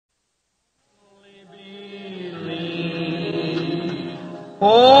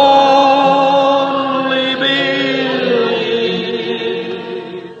Only believe.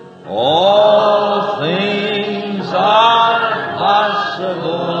 All things are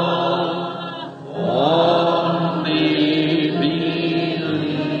possible. Only believe.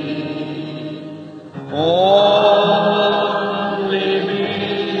 Only believe.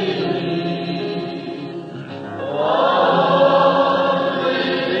 Only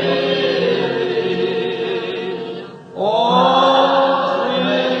believe. All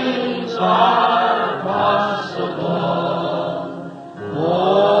things are possible.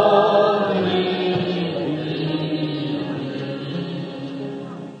 Only believe.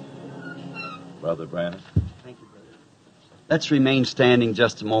 Brother Branham. Thank you, brother. Let's remain standing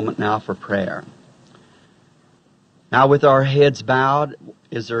just a moment now for prayer. Now, with our heads bowed,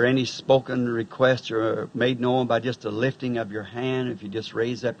 is there any spoken request or made known by just a lifting of your hand? If you just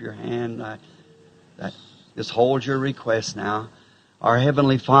raise up your hand, just hold your request now. Our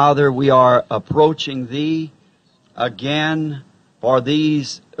Heavenly Father, we are approaching Thee again for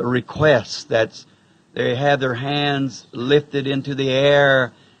these requests that they have their hands lifted into the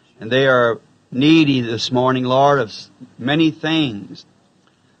air, and they are needy this morning, Lord, of many things.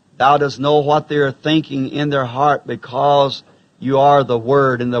 Thou dost know what they are thinking in their heart, because You are the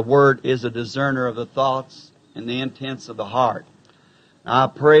Word, and the Word is a discerner of the thoughts and the intents of the heart. I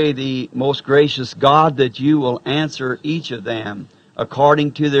pray Thee, most gracious God, that You will answer each of them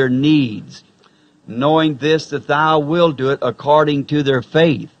according to their needs, knowing this, that Thou wilt do it according to their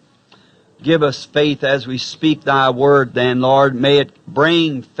faith. Give us faith as we speak Thy Word then, Lord. May it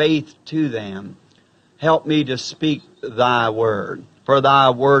bring faith to them. Help me to speak Thy Word, for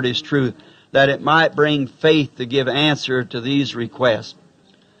Thy Word is truth, that it might bring faith to give answer to these requests.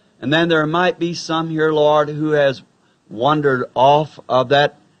 And then there might be some here, Lord, who has wandered off of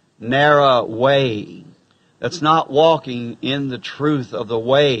that narrow way, that's not walking in the truth of the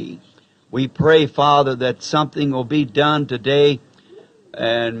way. We pray, Father, that something will be done today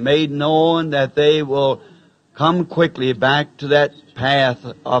and made known, that they will come quickly back to that path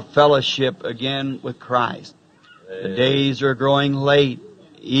of fellowship again with Christ. The days are growing late.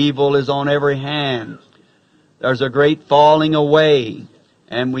 Evil is on every hand. There's a great falling away.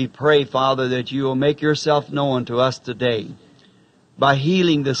 And we pray, Father, that You will make Yourself known to us today by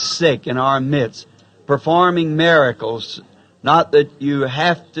healing the sick in our midst, performing miracles. Not that You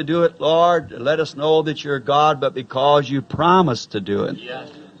have to do it, Lord, let us know that You're God, but because You promised to do it. Yes.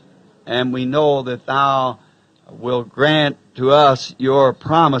 And we know that Thou will grant to us Your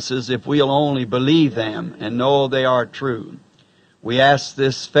promises if we'll only believe them and know they are true. We ask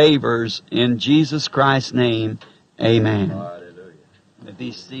this favors in Jesus Christ's name. Amen. Hallelujah.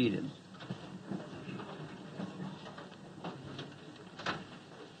 Be seated.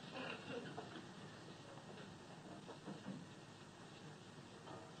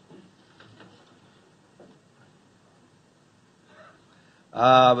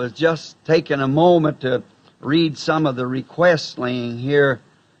 I was just taking a moment to read some of the requests laying here.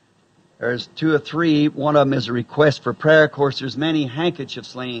 There's 2 or 3. One of them is a request for prayer. Of course, there's many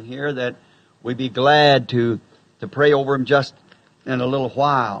handkerchiefs laying here that we'd be glad to pray over them just in a little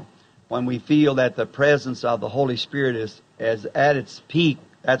while. When we feel that the presence of the Holy Spirit is at its peak,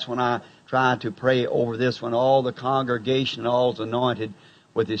 that's when I try to pray over this, when all the congregation all is anointed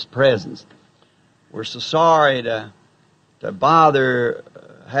with His presence. We're so sorry to bother,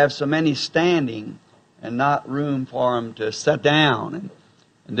 have so many standing and not room for them to sit down.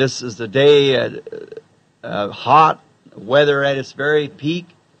 And this is the day, hot weather at its very peak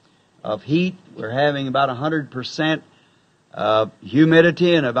of heat. We're having about 100%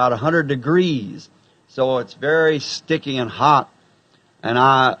 humidity and about 100 degrees. So it's very sticky and hot. And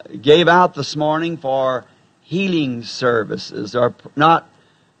I gave out this morning for healing services, or not.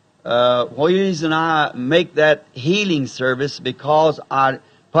 The reason I make that healing service, because I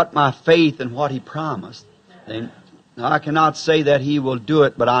put my faith in what He promised. And I cannot say that He will do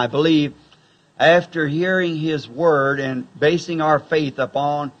it, but I believe after hearing His Word and basing our faith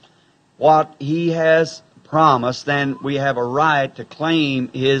upon what He has promised, then we have a right to claim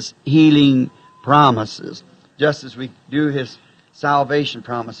His healing promises, just as we do His salvation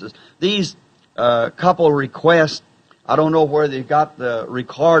promises. These couple requests, I don't know where they got the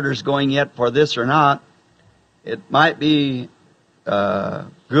recorders going yet for this or not. It might be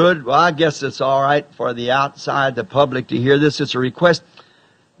good. Well, I guess it's all right for the outside, the public, to hear this. It's a request.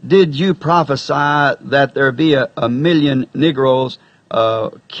 Did you prophesy that there be a million Negroes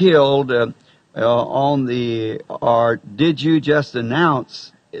killed on the, or did you just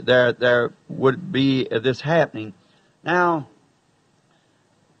announce there would be this happening? Now,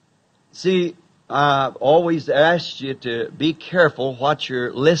 see, I've always asked you to be careful what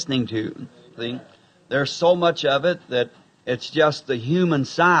you're listening to. See? There's so much of it that it's just the human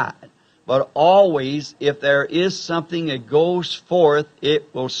side. But always, if there is something that goes forth,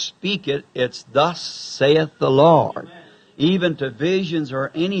 it will speak it. It's thus saith the Lord. Even to visions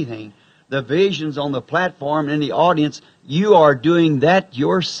or anything. The visions on the platform and in the audience, you are doing that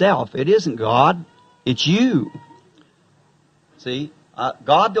yourself. It isn't God. It's you. See?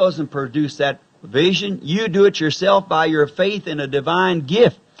 God doesn't produce that vision. You do it yourself by your faith in a divine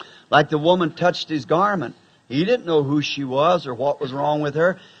gift. Like the woman touched his garment. He didn't know who she was or what was wrong with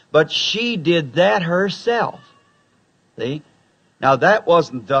her. But she did that herself. See? Now that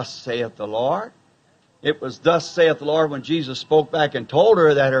wasn't thus saith the Lord. It was thus saith the Lord when Jesus spoke back and told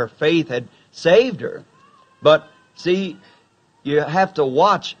her that her faith had saved her. But see, you have to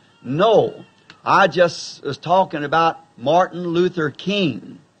watch. No. I just was talking about Martin Luther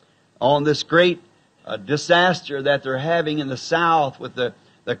King on this great disaster that they're having in the South with the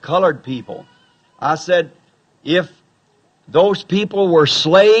colored people. I said, if those people were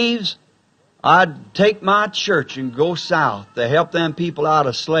slaves, I'd take my church and go south to help them people out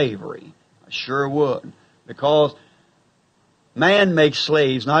of slavery. I sure would. Because man makes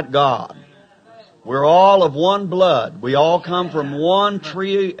slaves, not God. We're all of one blood. We all come from one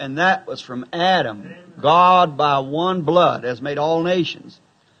tree, and that was from Adam. God by one blood has made all nations.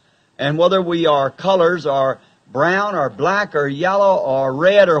 And whether we are colors or brown or black or yellow or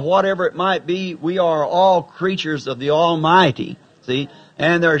red or whatever it might be, we are all creatures of the Almighty. See?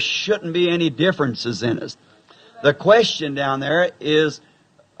 And there shouldn't be any differences in us. The question down there is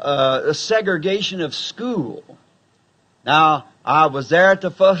a segregation of school. Now, I was there at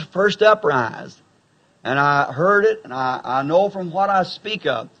the first uprise, and I heard it, and I know from what I speak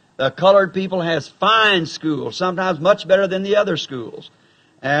of, the colored people has fine schools, sometimes much better than the other schools.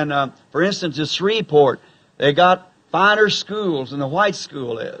 And for instance, at Shreveport, they got finer schools than the white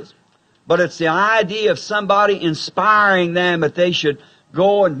school is. But it's the idea of somebody inspiring them that they should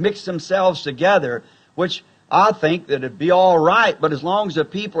go and mix themselves together, which I think that it'd be all right, but as long as the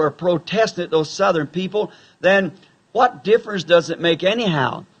people are protesting, those southern people, then what difference does it make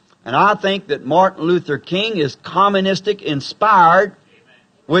anyhow? And I think that Martin Luther King is communistic inspired,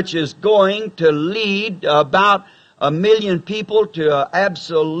 which is going to lead about 1 million people to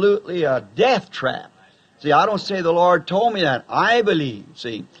absolutely a death trap. See, I don't say the Lord told me that. I believe,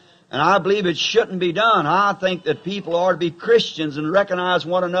 see. And I believe it shouldn't be done. I think that people ought to be Christians and recognize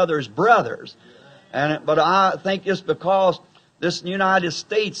one another as brothers. But I think just because this United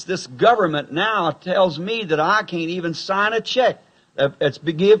States, this government now tells me that I can't even sign a check that's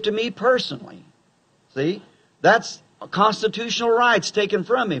given to me personally. See? That's constitutional rights taken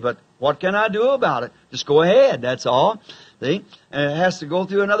from me. But what can I do about it? Just go ahead, that's all. See? And it has to go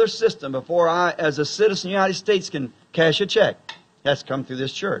through another system before I, as a citizen of the United States, can cash a check. It has to come through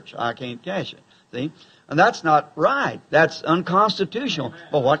this church. I can't cash it. See? And that's not right. That's unconstitutional.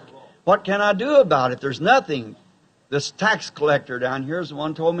 But what can I do about it? There's nothing. This tax collector down here is the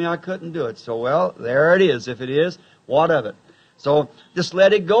one who told me I couldn't do it. So, well, there it is. If it is, what of it? So, just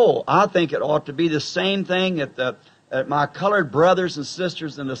let it go. I think it ought to be the same thing that my colored brothers and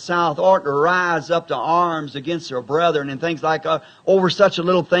sisters in the South ought to rise up to arms against their brethren and things like over such a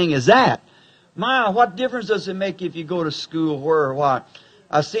little thing as that. My, what difference does it make if you go to school where or what?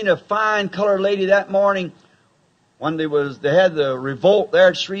 I seen a fine colored lady that morning when they had the revolt there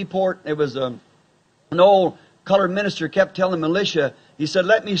at Shreveport. It was an old colored minister kept telling militia, he said,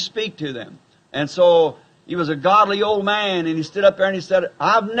 let me speak to them. And so he was a godly old man, and he stood up there and he said,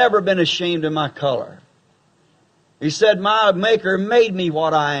 I've never been ashamed of my color. He said, my Maker made me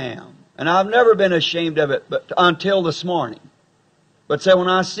what I am, and I've never been ashamed of it until this morning. But said, when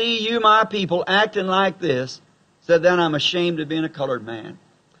I see you, my people, acting like this, said, then I'm ashamed of being a colored man.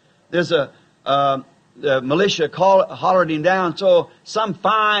 There's the militia hollered him down, so some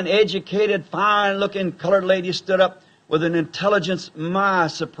fine, educated, fine-looking colored lady stood up with an intelligence, my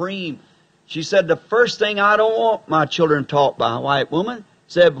supreme. She said, the first thing I don't want my children taught by a white woman.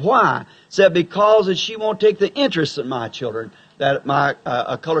 Said, why? Said, because that she won't take the interest in my children, that my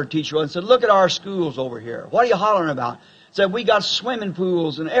a colored teacher was. And said, look at our schools over here. What are you hollering about? Said, we got swimming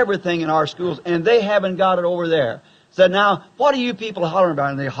pools and everything in our schools, and they haven't got it over there. Said, now, what are you people hollering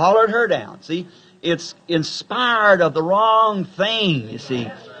about? And they hollered her down. See, it's inspired of the wrong thing, you see.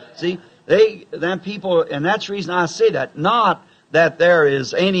 See, them people, and that's the reason I say that. Not that there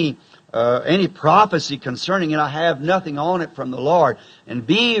is any prophecy concerning it. I have nothing on it from the Lord. And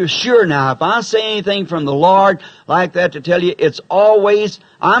be sure now, if I say anything from the Lord like that to tell you, it's always,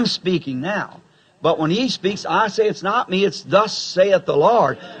 I'm speaking now. But when He speaks, I say it's not me, it's thus saith the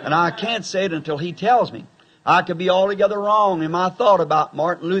Lord. And I can't say it until He tells me. I could be altogether wrong in my thought about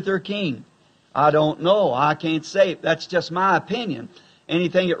Martin Luther King. I don't know. I can't say it. That's just my opinion.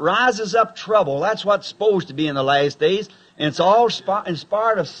 Anything that rises up trouble, that's what's supposed to be in the last days. And it's all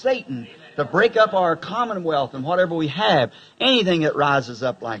inspired of Satan to break up our commonwealth and whatever we have. Anything that rises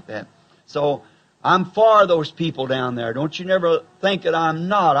up like that. So I'm for those people down there. Don't you never think that I'm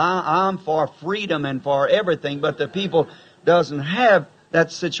not. I'm for freedom and for everything. But the people doesn't have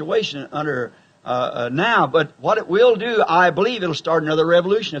that situation under now. But what it will do, I believe it'll start another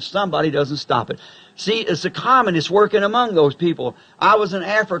revolution if somebody doesn't stop it. See, it's the communists working among those people. I was in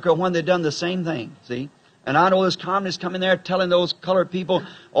Africa when they done the same thing, see. And I know those communists coming there telling those colored people,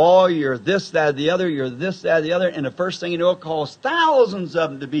 oh, you're this, that, the other, you're this, that, the other. And the first thing you know, it caused thousands of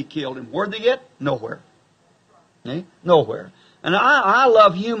them to be killed. And where'd they get? Nowhere. Okay? Nowhere. And I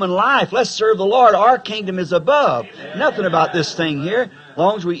love human life. Let's serve the Lord. Our kingdom is above. Nothing about this thing here. As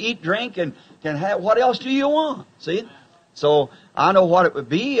long as we eat, drink, and can have, what else do you want? See? So I know what it would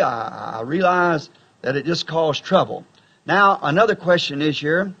be. I realize that it just caused trouble. Now, another question is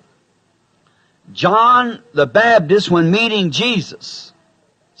here. John the Baptist, when meeting Jesus,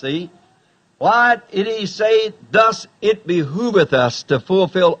 see, what did he say? Thus it behooveth us to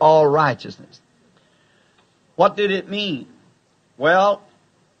fulfill all righteousness. What did it mean? Well,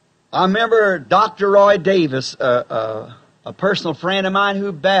 I remember Dr. Roy Davis, a personal friend of mine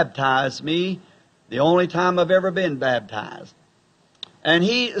who baptized me, the only time I've ever been baptized. And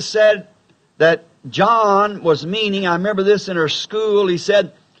he said that John was meaning, I remember this in our school, he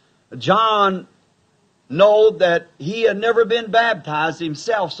said, John know that he had never been baptized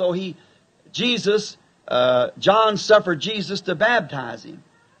himself, so John suffered Jesus to baptize him.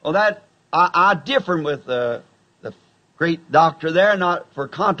 Well, that I differ with the great doctor there, not for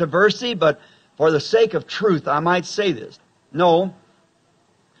controversy, but for the sake of truth, I might say this. No,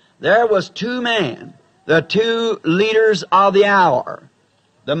 there was two men, the two leaders of the hour.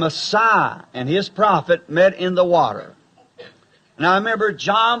 The Messiah and His prophet met in the water. Now remember,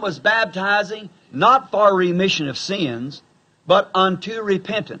 John was baptizing not for remission of sins, but unto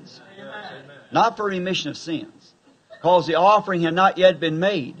repentance. Amen. Not for remission of sins. Because the offering had not yet been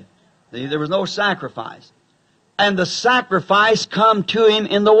made. There was no sacrifice. And the sacrifice come to him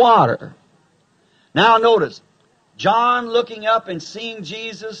in the water. Now notice, John looking up and seeing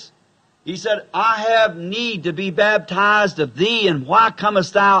Jesus, he said, I have need to be baptized of thee, and why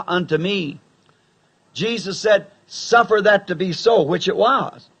comest thou unto me? Jesus said, suffer that to be so, which it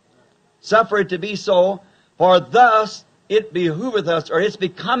was. Suffer it to be so, for thus it behooveth us, or it's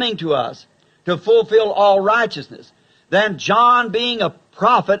becoming to us, to fulfill all righteousness. Then John, being a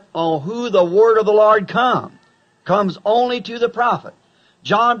prophet on who the word of the Lord comes only to the prophet.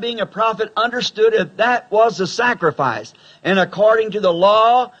 John, being a prophet, understood that that was the sacrifice. And according to the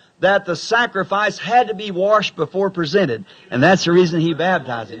law, that the sacrifice had to be washed before presented. And that's the reason he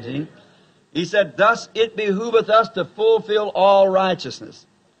baptized him, see? He said, thus it behooveth us to fulfill all righteousness.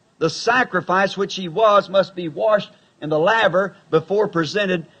 The sacrifice which he was must be washed in the laver before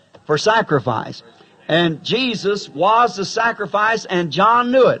presented for sacrifice. And Jesus was the sacrifice, and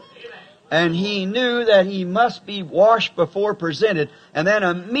John knew it. And he knew that he must be washed before presented. And then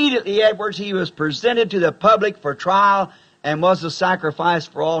immediately afterwards he was presented to the public for trial and was the sacrifice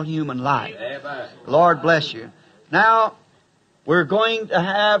for all human life. Amen. Lord bless you. Now, we're going to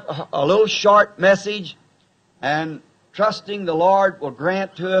have a little short message, and trusting the Lord will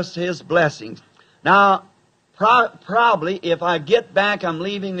grant to us His blessings. Now, probably if I get back, I'm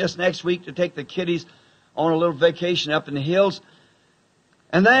leaving this next week to take the kiddies on a little vacation up in the hills.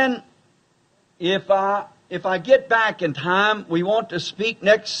 And then, if I get back in time, we want to speak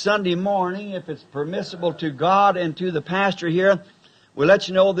next Sunday morning, if it's permissible to God and to the pastor here. We'll let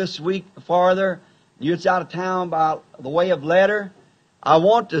you know this week farther. It's out of town by the way of letter. I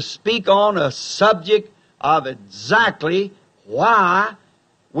want to speak on a subject of exactly why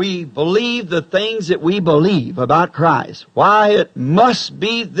we believe the things that we believe about Christ. Why it must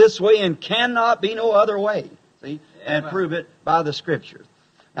be this way and cannot be no other way. See? And prove it by the Scriptures.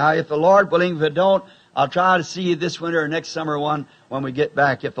 Now, if the Lord willing, if it don't, I'll try to see you this winter or next summer one when we get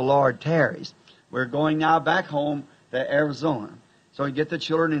back, if the Lord tarries. We're going now back home to Arizona, so we get the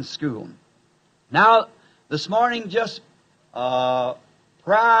children in school. Now, this morning, just prior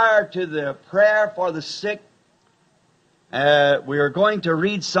to the prayer for the sick, we are going to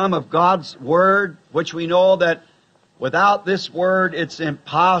read some of God's Word, which we know that without this Word it's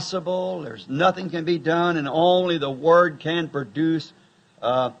impossible. There's nothing can be done, and only the Word can produce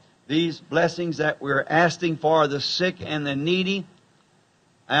these blessings that we're asking for the sick and the needy.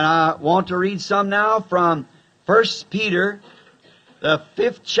 And I want to read some now from 1 Peter, the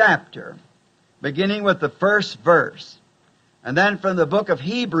 5th chapter, beginning with the first verse. And then from the book of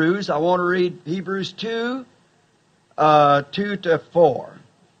Hebrews, I want to read Hebrews 2, 2 to 4.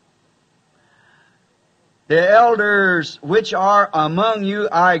 The elders which are among you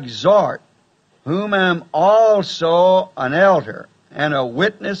I exhort, whom am also an elder, and a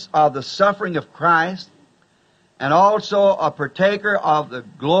witness of the suffering of Christ, and also a partaker of the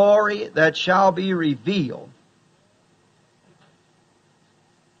glory that shall be revealed.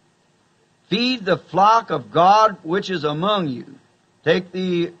 Feed the flock of God which is among you. Take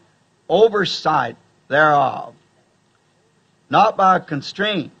the oversight thereof, not by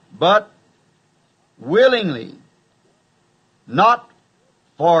constraint, but willingly, not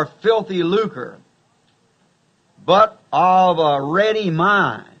for filthy lucre, but of a ready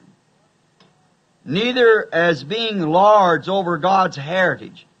mind, neither as being lords over God's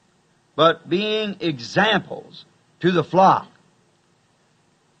heritage, but being examples to the flock.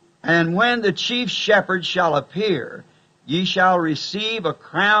 And when the chief shepherd shall appear, ye shall receive a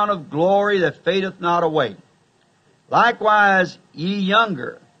crown of glory that fadeth not away. Likewise, ye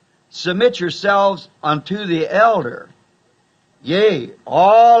younger, submit yourselves unto the elder. Yea,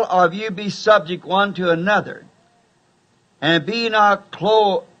 all of you be subject one to another, and be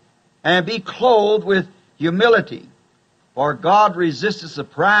clothed with humility. For God resisteth the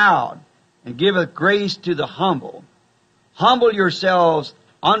proud, and giveth grace to the humble. Humble yourselves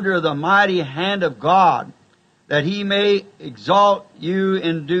under the mighty hand of God, that He may exalt you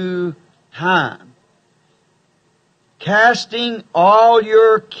in due time, casting all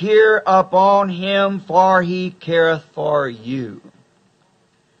your care upon Him, for He careth for you.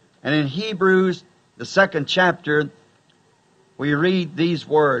 And in Hebrews, the 2nd chapter, we read these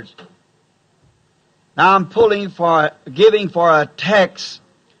words. Now I'm giving for a text,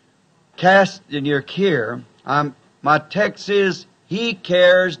 cast in your care. My text is, He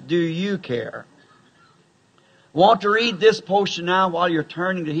cares, do you care? I want to read this portion now while you're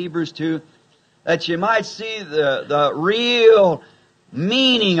turning to Hebrews 2, that you might see the real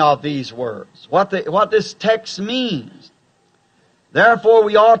meaning of these words, what this text means. Therefore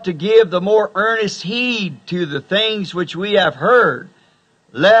we ought to give the more earnest heed to the things which we have heard,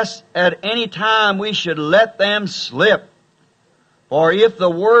 lest at any time we should let them slip. For if the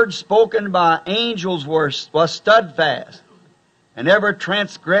word spoken by angels was steadfast, and every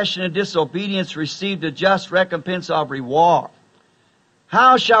transgression and disobedience received a just recompense of reward,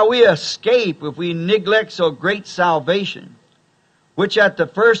 how shall we escape if we neglect so great salvation, which at the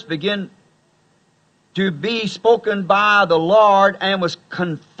first began to be spoken by the Lord, and was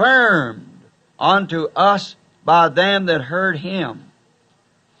confirmed unto us by them that heard Him?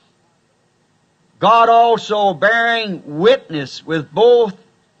 God also bearing witness with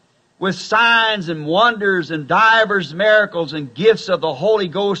signs and wonders and divers miracles and gifts of the Holy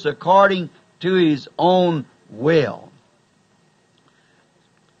Ghost according to His own will.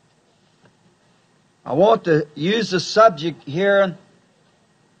 I want to use the subject here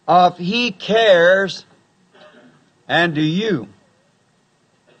of He cares, and do you.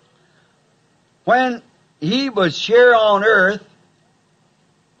 When He was here on earth,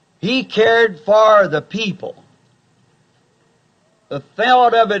 He cared for the people. The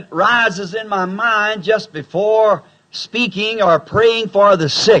thought of it rises in my mind just before speaking or praying for the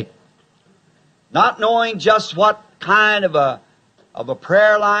sick. Not knowing just what kind of a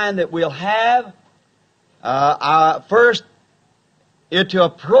prayer line that we'll have. First, to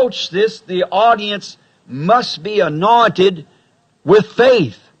approach this, the audience must be anointed with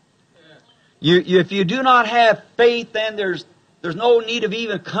faith. If you do not have faith, then there's no need of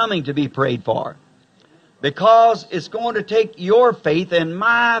even coming to be prayed for. Because it's going to take your faith and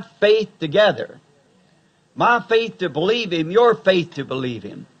my faith together. My faith to believe Him, your faith to believe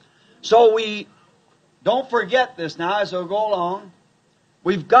Him. So we don't forget this now as we go along.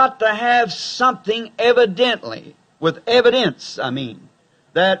 We've got to have something with evidence,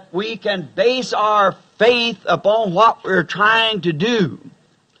 that we can base our faith upon what we're trying to do.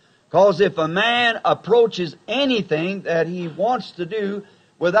 Because if a man approaches anything that he wants to do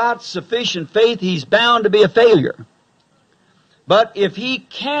without sufficient faith, he's bound to be a failure. But if he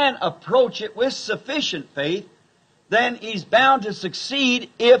can approach it with sufficient faith, then he's bound to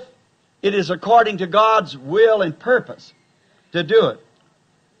succeed if it is according to God's will and purpose to do it.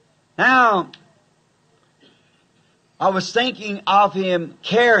 Now, I was thinking of Him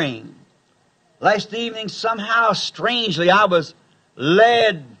caring. Last evening, somehow, strangely, I was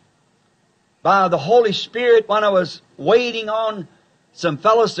led by the Holy Spirit when I was waiting on some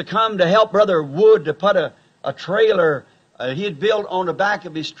fellows to come to help Brother Wood to put a trailer he had built on the back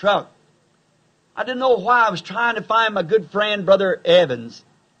of his truck. I didn't know why. I was trying to find my good friend, Brother Evans.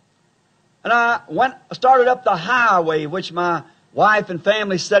 And I started up the highway, which my wife and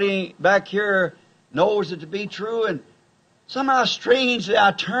family sitting back here knows it to be true. And somehow, strangely,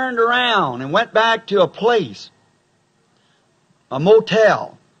 I turned around and went back to a place, a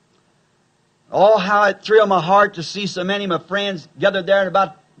motel. Oh, how it thrilled my heart to see so many of my friends gathered there in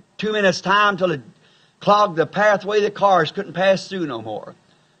about 2 minutes' time till it clogged the pathway. The cars couldn't pass through no more.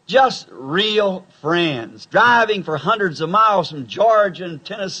 Just real friends, driving for hundreds of miles from Georgia and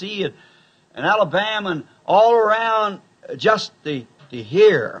Tennessee and Alabama and all around just to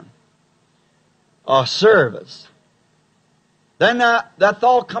hear a service. Then that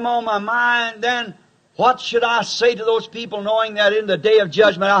thought come on my mind, then what should I say to those people knowing that in the day of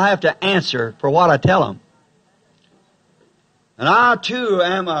judgment I'll have to answer for what I tell them? And I too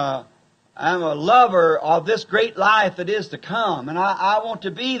am a lover of this great life that is to come, and I want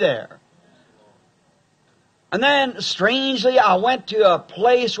to be there. And then, strangely, I went to a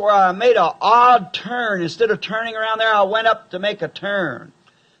place where I made an odd turn. Instead of turning around there, I went up to make a turn.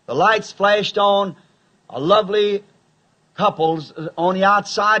 The lights flashed on a lovely couples on the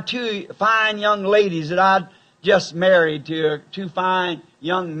outside, two fine young ladies that I'd just married to, two fine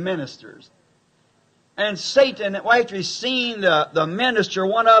young ministers. And Satan, after he'd seen the minister,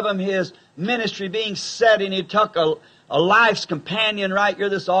 one of them, his ministry being set, and he took a life's companion right here,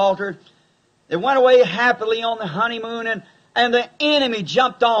 this altar. They went away happily on the honeymoon, and the enemy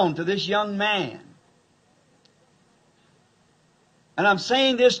jumped on to this young man. And I'm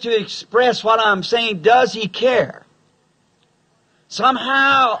saying this to express what I'm saying. Does he care?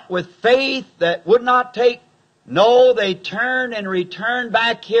 Somehow, with faith that would not take, no, they turned and returned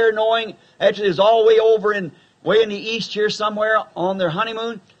back here, knowing actually it was all the way over way in the east here somewhere on their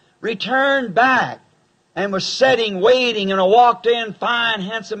honeymoon. Returned back and was sitting, waiting, and I walked in, fine,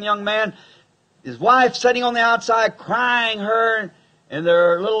 handsome young man. His wife sitting on the outside, crying, her and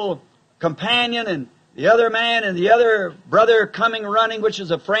their little companion, and the other man and the other brother coming running, which is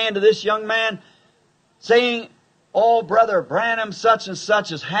a friend of this young man, saying, "Oh, Brother Branham, such and such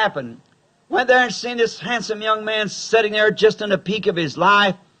has happened." Went there and seen this handsome young man sitting there just in the peak of his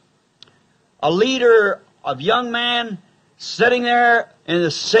life. A leader of young men sitting there,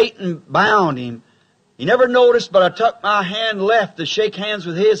 and Satan bound him. He never noticed, but I took my hand left to shake hands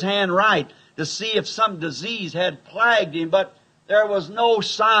with his hand right to see if some disease had plagued him, but there was no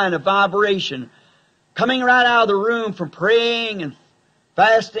sign of vibration. Coming right out of the room from praying and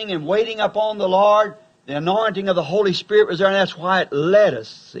fasting and waiting upon the Lord, the anointing of the Holy Spirit was there, and that's why it led us,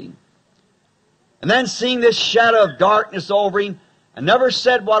 see. And then seeing this shadow of darkness over him, I never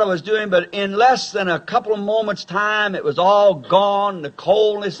said what I was doing, but in less than a couple of moments' time, it was all gone. The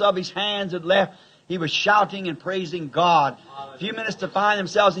coldness of his hands had left. He was shouting and praising God. A few minutes to find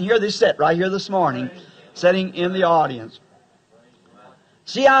themselves, and here they sit, right here this morning, sitting in the audience.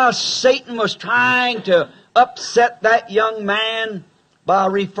 See how Satan was trying to upset that young man by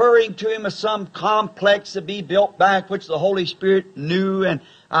referring to him as some complex to be built back, which the Holy Spirit knew, and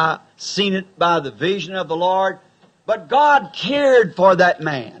I seen it by the vision of the Lord. But God cared for that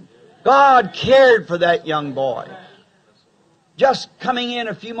man. God cared for that young boy. Just coming in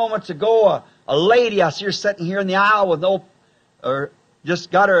a few moments ago, a lady, I see her sitting here in the aisle with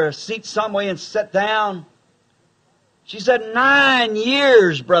just got her seat some way and sat down. She said, 9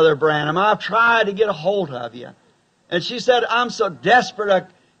 years, Brother Branham, I've tried to get a hold of you. And she said, I'm so desperate.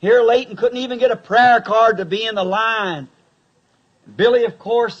 Here late and couldn't even get a prayer card to be in the line. Billy, of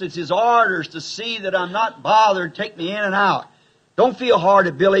course, it's his orders to see that I'm not bothered, take me in and out. Don't feel hard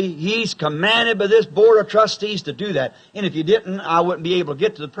at Billy. He's commanded by this Board of Trustees to do that. And if you didn't, I wouldn't be able to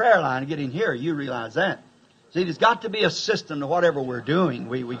get to the prayer line and get in here. You realize that. See, there's got to be a system to whatever we're doing.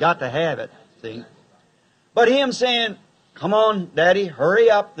 We got to have it, see. But him saying, come on, Daddy, hurry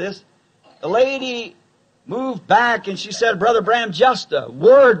up. The lady moved back and she said, Brother Branham, just a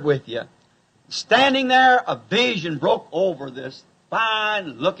word with you. Standing there, a vision broke over this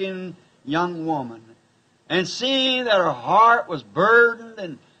fine-looking young woman. And seeing that her heart was burdened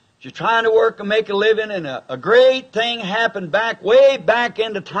and she's trying to work and make a living, and a great thing happened way back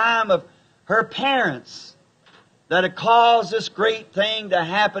in the time of her parents that had caused this great thing to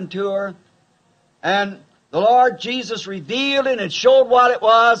happen to her. And the Lord Jesus revealed it and showed what it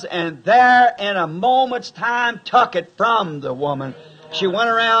was, and there in a moment's time took it from the woman. She went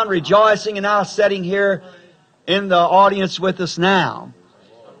around rejoicing, and now sitting here in the audience with us now.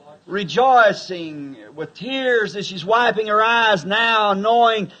 Rejoicing with tears as she's wiping her eyes now,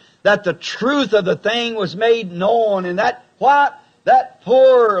 knowing that the truth of the thing was made known, and that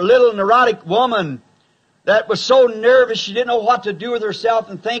poor little neurotic woman that was so nervous she didn't know what to do with herself,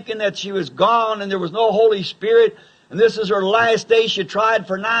 and thinking that she was gone and there was no Holy Spirit, and this is her last day. She tried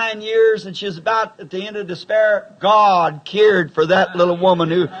for 9 years, and she was about at the end of despair. God cared for that little woman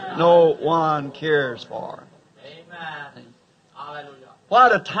who no one cares for. Amen. Hallelujah.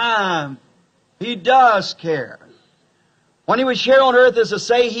 What a time He does care. When He was here on earth, as I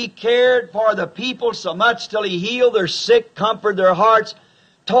say, He cared for the people so much till He healed their sick, comforted their hearts,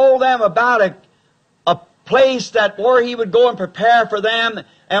 told them about a place that where He would go and prepare for them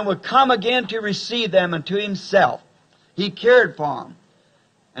and would come again to receive them unto Himself. He cared for them.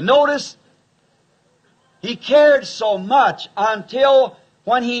 And notice, He cared so much until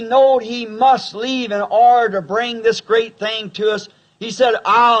when He knowed He must leave in order to bring this great thing to us, He said,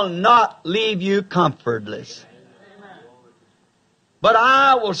 I'll not leave you comfortless, but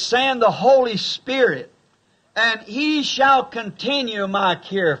I will send the Holy Spirit, and He shall continue my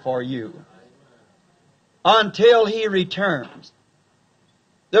care for you until He returns.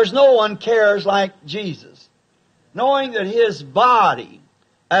 There's no one cares like Jesus. Knowing that His body,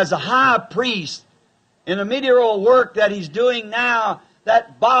 as a high priest, in the mediatorial work that He's doing now,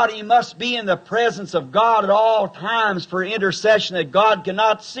 that body must be in the presence of God at all times for intercession, that God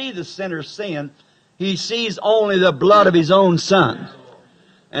cannot see the sinner's sin. He sees only the blood of His own Son.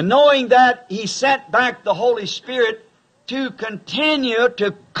 And knowing that He sent back the Holy Spirit to continue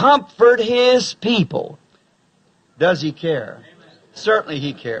to comfort His people. Does He care? Certainly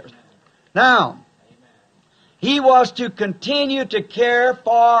He cares. Now, He was to continue to care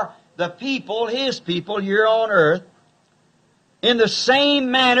for the people, His people here on earth, in the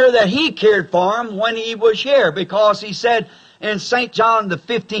same manner that He cared for them when He was here. Because He said in St. John, the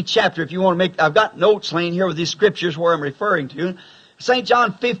 15th chapter, if you want to make, I've got notes laying here with these scriptures where I'm referring to. St.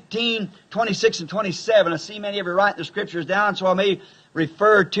 John 15, 26 and 27. I see many of you writing the scriptures down, so I may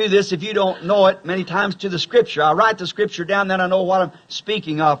refer to this if you don't know it many times to the scripture. I write the scripture down, then I know what I'm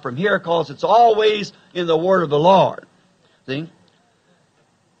speaking of from here, because it's always in the word of the Lord. See?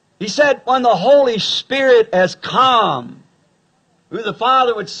 He said, when the Holy Spirit has come, who the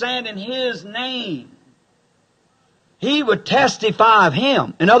Father would send in His name, He would testify of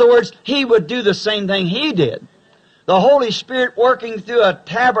Him. In other words, He would do the same thing He did. The Holy Spirit, working through a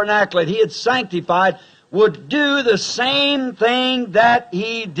tabernacle that He had sanctified, would do the same thing that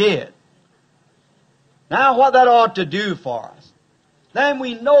He did. Now, what that ought to do for us? Then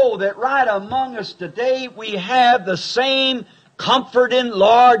we know that right among us today we have the same comforting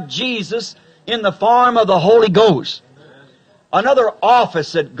Lord Jesus in the form of the Holy Ghost. Another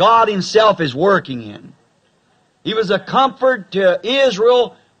office that God Himself is working in. He was a comfort to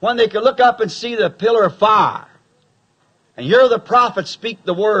Israel when they could look up and see the pillar of fire, and hear the prophets speak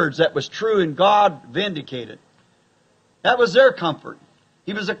the words that was true and God vindicated. That was their comfort.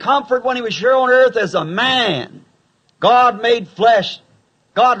 He was a comfort when He was here on earth as a man. God made flesh.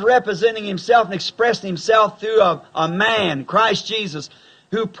 God representing Himself and expressing Himself through a man, Christ Jesus,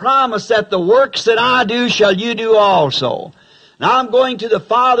 who promised that the works that I do shall you do also. Now I'm going to the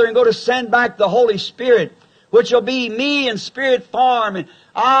Father and going to send back the Holy Spirit, which will be me in spirit form, and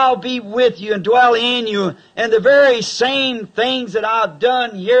I'll be with you and dwell in you. And the very same things that I've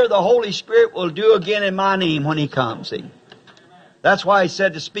done here, the Holy Spirit will do again in my name when He comes. See? That's why He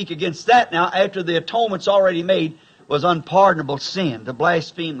said to speak against that now, after the atonement's already made, was unpardonable sin, to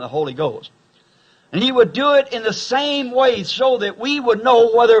blaspheme the Holy Ghost. And He would do it in the same way so that we would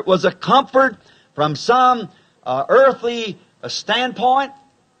know whether it was a comfort from some earthly standpoint,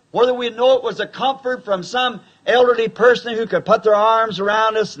 whether we know it was a comfort from some elderly person who could put their arms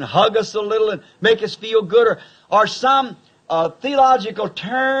around us and hug us a little and make us feel good, or some theological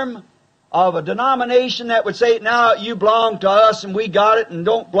term of a denomination that would say, now you belong to us and we got it, and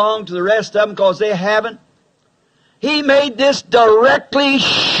don't belong to the rest of them because they haven't. He made this directly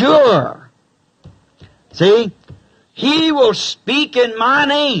sure. See? He will speak in my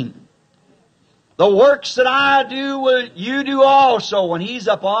name. The works that I do will you do also when He's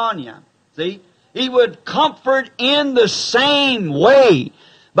upon you. See? He would comfort in the same way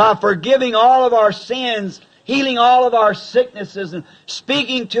by forgiving all of our sins, healing all of our sicknesses, and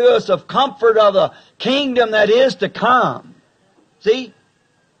speaking to us of comfort of the kingdom that is to come. See?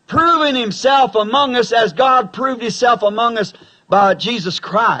 Proving Himself among us as God proved Himself among us by Jesus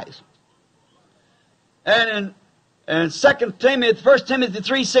Christ. And in 1 Timothy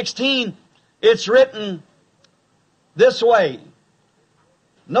 3:16, it's written this way.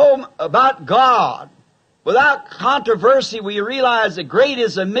 Know about God. Without controversy, we realize that great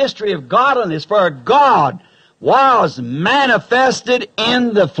is the mystery of godliness, for God was manifested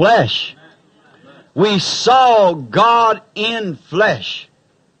in the flesh. We saw God in flesh.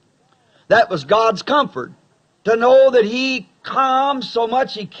 That was God's comfort. To know that He comes so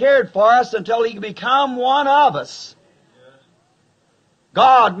much He cared for us until He could become one of us.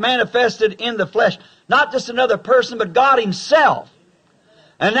 God manifested in the flesh. Not just another person, but God Himself.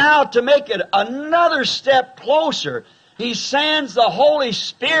 And now to make it another step closer, He sends the Holy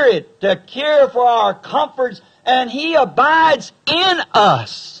Spirit to care for our comforts, and He abides in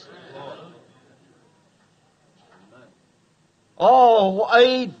us. Oh,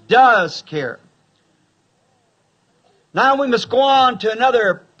 He does care. Now we must go on to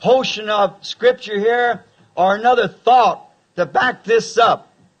another portion of Scripture here, or another thought to back this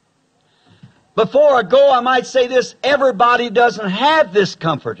up. Before I go, I might say this: everybody doesn't have this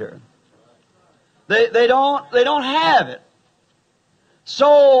comforter. They don't have it.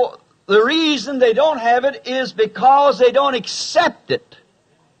 So the reason they don't have it is because they don't accept it.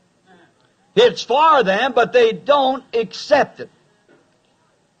 It's for them, but they don't accept it.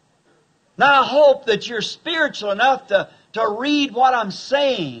 Now I hope that you're spiritual enough to read what I'm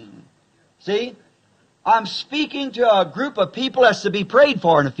saying. See? I'm speaking to a group of people that's to be prayed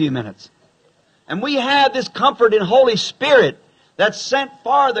for in a few minutes. And we have this comfort in Holy Spirit that's sent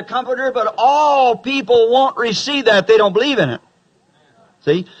for the Comforter, but all people won't receive that. They don't believe in it.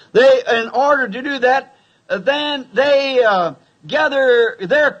 See? In order to do that, then they gather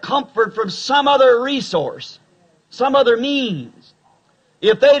their comfort from some other resource, some other means.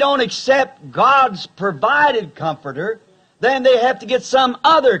 If they don't accept God's provided Comforter, then they have to get some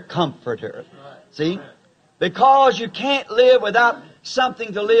other Comforter. See? Because you can't live without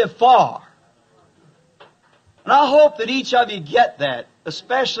something to live for. And I hope that each of you get that,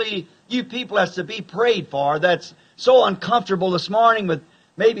 especially you people that's to be prayed for, that's so uncomfortable this morning with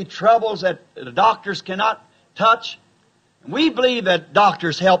maybe troubles that the doctors cannot touch. We believe that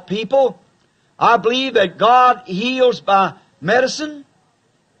doctors help people. I believe that God heals by medicine.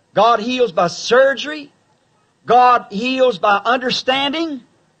 God heals by surgery. God heals by understanding.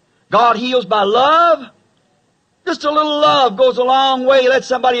 God heals by love. Just a little love goes a long way. Let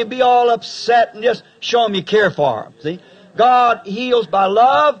somebody be all upset and just show them you care for them. See? God heals by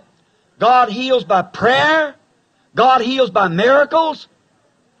love. God heals by prayer. God heals by miracles.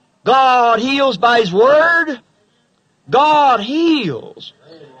 God heals by His Word. God heals.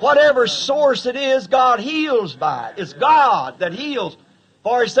 Whatever source it is, God heals by it. It's God that heals.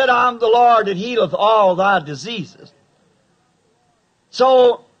 For He said, I'm the Lord that healeth all thy diseases.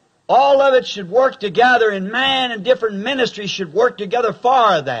 So, all of it should work together, and man and different ministries should work together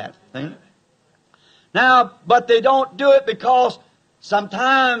for that. See? Now, but they don't do it because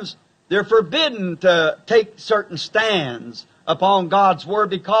sometimes they're forbidden to take certain stands upon God's Word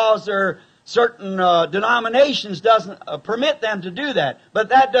because there are certain denominations doesn't permit them to do that. But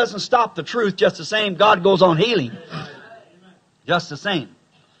that doesn't stop the truth just the same. God goes on healing. Just the same.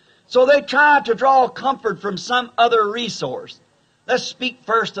 So they try to draw comfort from some other resource. Let's speak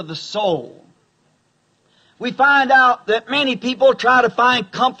first of the soul. We find out that many people try to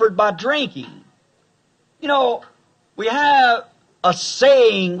find comfort by drinking. You know, we have a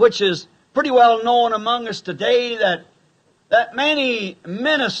saying which is pretty well known among us today that many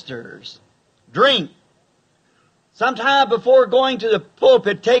ministers drink. Sometime before going to the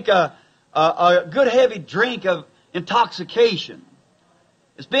pulpit, take a good heavy drink of intoxication.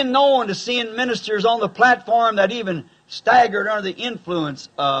 It's been known to see ministers on the platform that even staggered under the influence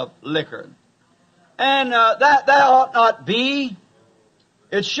of liquor. And that ought not be.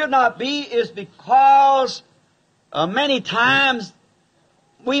 It should not be, is because many times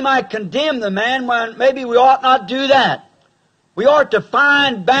we might condemn the man when maybe we ought not do that. We ought to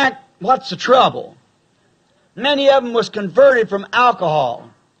find back what's the trouble. Many of them was converted from alcohol.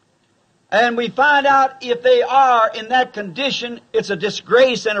 And we find out if they are in that condition, it's a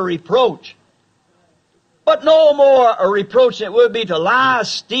disgrace and a reproach. But no more a reproach than it would be to lie,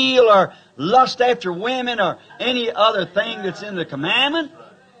 steal, or lust after women, or any other thing that's in the commandment.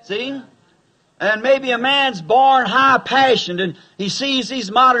 See? And maybe a man's born high-passioned, and he sees these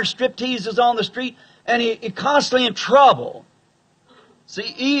modern stripteases on the street, and he's constantly in trouble.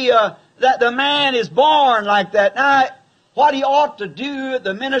 See, that the man is born like that. Now, what he ought to do,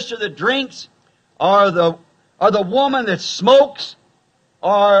 the minister that drinks, or the woman that smokes,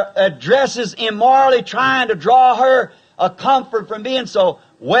 or dresses immorally, trying to draw her a comfort from being so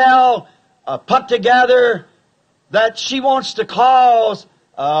well put together that she wants to cause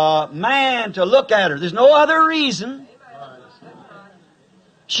man to look at her. There's no other reason.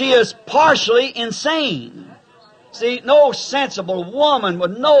 She is partially insane. See, no sensible woman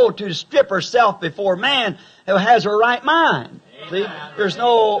would know to strip herself before man who has her right mind. See, there's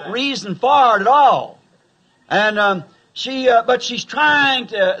no reason for it at all. And but she's trying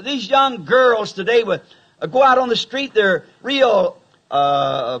to, these young girls today would go out on the street, they're real,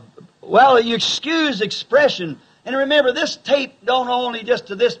 well, you excuse the expression. And remember, this tape don't only just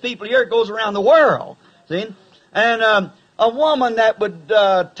to this people here, it goes around the world. See? And a woman that would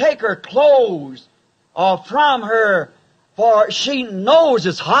take her clothes from her, for she knows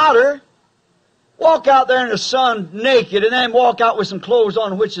it's hotter, walk out there in the sun naked, and then walk out with some clothes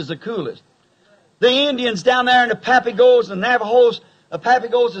on, which is the coolest. The Indians down there in the Papagos, the Navajos, the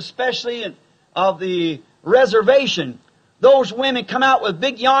Papagos especially, and of the reservation, those women come out with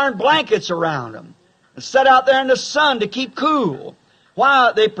big yarn blankets around them and sit out there in the sun to keep cool,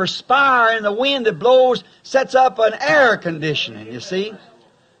 while they perspire, and the wind that blows sets up an air conditioning, you see.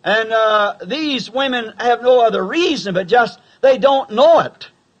 And these women have no other reason, but just they don't know it.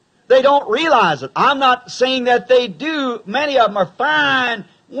 They don't realize it. I'm not saying that they do. Many of them are fine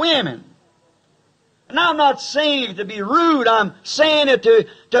women. And I'm not saying it to be rude. I'm saying it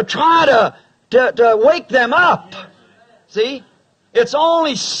to try to wake them up. See? It's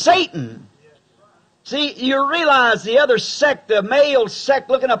only Satan. See, you realize the other sect, the male sect,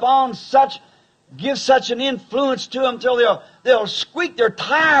 looking upon such, give such an influence to them till they'll squeak their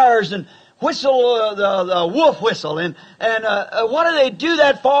tires and whistle the wolf whistle. And what do they do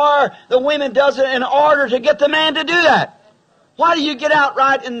that for? The women does it in order to get the man to do that. Why do you get out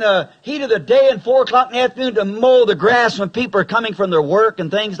right in the heat of the day and 4 o'clock in the afternoon to mow the grass when people are coming from their work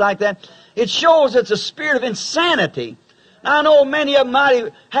and things like that? It shows it's a spirit of insanity. Now, I know many of them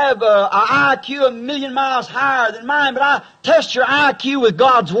might have an IQ 1,000,000 miles higher than mine, but I test your IQ with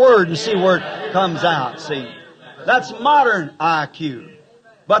God's Word and see where it comes out, see. That's modern IQ.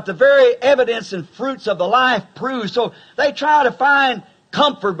 But the very evidence and fruits of the life proves. So they try to find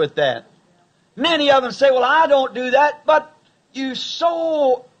comfort with that. Many of them say, well, I don't do that, but you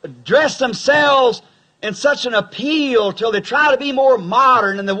so dress themselves in such an appeal till they try to be more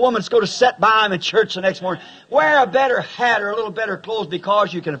modern, and the woman's going to sit by them in church the next morning. Wear a better hat or a little better clothes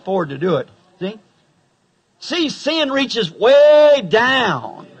because you can afford to do it. See? See, sin reaches way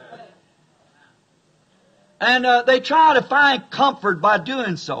down. And they try to find comfort by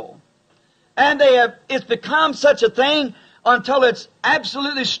doing so. And it's become such a thing until it's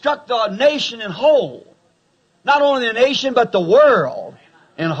absolutely struck the nation in whole. Not only the nation, but the world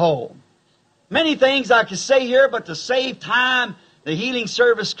in whole. Many things I could say here, but to save time, the healing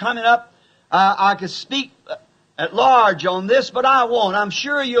service coming up, I could speak at large on this, but I won't. I'm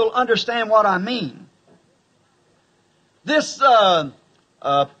sure you'll understand what I mean. This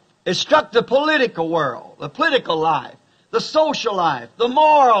it struck the political world, the political life, the social life, the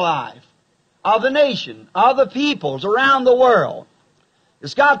moral life of the nation, of the peoples around the world.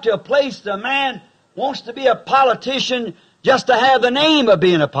 It's got to a place that a man wants to be a politician just to have the name of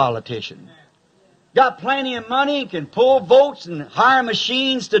being a politician. Got plenty of money, can pull votes and hire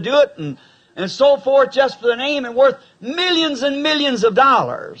machines to do it and so forth just for the name, and worth millions and millions of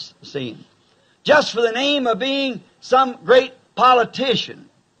dollars, see, just for the name of being some great politician.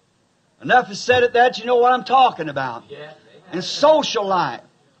 Enough is said at that, you know what I'm talking about. In social life,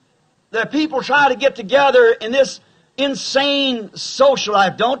 the people try to get together in this insane social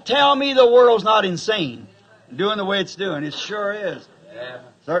life. Don't tell me the world's not insane, doing the way it's doing. It sure is.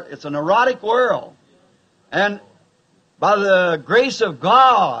 It's a neurotic world. And by the grace of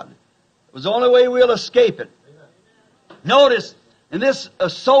God, it was the only way we'll escape it. Notice, in this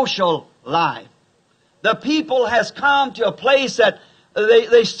social life, the people has come to a place that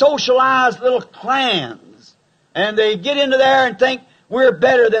they socialize little clans. And they get into there and think we're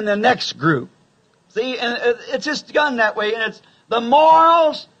better than the next group. See, and it's just done that way. And it's the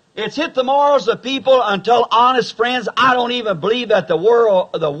morals, it's hit the morals of people until, honest friends, I don't even believe that the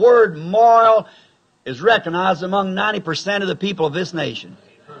word moral is recognized among 90% of the people of this nation.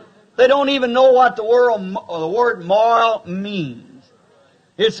 They don't even know what the word moral means.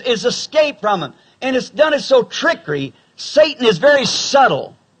 It's escaped from them. And it's done it so trickery. Satan is very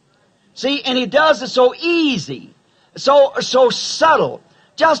subtle. See, and he does it so easy. So subtle.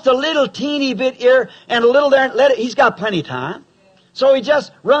 Just a little teeny bit here and a little there. He's got plenty of time. So he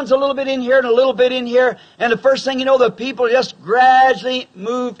just runs a little bit in here and a little bit in here. And the first thing you know, the people just gradually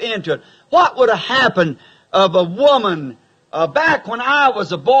move into it. What would have happened of a woman back when I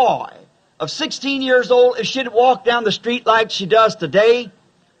was a boy of 16 years old if she'd walked down the street like she does today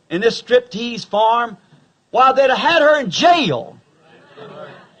in this striptease farm? Why, they'd have had her in jail.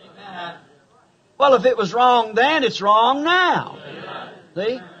 Well, if it was wrong then, it's wrong now.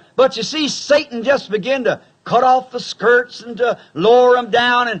 See? But you see, Satan just began to cut off the skirts and to lower them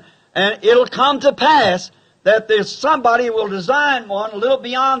down, and it'll come to pass that there's somebody who will design one a little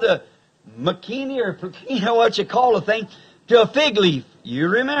beyond McKinney or what you call the thing, to a fig leaf. You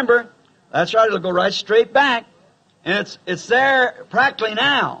remember. That's right, it'll go right straight back. And it's there practically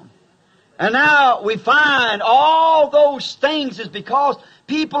now. And now we find all those things is because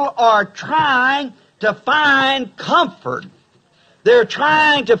people are trying to find comfort. They're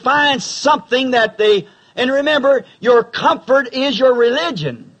trying to find something that and remember, your comfort is your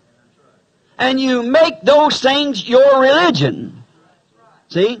religion. And you make those things your religion.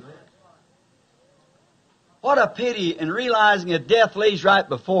 See? What a pity in realizing that death lays right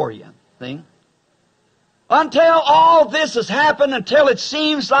before you. See? Until all this has happened, until it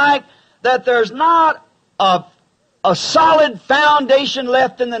seems like that there's not a solid foundation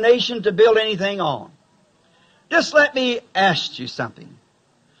left in the nation to build anything on. Just let me ask you something.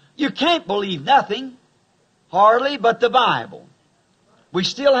 You can't believe nothing, hardly, but the Bible. We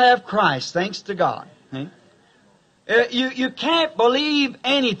still have Christ, thanks to God. You can't believe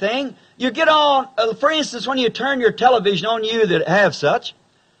anything. You get on, for instance, when you turn your television on, you that have such,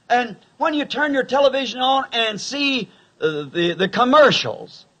 and when you turn your television on and see the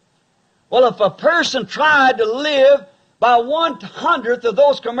commercials, well, if a person tried to live by 1/100th of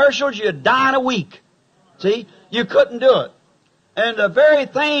those commercials, you'd die in a week. See? You couldn't do it. And the very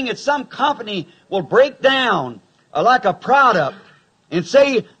thing that some company will break down like a product and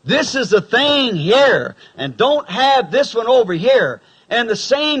say, this is the thing here, and don't have this one over here. And the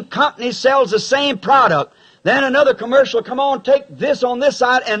same company sells the same product. Then another commercial, come on, take this on this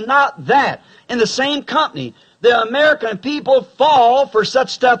side and not that. In the same company. The American people fall for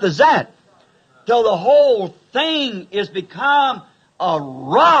such stuff as that. Till the whole thing is become a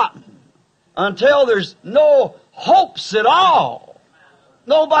rotten. Until there's no hopes at all.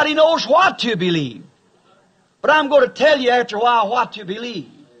 Nobody knows what to believe. But I'm going to tell you after a while what to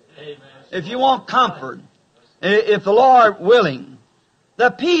believe. If you want comfort, if the Lord willing. The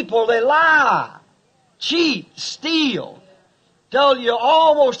people, they lie, cheat, steal, till you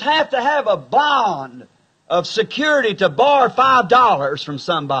almost have to have a bond of security to borrow $5 from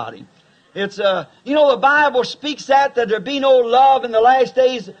somebody. It's the Bible speaks that there be no love in the last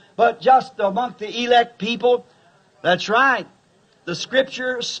days, but just among the elect people. That's right. The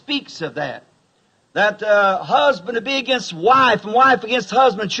Scripture speaks of that. That husband to be against wife, and wife against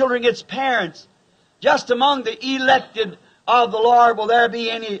husband, children against parents. Just among the elected of the Lord will there be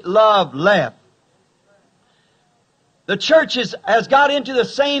any love left. The church has got into the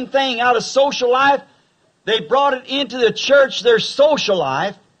same thing out of social life. They brought it into the church, their social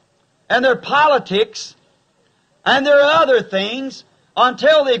life, and their politics, and their other things,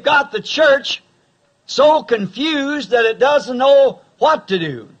 until they've got the church so confused that it doesn't know what to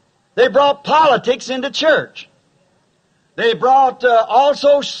do. They brought politics into church. They brought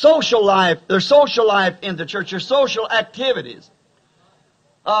also social life, their social life into church, their social activities.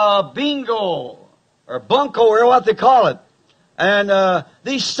 Bingo, or bunco, or what they call it. And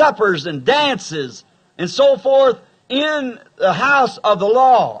these suppers and dances and so forth in the house of the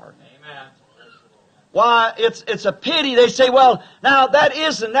Lord. Amen. Why, it's a pity. They say, well, now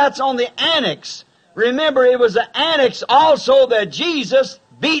that's on the annex. Remember, it was the annex also that Jesus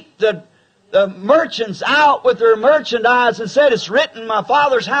beat the merchants out with their merchandise and said, it's written, my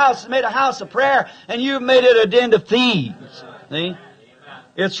Father's house is made a house of prayer, and you've made it a den of thieves. See?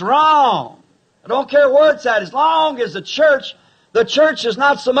 It's wrong. I don't care where it's at. As long as the church is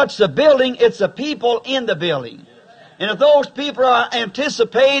not so much the building, it's the people in the building. And if those people are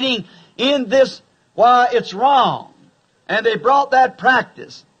anticipating in this, why, it's wrong. And they brought that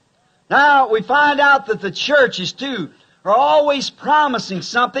practice. Now, we find out that the churches, too, are always promising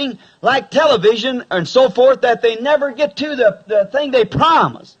something like television and so forth that they never get to the thing they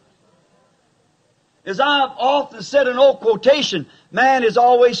promise. As I've often said in old quotation, man is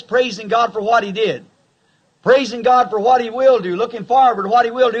always praising God for what he did. Praising God for what he will do, looking forward to what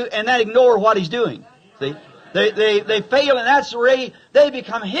he will do, and then ignore what he's doing. See? They fail, and that's the way they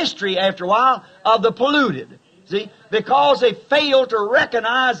become history after a while of the polluted. See? Because they fail to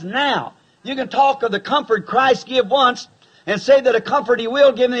recognize now. You can talk of the comfort Christ give once and say that a comfort he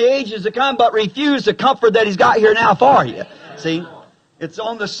will give in the ages to come, but refuse the comfort that he's got here now for you. See? It's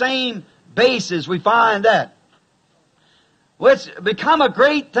on the same basis we find that. Well, it's become a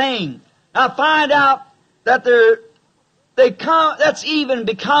great thing. Now find out that that's even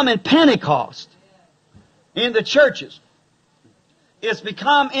becoming Pentecost in the churches. It's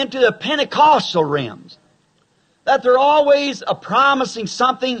become into the Pentecostal realms. That they're always promising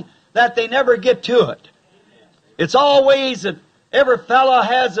something that they never get to it. It's always that every fellow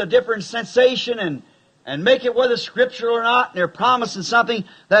has a different sensation and make it whether scriptural or not, and they're promising something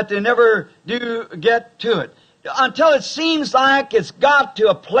that they never do get to it. until it seems like it's got to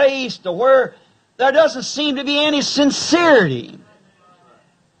a place to where there doesn't seem to be any sincerity.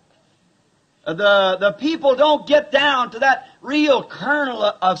 The people don't get down to that real kernel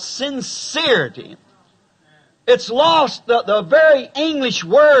of sincerity. It's lost, the very English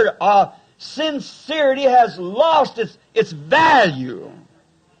word of sincerity has lost its value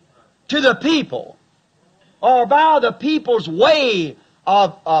to the people. Or by the people's way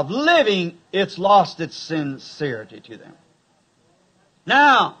of living, it's lost its sincerity to them.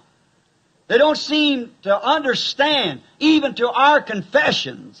 Now, they don't seem to understand, even to our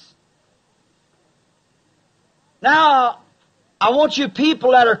confessions. Now, I want you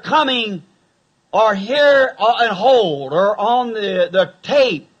people that are coming or here and hold or on the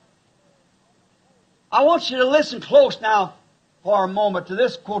tape, I want you to listen close now for a moment to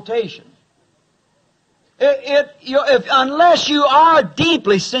this quotation. Unless you are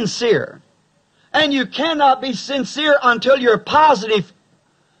deeply sincere, and you cannot be sincere until you're positive,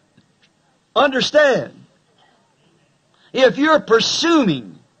 understand. If you're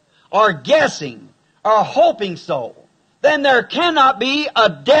presuming or guessing or hoping so, then there cannot be a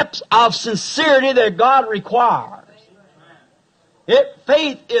depth of sincerity that God requires.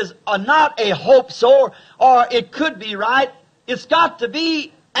 Faith is not a hope so, or it could be right. It's got to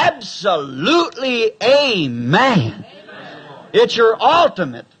be absolutely amen. It's your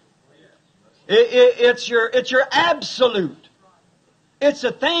ultimate. It's your absolute. It's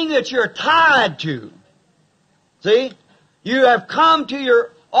a thing that you're tied to. See? You have come to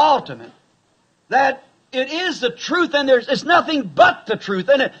your ultimate. That it is the truth, and it's nothing but the truth,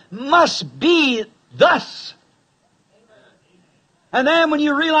 and it must be thus. And then when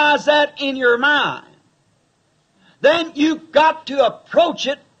you realize that in your mind, then you've got to approach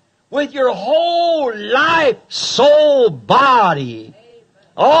it with your whole life, soul, body.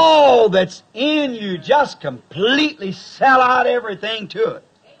 All that's in you, just completely sell out everything to it.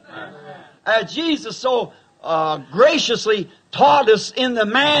 As Jesus so graciously taught us in the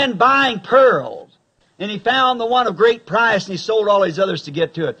man buying pearls. And he found the one of great price, and he sold all his others to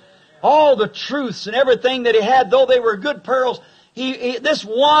get to it. All the truths and everything that he had, though they were good pearls, this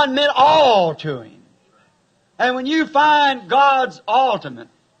one meant all to him. And when you find God's ultimate,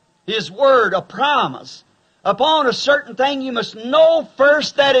 His Word, a promise, upon a certain thing, you must know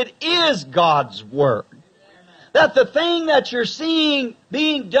first that it is God's Word. That the thing that you're seeing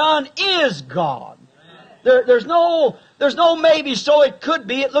being done is God. There's no maybe so it could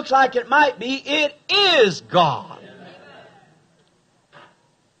be, it looks like it might be, it is God.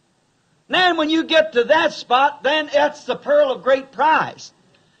 And then when you get to that spot, then that's the pearl of great price.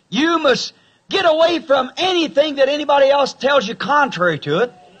 You must get away from anything that anybody else tells you contrary to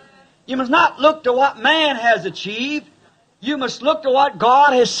it. You must not look to what man has achieved. You must look to what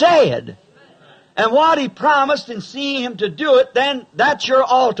God has said. And what He promised, and seeing Him to do it, then that's your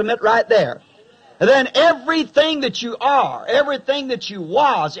ultimate right there. And then everything that you are, everything that you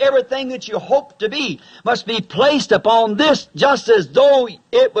was, everything that you hope to be, must be placed upon this just as though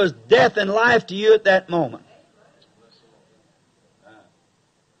it was death and life to you at that moment.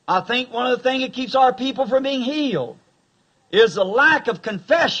 I think one of the things that keeps our people from being healed is the lack of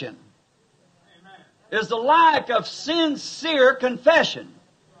confession. Is the lack of sincere confession.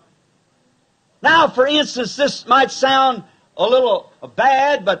 Now, for instance, this might sound a little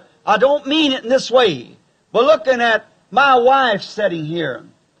bad, but I don't mean it in this way. But looking at my wife sitting here,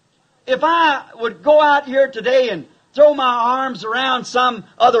 if I would go out here today and throw my arms around some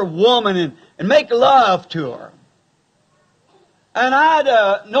other woman and make love to her, and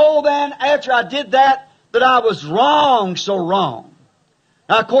I'd know then after I did that I was wrong, so wrong.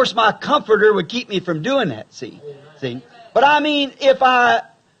 Now, of course, my comforter would keep me from doing that, see? But I mean, if I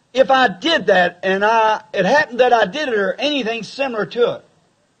did that and it happened that I did it or anything similar to it,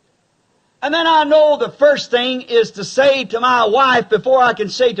 and then I know the first thing is to say to my wife before I can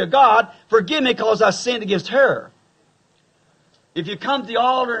say to God, forgive me because I sinned against her. If you come to the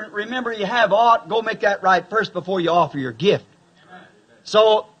altar and remember you have aught, go make that right first before you offer your gift.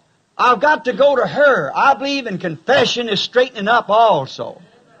 So, I've got to go to her. I believe in confession is straightening up also.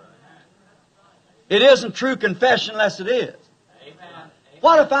 It isn't true confession unless it is.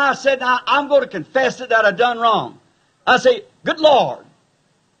 What if I said, now, I'm going to confess it that I've done wrong? I say, good Lord,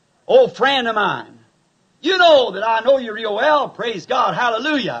 old friend of mine, you know that I know you real well. Praise God.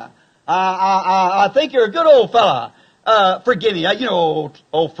 Hallelujah. I think you're a good old fella. Forgive me.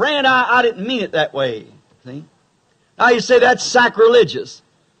 Old friend, I didn't mean it that way. See? Now you say that's sacrilegious.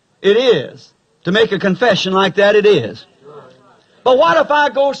 It is. To make a confession like that, it is. But what if I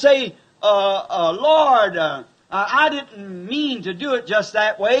go say, Lord, I didn't mean to do it just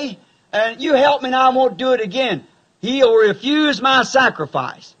that way. And you help me and I won't do it again. He'll refuse my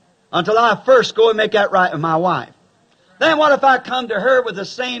sacrifice until I first go and make that right with my wife. Then what if I come to her with the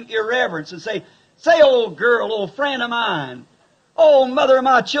same irreverence and say, old girl, old friend of mine, old mother of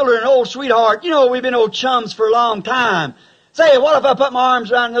my children, old sweetheart, you know we've been old chums for a long time. Say, what if I put my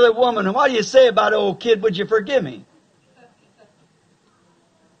arms around another woman, and what do you say about it, old kid, would you forgive me?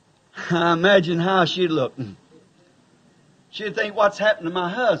 I imagine how she'd look. She'd think, what's happened to my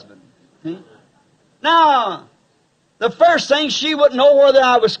husband? See? Now, the first thing, she wouldn't know whether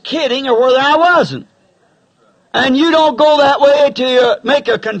I was kidding or whether I wasn't. And you don't go that way to make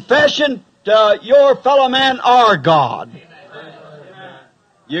a confession to your fellow man or God.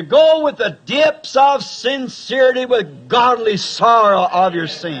 You go with the depths of sincerity, with godly sorrow of your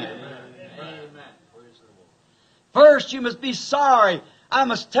sin. First, you must be sorry. I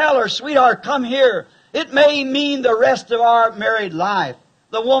must tell her, sweetheart, come here. It may mean the rest of our married life.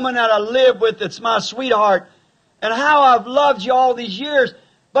 The woman that I live with, that's my sweetheart, and how I've loved you all these years.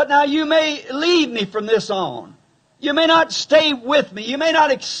 But now you may leave me from this on. You may not stay with me. You may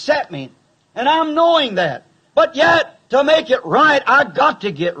not accept me. And I'm knowing that. But yet, to make it right, I've got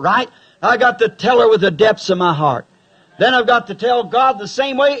to get right. I've got to tell her with the depths of my heart. Then I've got to tell God the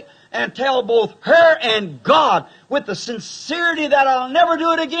same way, and tell both her and God with the sincerity that I'll never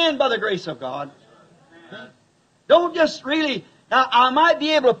do it again by the grace of God. Don't just really... Now, I might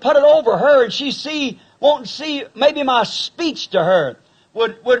be able to put it over her, and she won't see, maybe my speech to her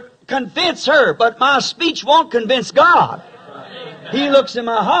would convince her, but my speech won't convince God. He looks in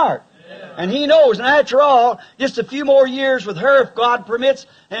my heart. And He knows. And after all, just a few more years with her, if God permits,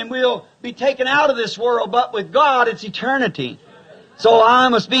 and we'll be taken out of this world. But with God, it's eternity. So I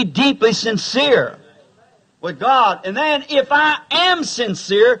must be deeply sincere with God. And then if I am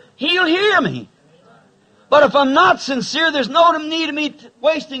sincere, He'll hear me. But if I'm not sincere, there's no need of me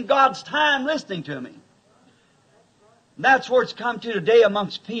wasting God's time listening to me. And that's where it's come to today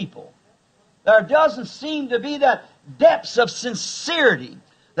amongst people. There doesn't seem to be that depths of sincerity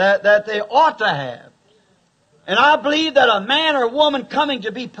that they ought to have. And I believe that a man or woman coming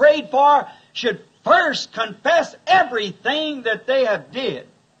to be prayed for should first confess everything that they have did.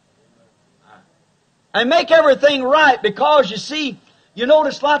 And make everything right, because you see, you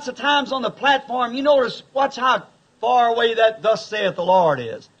notice lots of times on the platform, you notice, watch how far away that thus saith the Lord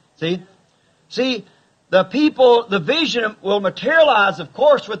is. See, the people, the vision will materialize, of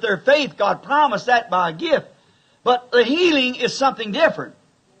course, with their faith. God promised that by a gift. But the healing is something different.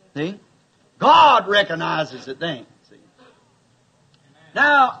 See? God recognizes it then. See?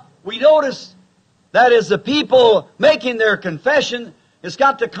 Now, we notice that as the people making their confession, it's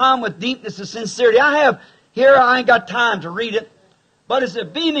got to come with deepness and sincerity. I have here, I ain't got time to read it, but it's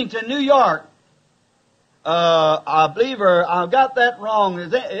at Beamington, New York. I believe, or I've got that wrong.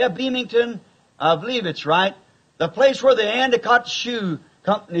 Is it Beamington? I believe it's right. The place where the Endicott Shoe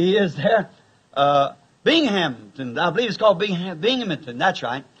Company is there. Binghamton. I believe it's called Binghamton. That's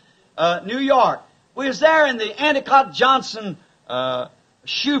right. New York. We was there in the Endicott Johnson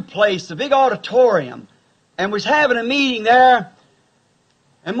shoe place, the big auditorium. And we was having a meeting there.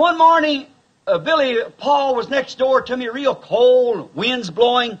 And one morning, Billy Paul was next door to me, real cold, winds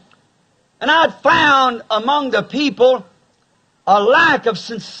blowing. And I'd found among the people a lack of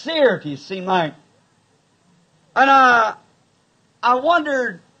sincerity, it seemed like. And I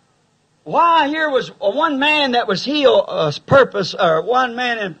wondered why here was one man that was healed, purpose, or one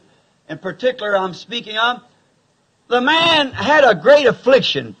man in particular I'm speaking of. The man had a great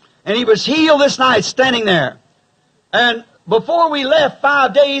affliction, and he was healed this night standing there. And before we left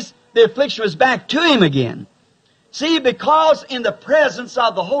 5 days, the affliction was back to him again. See, because in the presence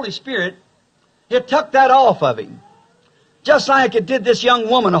of the Holy Spirit, it took that off of him. Just like it did this young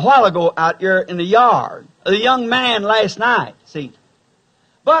woman a while ago out here in the yard. The young man last night, see.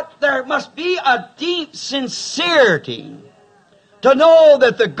 But there must be a deep sincerity to know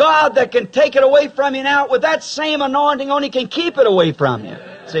that the God that can take it away from you now, with that same anointing only can keep it away from you.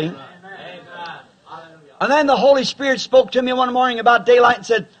 See? And then the Holy Spirit spoke to me one morning about daylight and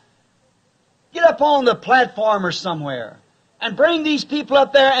said, get up on the platform or somewhere and bring these people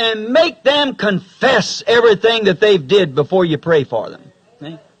up there and make them confess everything that they've did before you pray for them.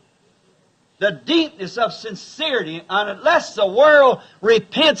 See? The deepness of sincerity, and unless the world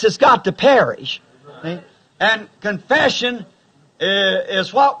repents, it's got to perish. See? And confession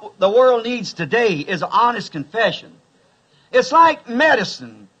is what the world needs today, is honest confession. It's like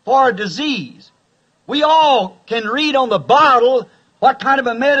medicine for a disease. We all can read on the bottle what kind of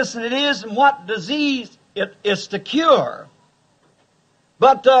a medicine it is and what disease it is to cure.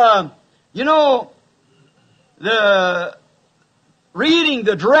 But, you know, reading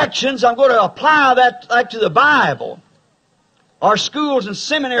the directions, I'm going to apply that like to the Bible. Our schools and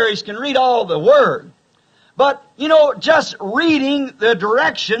seminaries can read all the Word. But, you know, just reading the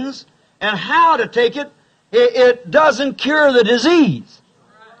directions and how to take it, it doesn't cure the disease.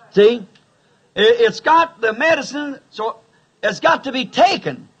 See? It's got the medicine, so it's got to be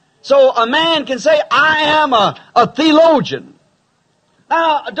taken. So a man can say, I am a theologian.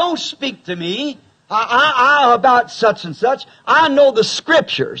 Now, don't speak to me about such and such. I know the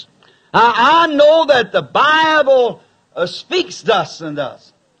Scriptures. I know that the Bible speaks thus and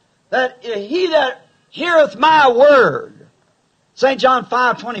thus. That he that heareth my word, St. John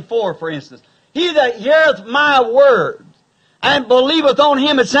 5:24, for instance, he that heareth my word and believeth on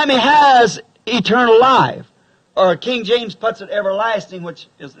him that sent me has eternal life. Or King James puts it everlasting, which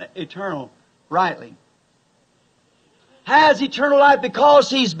is eternal, rightly. Has eternal life because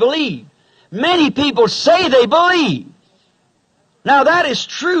he's believed. Many people say they believe. Now that is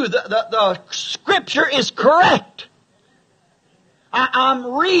true. The Scripture is correct.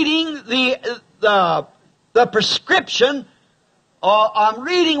 I'm reading the prescription. I'm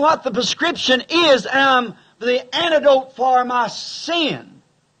reading what the prescription is, and I'm the antidote for my sin.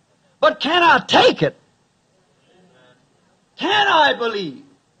 But can I take it? Can I believe?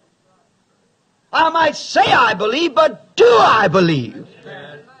 I might say I believe, but do I believe?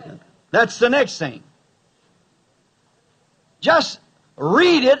 That's the next thing. Just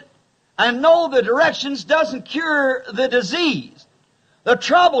read it and know the directions doesn't cure the disease. The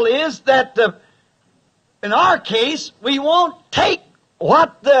trouble is that in our case, we won't take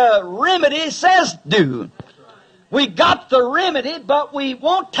what the remedy says do. We got the remedy, but we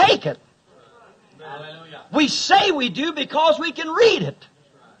won't take it. We say we do because we can read it.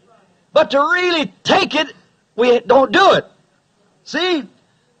 But to really take it, we don't do it. See?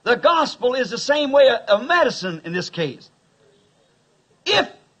 The gospel is the same way of medicine in this case. If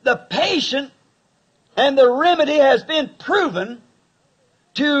the patient and the remedy has been proven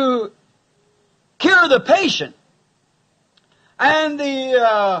to cure the patient, and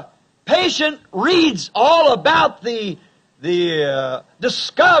the patient reads all about the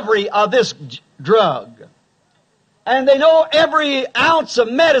discovery of this drug, and they know every ounce of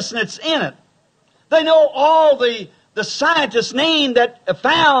medicine that's in it. They know all the scientists' name that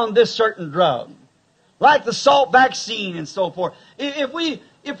found this certain drug, like the salt vaccine and so forth. If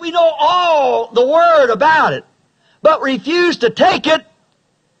we know all the word about it, but refuse to take it,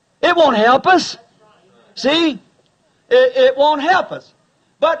 it won't help us. See? It won't help us.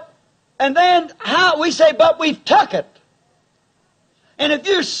 And then how we say, but we've took it. And if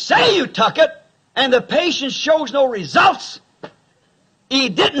you say you took it, and the patient shows no results, he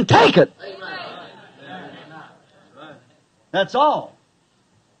didn't take it. That's all.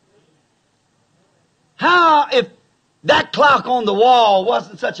 How if that clock on the wall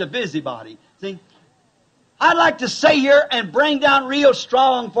wasn't such a busybody? See? I'd like to say here and bring down real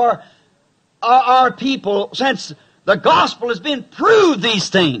strong for our people, since the gospel has been proved these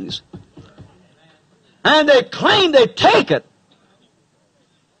things. And they claim they take it.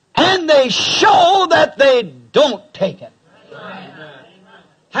 And they show that they don't take it.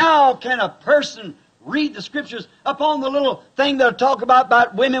 How can a person read the Scriptures upon the little thing they'll talk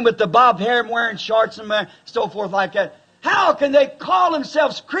about women with the bobbed hair and wearing shorts and so forth like that? How can they call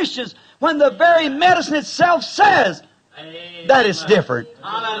themselves Christians when the very medicine itself says that it's different?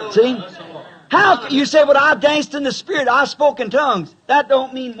 See? How you say, well, I danced in the Spirit, I spoke in tongues. That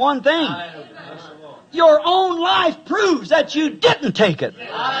don't mean one thing. Your own life proves that you didn't take it.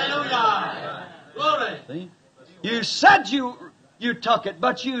 See? You said you took it,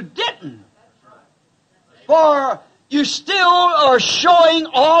 but you didn't. For you still are showing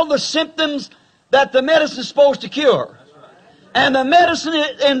all the symptoms that the medicine is supposed to cure. And the medicine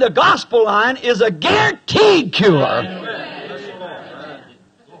in the gospel line is a guaranteed cure.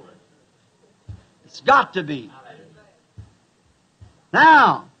 It's got to be.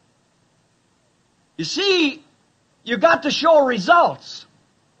 Now, you see, you got to show results.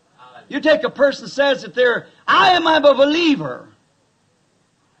 You take a person that says that I am a believer.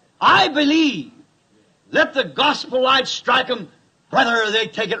 I believe. Let the gospel light strike them, whether they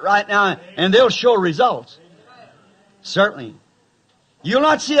take it right now, and they'll show results. Certainly. You'll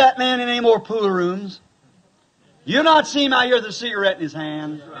not see that man in any more pool rooms. You'll not see him out here with a cigarette in his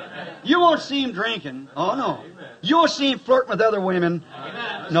hand. You won't see him drinking. Oh, no. You won't see him flirting with other women.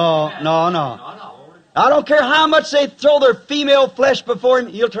 No. I don't care how much they throw their female flesh before him,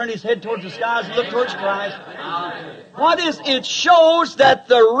 he'll turn his head towards the skies and look towards Christ. What is it? Shows that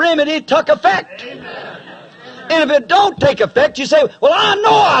the remedy took effect. And if it don't take effect, you say, well, I know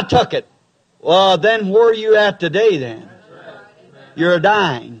I took it. Well, then where are you at today then? You're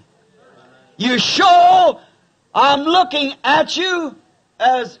dying. You show, I'm looking at you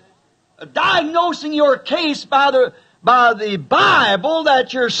as diagnosing your case by the Bible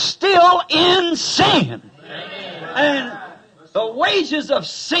that you're still in sin. And the wages of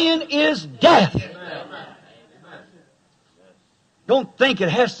sin is death. Don't think it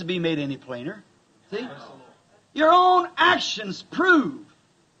has to be made any plainer. See? Your own actions prove.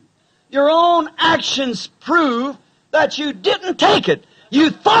 Your own actions prove that you didn't take it. You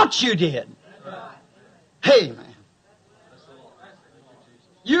thought you did. Hey, man.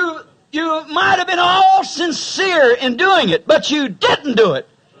 You might have been all sincere in doing it, but you didn't do it.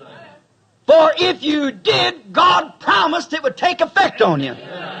 For if you did, God promised it would take effect on you.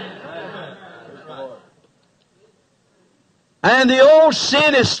 And the old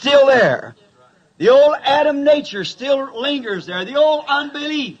sin is still there. The old Adam nature still lingers there. The old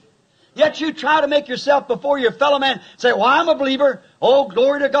unbelief. Yet you try to make yourself before your fellow man say, well, I'm a believer. Oh,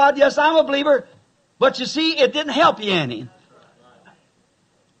 glory to God, yes, I'm a believer. But you see, it didn't help you any.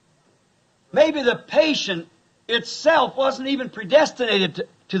 Maybe the patient itself wasn't even predestinated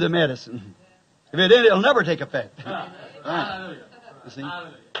to the medicine. If it did, it'll never take effect. Right. You see?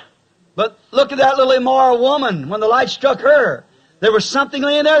 But look at that little immoral woman. When the light struck her, there was something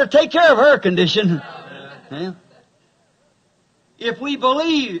laying there to take care of her condition. Yeah. If we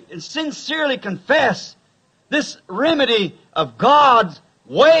believe and sincerely confess, this remedy of God's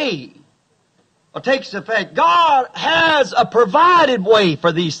way takes effect. God has a provided way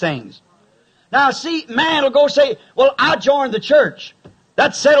for these things. Now see, man will go say, well, I joined the church.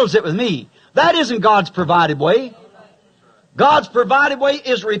 That settles it with me. That isn't God's provided way. God's provided way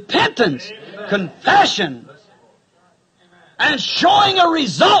is repentance, confession, and showing of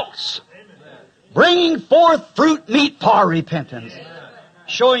results. Bringing forth fruit meet for repentance.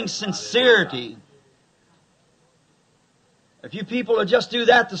 Showing sincerity. If you people will just do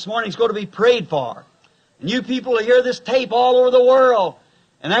that this morning, it's going to be prayed for. And you people will hear this tape all over the world.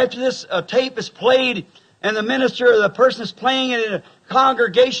 And after this tape is played, and the minister or the person is playing it in a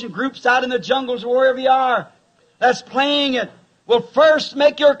congregation, groups out in the jungles or wherever you are, that's playing it, will first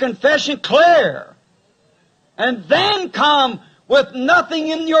make your confession clear. And then come with nothing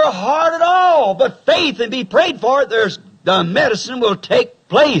in your heart at all but faith and be prayed for. The medicine will take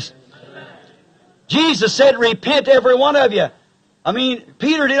place. Jesus said, repent every one of you. I mean,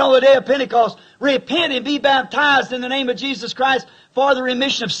 Peter did on the day of Pentecost. Repent and be baptized in the name of Jesus Christ for the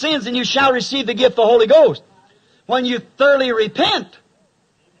remission of sins, and you shall receive the gift of the Holy Ghost. When you thoroughly repent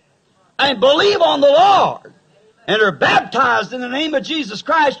and believe on the Lord and are baptized in the name of Jesus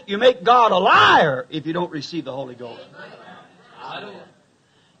Christ, you make God a liar if you don't receive the Holy Ghost.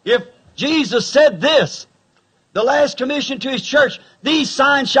 If Jesus said this, the last commission to His church, these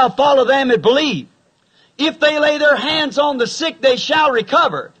signs shall follow them that believe. If they lay their hands on the sick, they shall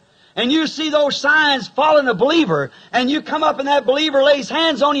recover. And you see those signs following a believer, and you come up and that believer lays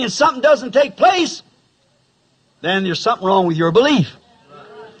hands on you and something doesn't take place, then there's something wrong with your belief.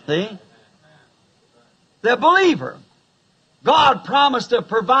 See? The believer. God promised a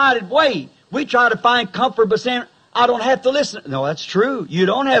provided way. We try to find comfort by saying, I don't have to listen. No, that's true. You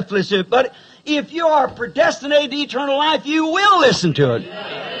don't have to listen to it. But if you are predestinated to eternal life, you will listen to it.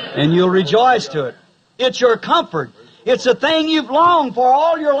 And you'll rejoice to it. It's your comfort. It's a thing you've longed for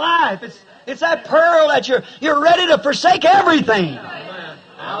all your life. It's that pearl that you're ready to forsake everything.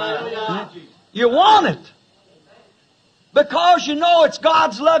 You want it. Because you know it's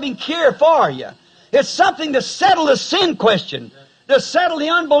God's loving care for you. It's something to settle the sin question, to settle the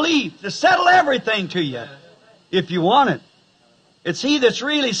unbelief, to settle everything to you. If you want it. It's he that's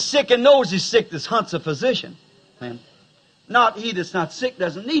really sick and knows he's sick that hunts a physician. Not he that's not sick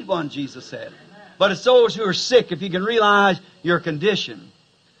doesn't need one, Jesus said. But it's those who are sick, if you can realize your condition.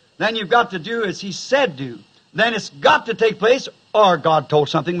 Then you've got to do as He said do. Then it's got to take place, or God told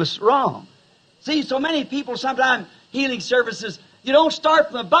something was wrong. See, so many people sometimes, healing services, you don't start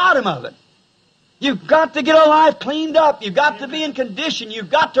from the bottom of it. You've got to get a life cleaned up. You've got to be in condition. You've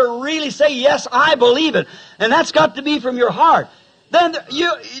got to really say, yes, I believe it. And that's got to be from your heart. Then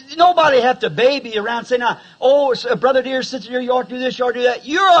nobody have to baby around saying, oh, brother dear, sister dear, you ought to do this, you ought to do that.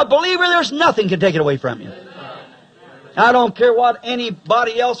 You're a believer. There's nothing can take it away from you. I don't care what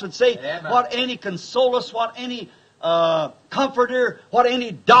anybody else would say, what any consolus, what any comforter, what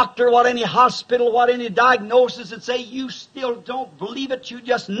any doctor, what any hospital, what any diagnosis would say. You still don't believe it. You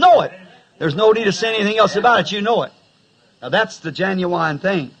just know it. There's no need to say anything else about it. You know it. Now that's the genuine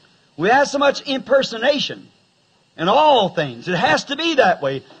thing. We have so much impersonation in all things. It has to be that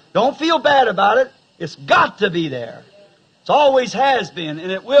way. Don't feel bad about it. It's got to be there. It always has been,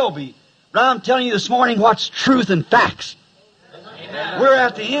 and it will be. But I'm telling you this morning what's truth and facts. We're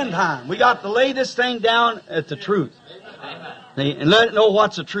at the end time. We got to lay this thing down at the truth. See, and let it know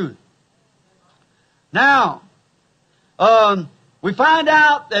what's the truth. Now, we find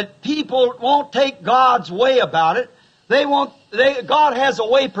out that people won't take God's way about it. God has a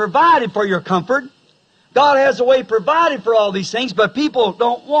way provided for your comfort. God has a way provided for all these things, but people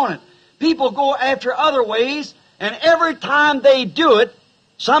don't want it. People go after other ways, and every time they do it,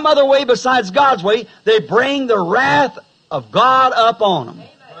 some other way besides God's way, they bring the wrath of God up on them.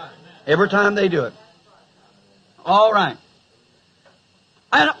 Every time they do it. All right.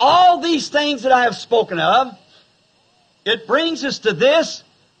 And all these things that I have spoken of, it brings us to this,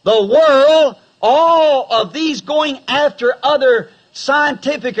 the world, all of these going after other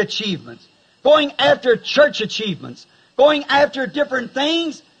scientific achievements, going after church achievements, going after different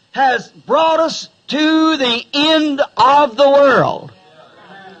things, has brought us to the end of the world.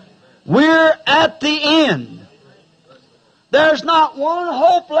 We're at the end. There's not one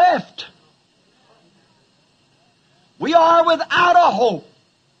hope left. We are without a hope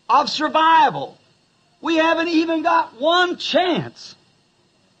of survival. We haven't even got one chance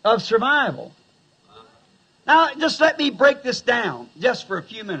of survival. Now, just let me break this down just for a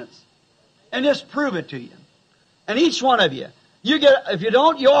few minutes and just prove it to you. And each one of you, if you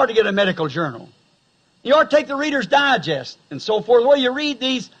don't, you ought to get a medical journal. You ought to take the Reader's Digest and so forth, where you read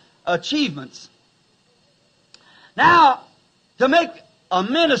these achievements. Now, to make a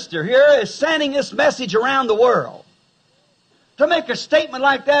minister here is sending this message around the world. To make a statement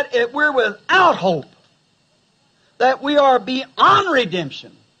like that, we're without hope. That we are beyond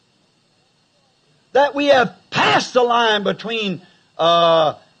redemption. That we have passed the line between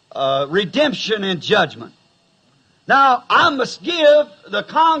redemption and judgment. Now, I must give the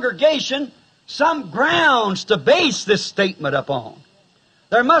congregation some grounds to base this statement upon.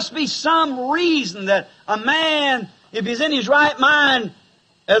 There must be some reason that a man, if he's in his right mind,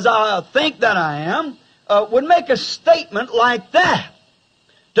 as I think that I am, would make a statement like that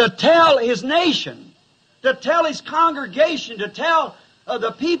to tell his nation, to tell his congregation, to tell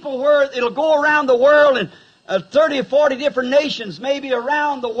the people where it'll go around the world in 30 or 40 different nations, maybe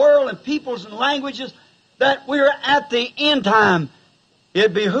around the world, and peoples and languages, that we're at the end time.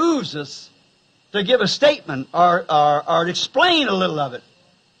 It behooves us to give a statement or explain a little of it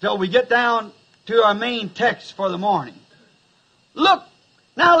till we get down to our main text for the morning. Look,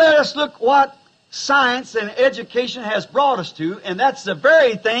 now let us look what science and education has brought us to, and that's the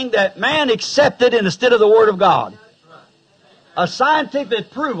very thing that man accepted instead of the Word of God. A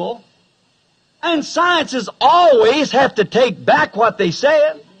scientific approval, and sciences always have to take back what they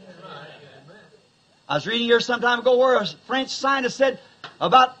said. I was reading here some time ago where a French scientist said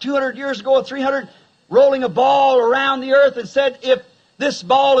about 200 years ago or 300, rolling a ball around the earth, and said if this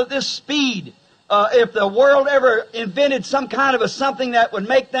ball at this speed, if the world ever invented some kind of a something that would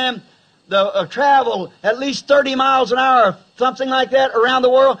make them travel at least 30 miles an hour, something like that, around the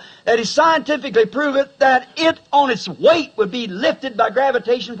world, that he scientifically proved it, that it on its weight would be lifted by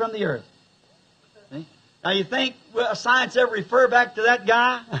gravitation from the earth. See? Now you think science ever refer back to that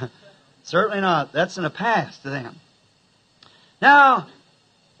guy? Certainly not. That's in the past to them. Now,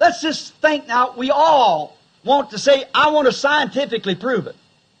 let's just think now, we all want to say, I want to scientifically prove it.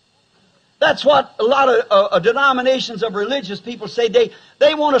 That's what a lot of denominations of religious people say.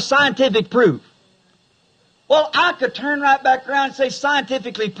 They want a scientific proof. Well, I could turn right back around and say,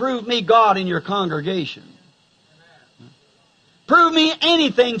 scientifically prove me God in your congregation. Prove me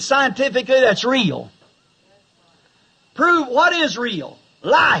anything scientifically that's real. Prove what is real.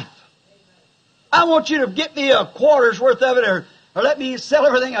 Life. I want you to get me a quarter's worth of it, or let me sell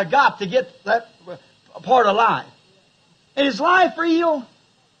everything I got to get that part of life. And is life real?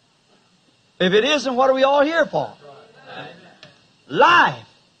 If it isn't, what are we all here for? Life,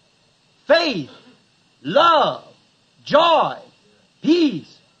 faith, love, joy,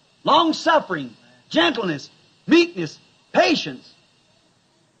 peace, long-suffering, gentleness, meekness, patience.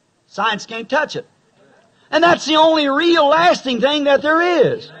 Science can't touch it. And that's the only real lasting thing that there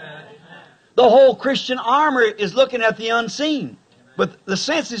is. The whole Christian armor is looking at the unseen. But the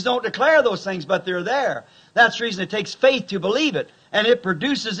senses don't declare those things, but they're there. That's the reason it takes faith to believe it. And it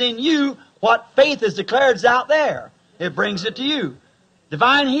produces in you what faith is declared is out there. It brings it to you.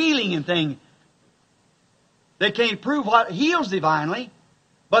 Divine healing and things. They can't prove what heals divinely,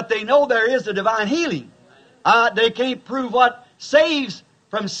 but they know there is a divine healing. They can't prove what saves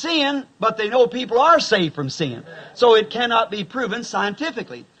from sin, but they know people are saved from sin. So it cannot be proven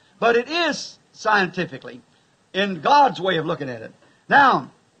scientifically. But it is scientifically, in God's way of looking at it. Now,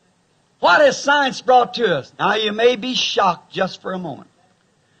 what has science brought to us? Now, you may be shocked just for a moment.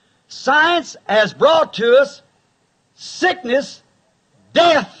 Science has brought to us sickness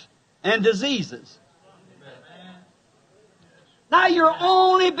death and diseases. Now you're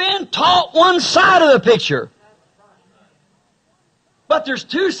only being taught one side of the picture. But there's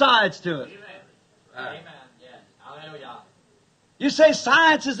two sides to it. Amen. Yes. Hallelujah. You say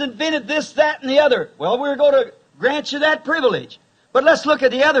science has invented this, that, and the other. Well, we're going to grant you that privilege. But let's look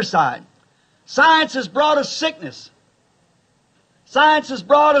at the other side. Science has brought us sickness. Science has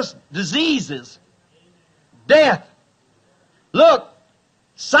brought us diseases, death. Look,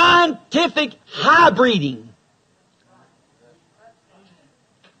 scientific hybriding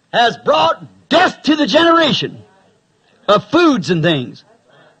has brought death to the generation of foods and things.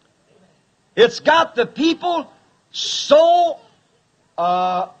 It's got the people so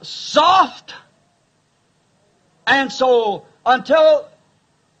soft, and so until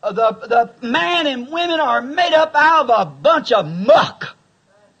the man and women are made up out of a bunch of muck,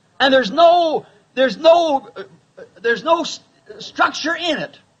 and there's no structure in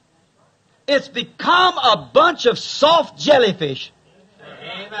it. It's become a bunch of soft jellyfish.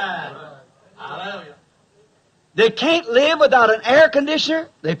 Amen. Hallelujah. They can't live without an air conditioner.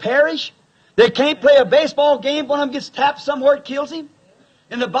 They perish. They can't play a baseball game. One of them gets tapped somewhere, it kills him.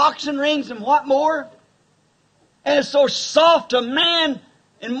 In the boxing rings and what more. And it's so soft to man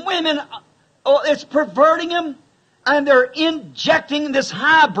and women. Oh, it's perverting them. And they're injecting this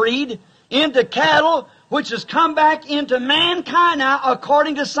hybrid into cattle, which has come back into mankind now,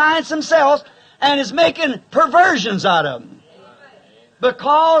 according to science themselves, and is making perversions out of them.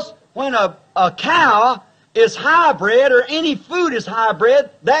 Because when a cow is hybrid, or any food is hybrid,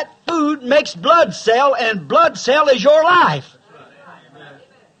 that food makes blood cell, and blood cell is your life.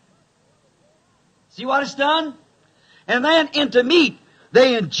 See what it's done? And then into meat,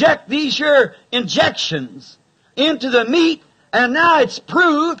 they inject these here injections into the meat, and now it's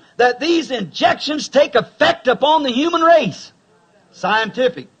proved that these injections take effect upon the human race.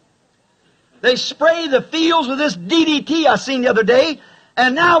 Scientific. They spray the fields with this DDT I seen the other day,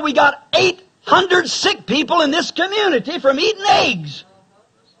 and now we got 800 sick people in this community from eating eggs.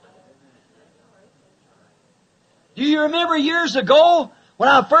 Do you remember years ago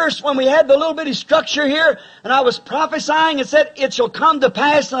when we had the little bitty structure here, and I was prophesying and said, it shall come to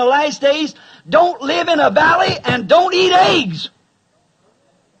pass in the last days, don't live in a valley and don't eat eggs.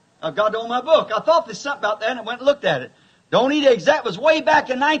 I've got it on my book. I thought there's something about that, and I went and looked at it. Don't eat eggs. That was way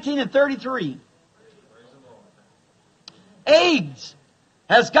back in 1933. Eggs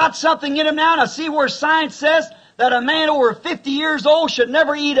has got something in them now, and I see where science says that a man over 50 years old should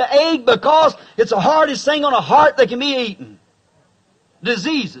never eat an egg because it's the hardest thing on a heart that can be eaten.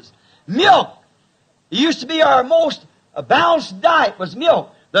 Diseases. Milk. It used to be our most balanced diet was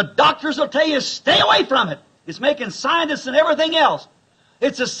milk. The doctors will tell you, stay away from it. It's making scientists and everything else.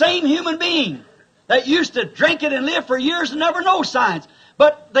 It's the same human being that used to drink it and live for years and never know science.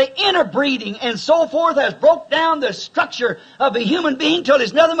 But the interbreeding and so forth has broke down the structure of a human being till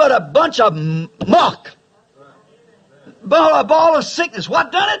it's nothing but a bunch of muck. A ball of sickness.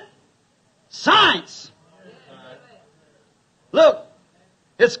 What done it? Science. Look,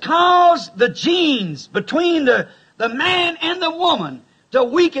 it's caused the genes between the man and the woman to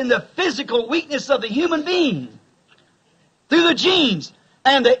weaken the physical weakness of the human being through the genes.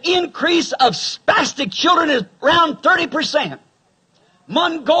 And the increase of spastic children is around 30%.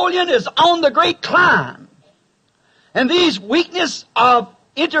 Mongolian is on the great climb. And these weakness of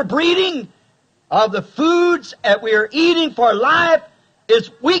interbreeding of the foods that we are eating for life is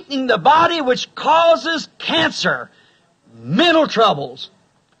weakening the body, which causes cancer, mental troubles,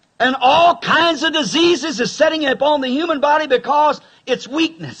 and all kinds of diseases is setting upon the human body because it's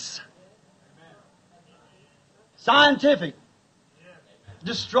weakness. Scientific.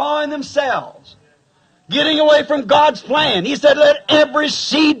 Destroying themselves. Getting away from God's plan. He said, let every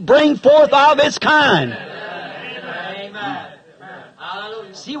seed bring forth of its kind. Amen.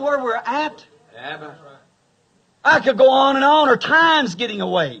 Hallelujah. See where we're at? I could go on and on, or time's getting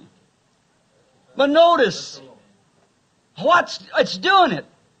away. But notice, it's doing it.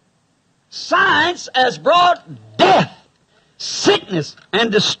 Science has brought death, sickness,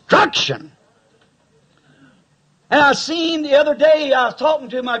 and destruction. And I seen the other day, I was talking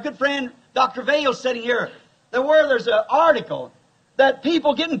to my good friend, Dr. Vale, sitting here, there's an article that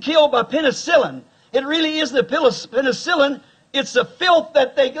people getting killed by penicillin. It really isn't the penicillin, it's the filth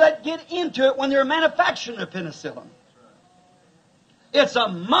that they let get into it when they're manufacturing the penicillin. It's a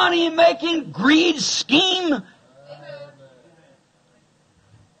money-making greed scheme.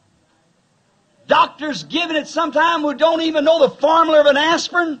 Doctors giving it sometime who don't even know the formula of an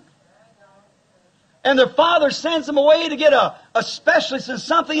aspirin. And their father sends them away to get a specialist in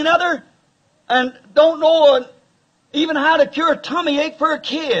something or another, and don't know Even how to cure a tummy ache for a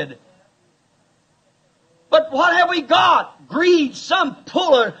kid. But what have we got? Greed, some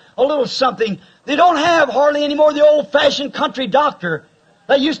puller, a little something. They don't have hardly anymore the old-fashioned country doctor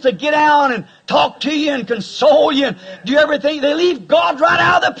that used to get down and talk to you and console you and do everything. They leave God right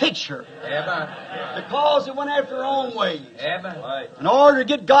out of the picture. Because they went after their own ways. In order to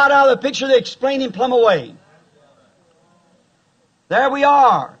get God out of the picture, they explain Him plumb away. There we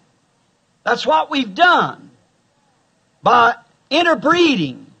are. That's what we've done. By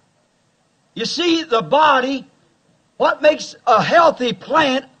interbreeding. You see, the body, what makes a healthy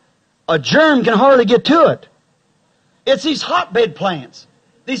plant, a germ can hardly get to it. It's these hotbed plants.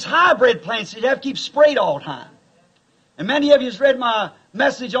 These hybrid plants that you have to keep sprayed all the time. And many of you have read my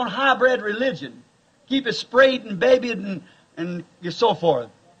message on hybrid religion. Keep it sprayed and babied and so forth.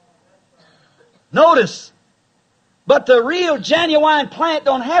 Notice, but the real genuine plant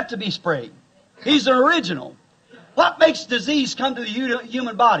don't have to be sprayed. He's an original. What makes disease come to the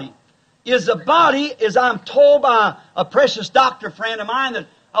human body? Is the body, as I'm told by a precious doctor friend of mine that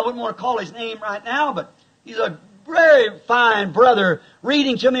I wouldn't want to call his name right now, but he's a very fine brother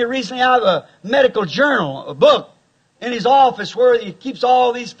reading to me recently out of a medical journal, a book in his office where he keeps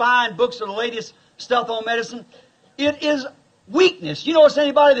all these fine books of the latest stuff on medicine. It is weakness. You notice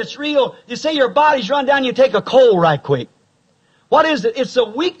anybody that's real, you say your body's run down, you take a cold right quick. What is it? It's the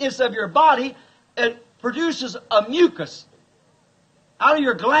weakness of your body. It produces a mucus out of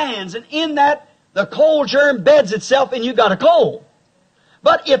your glands, and in that, the cold germ beds itself, and you got a cold.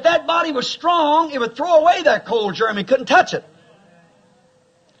 But if that body was strong, it would throw away that cold germ and couldn't touch it.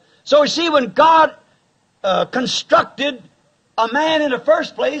 So you see, when God constructed a man in the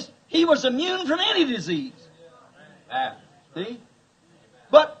first place, he was immune from any disease. See?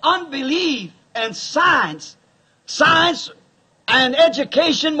 But unbelief and science and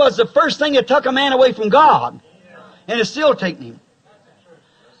education was the first thing that took a man away from God. And it's still taking him.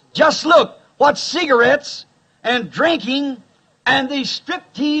 Just look what cigarettes and drinking and these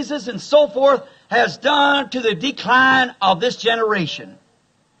strip teases and so forth has done to the decline of this generation.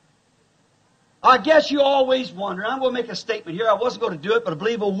 I guess you always wonder. I'm going to make a statement here. I wasn't going to do it, but I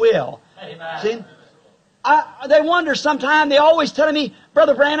believe I will. Amen. See? They wonder sometimes. They always telling me,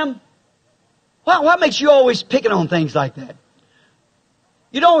 Brother Branham, what makes you always picking on things like that?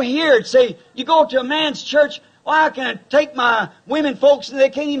 You don't hear it say, you go to a man's church, well, I can take my women folks and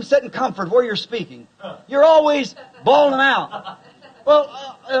they can't even sit in comfort where you're speaking. You're always bawling them out.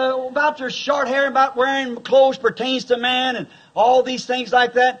 Well, about their short hair, about wearing clothes pertains to man and all these things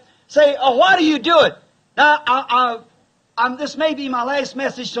like that. Say, why do you do it? Now, this may be my last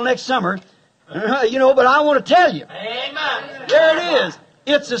message till next summer, but I want to tell you. Amen. There it is.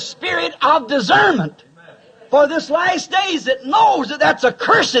 It's a spirit of discernment for this last days that knows that that's a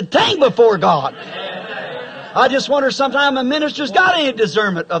cursed thing before God. I just wonder sometime a minister's got any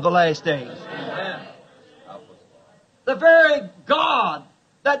discernment of the last days. The very God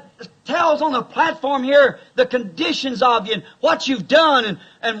that tells on the platform here the conditions of you and what you've done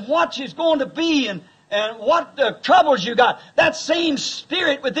and what you're going to be and what troubles you got. That same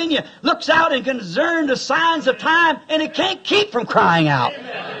spirit within you looks out and can discern the signs of time, and it can't keep from crying out.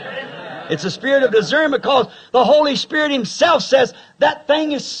 It's a spirit of discernment because the Holy Spirit Himself says that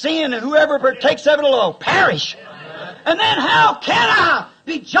thing is sin, and whoever partakes of it will perish. And then how can I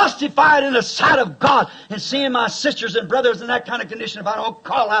be justified in the sight of God and seeing my sisters and brothers in that kind of condition if I don't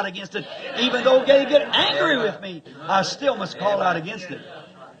call out against it? Even though they get angry with me, I still must call out against it.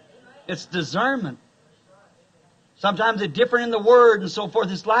 It's discernment. Sometimes it's different in the Word and so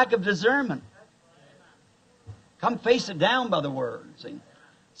forth. It's lack of discernment. Come face it down by the Word.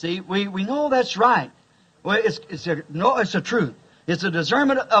 See, we know that's right. Well, it's a truth. It's a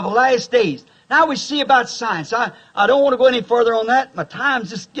discernment of the last days. Now we see about science. I don't want to go any further on that. My time's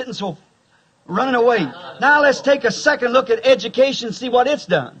just getting so running away. Now let's take a second look at education and see what it's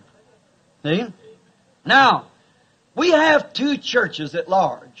done. See? Now, we have two churches at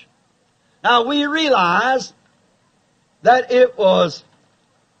large. Now we realize that it was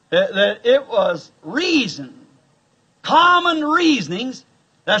reason, common reasonings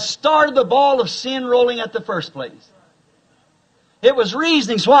that started the ball of sin rolling at the first place. It was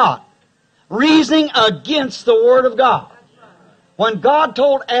reasonings what? Reasoning against the Word of God. When God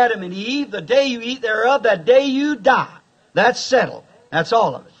told Adam and Eve, the day you eat thereof, that day you die. That's settled. That's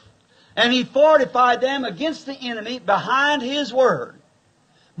all of it. And He fortified them against the enemy behind His Word.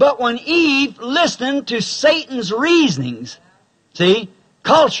 But when Eve listened to Satan's reasonings, see,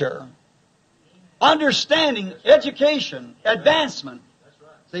 culture, understanding, education, advancement,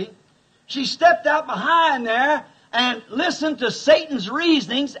 see, she stepped out behind there and listened to Satan's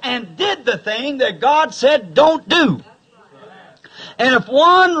reasonings and did the thing that God said don't do. And if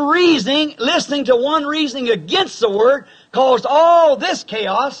listening to one reasoning against the Word caused all this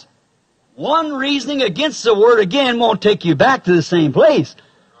chaos, one reasoning against the Word again won't take you back to the same place.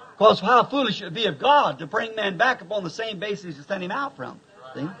 Because how foolish it would be of God to bring man back upon the same basis to send him out from.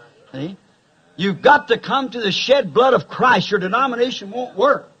 See? You've got to come to the shed blood of Christ. Your denomination won't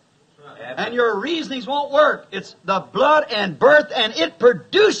work. And your reasonings won't work. It's the blood and birth, and it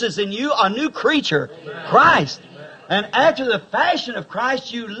produces in you a new creature, Christ. And after the fashion of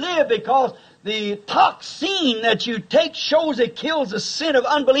Christ, you live, because the toxin that you take shows it kills the sin of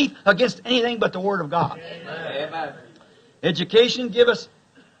unbelief against anything but the Word of God. Amen. Education give us...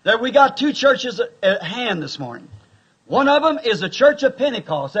 There we got two churches at hand this morning. One of them is the Church of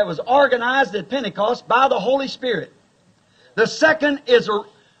Pentecost that was organized at Pentecost by the Holy Spirit. The second is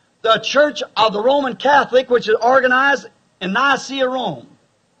the Church of the Roman Catholic, which is organized in Nicaea, Rome.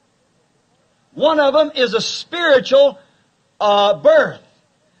 One of them is a spiritual birth.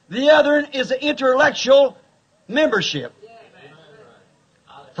 The other is an intellectual membership.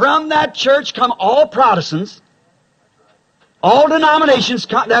 From that church come all Protestants, all denominations.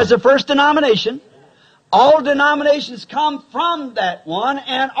 That's the first denomination. All denominations come from that one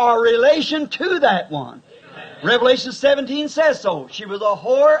and are relation to that one. Revelation 17 says so. She was a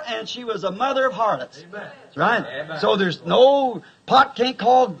whore and she was a mother of harlots. That's right. Amen. So there's no pot can't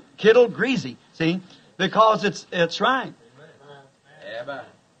call kettle greasy. See, because it's right. Amen.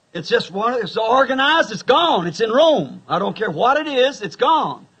 It's just one. It's organized. It's gone. It's in Rome. I don't care what it is. It's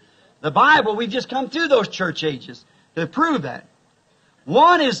gone. The Bible. We've just come through those church ages to prove that.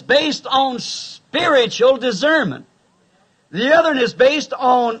 One is based on spiritual discernment. The other is based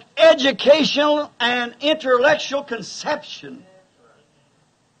on educational and intellectual conception.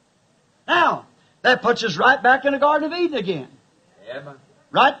 Now, that puts us right back in the Garden of Eden again. Amen.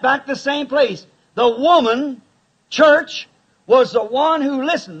 Right back to the same place. The woman, church, was the one who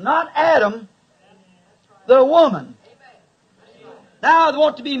listened, not Adam, the woman. Now, they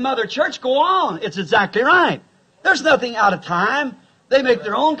want to be Mother Church, go on. It's exactly right. There's nothing out of time. They make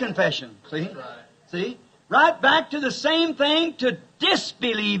their own confession. See? See? Right back to the same thing, to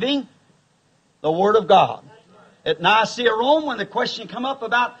disbelieving the Word of God. At Nicaea, Rome, when the question come up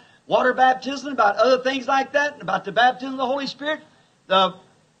about water baptism, about other things like that, about the baptism of the Holy Spirit, the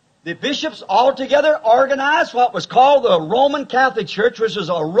bishops all together organized what was called the Roman Catholic Church, which was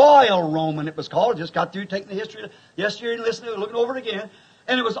a royal Roman, it was called. Just got through taking the history yesterday and listening to it, looking over it again.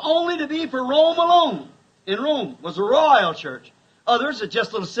 And it was only to be for Rome alone. In Rome was a royal church. Others are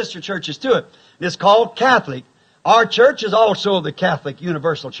just little sister churches to it. It's called Catholic. Our church is also the Catholic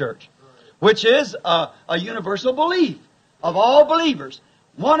Universal Church, which is a universal belief of all believers.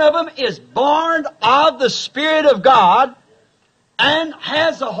 One of them is born of the Spirit of God and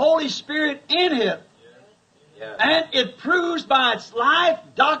has the Holy Spirit in it. And it proves by its life,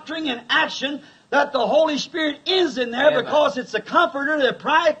 doctrine, and action that the Holy Spirit is in there. Amen. Because it's the Comforter that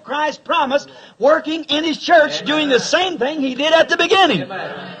Christ promised, working in His church, Amen. Doing the same thing He did at the beginning.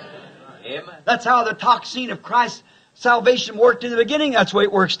 Amen. That's how the toxin of Christ's salvation worked in the beginning. That's the way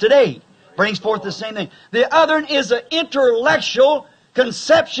it works today. Brings forth the same thing. The other is an intellectual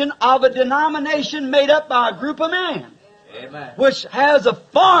conception of a denomination made up by a group of men. Amen. Which has a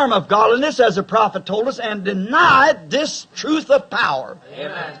form of godliness, as the prophet told us, and denied this truth of power.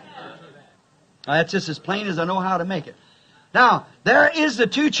 Amen. That's just as plain as I know how to make it. Now, there is the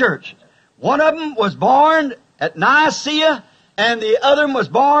two churches. One of them was born at Nicaea, and the other was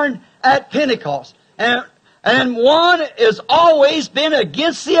born at Pentecost. And one has always been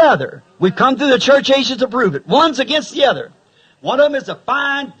against the other. We've come through the church ages to prove it. One's against the other. One of them is a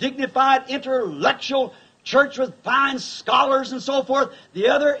fine, dignified, intellectual church with fine scholars and so forth. The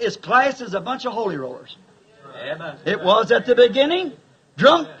other is classed as a bunch of holy rollers. Amen. It was at the beginning,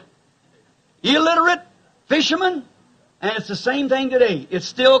 drunk, illiterate, fishermen, and it's the same thing today. It's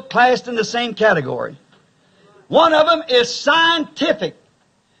still classed in the same category. One of them is scientific.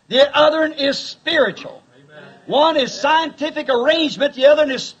 The other is spiritual. One is scientific arrangement. The other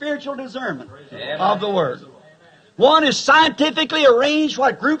is spiritual discernment of the Word. One is scientifically arranged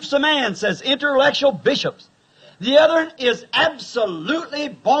what groups of man says, intellectual bishops. The other is absolutely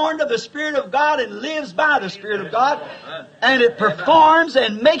born of the Spirit of God and lives by the Spirit of God. And it performs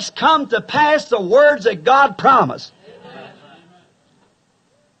and makes come to pass the words that God promised.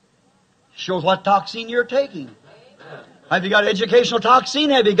 Shows what toxin you're taking. Have you got educational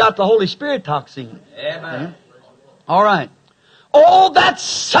toxin? Have you got the Holy Spirit toxin? Amen. All right. Oh, that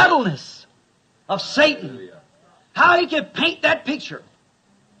subtleness of Satan. How he can paint that picture.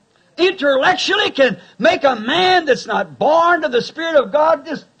 intellectually can make a man that's not born of the Spirit of God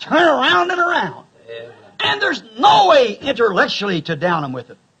just turn around and around. And there's no way intellectually to down him with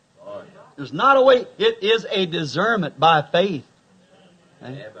it. There's not a way. It is a discernment by faith.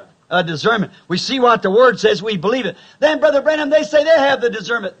 A discernment. We see what the Word says, we believe it. Then, Brother Branham, they say they have the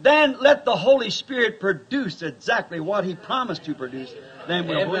discernment. Then let the Holy Spirit produce exactly what He promised to produce. Then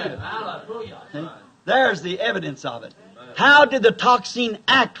we'll believe it. See? There's the evidence of it. How did the toxin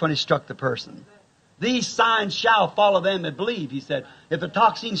act when it struck the person? These signs shall follow them that believe, He said. If the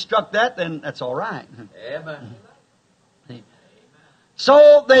toxin struck that, then that's all right. Amen.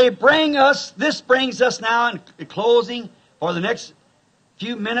 So they bring us, this brings us now in closing for the next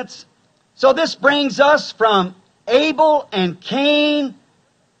few minutes. So this brings us from Abel and Cain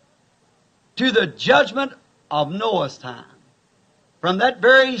to the judgment of Noah's time. From that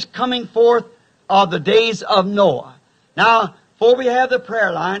very coming forth of the days of Noah. Now, before we have the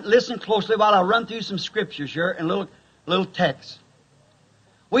prayer line, listen closely while I run through some scriptures here and little text.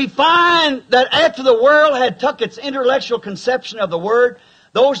 We find that after the world had took its intellectual conception of the Word,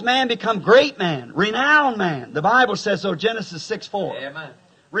 those men become great men, renowned men. The Bible says so, Genesis 6:4. Amen.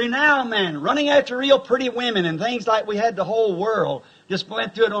 Renowned men, running after real pretty women and things like we had the whole world. Just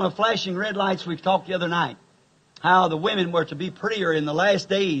went through it on the flashing red lights we talked the other night. How the women were to be prettier in the last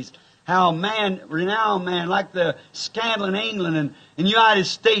days. How renowned man, like the scandal in England and in the United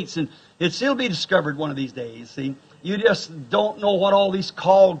States, and it'll still be discovered one of these days, see. You just don't know what all these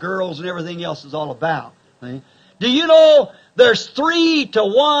call girls and everything else is all about. See? Do you know there's 3 to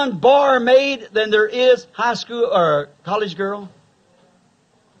 1 barmaid than there is high school or college girl?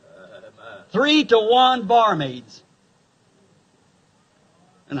 3 to 1 barmaids.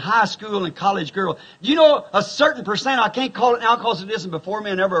 And high school and college girl. Do you know a certain percent, I can't call it now because it isn't before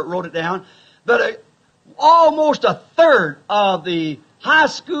me, I never wrote it down, but almost a third of the high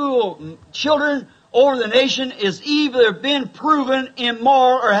school children over the nation is either been proven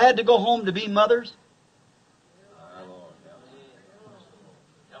immoral or had to go home to be mothers.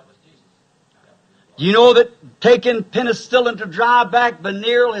 You know that taking penicillin to drive back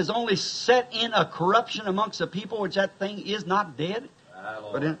venereal has only set in a corruption amongst the people, which that thing is not dead.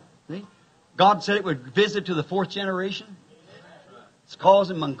 But see, God said it would visit to the 4th generation. It's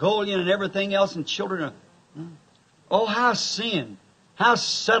causing Mongolian and everything else, and children are... Oh, how sin, how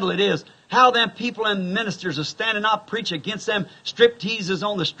subtle it is. How them people and ministers are standing up, preach against them strip teases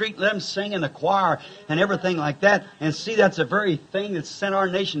on the street, let them sing in the choir and everything like that. And see, that's the very thing that sent our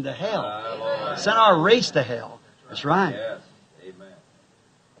nation to hell. Sent our race to hell. That's right. Yes. Amen.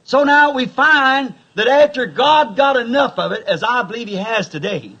 So now we find that after God got enough of it, as I believe He has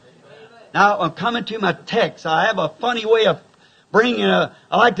today. Now I'm coming to my text. I have a funny way of bringing I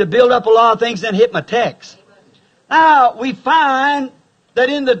like to build up a lot of things, then hit my text. Now we find that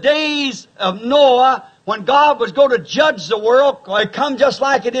in the days of Noah, when God was going to judge the world, it come just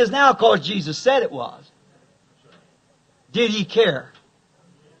like it is now because Jesus said it was. Did He care?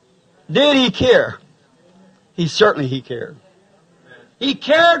 Did He care? He cared. He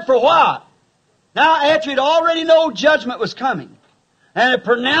cared for what? Now, after He'd already known judgment was coming, and it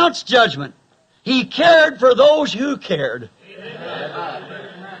pronounced judgment, He cared for those who cared.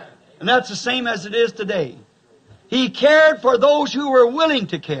 And that's the same as it is today. He cared for those who were willing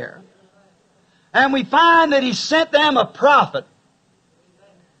to care. And we find that He sent them a prophet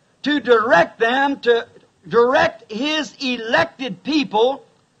to direct them, to direct His elected people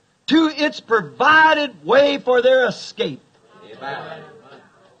to its provided way for their escape. Amen.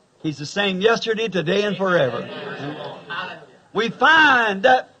 He's the same yesterday, today, and forever. We find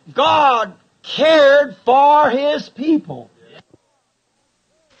that God cared for His people.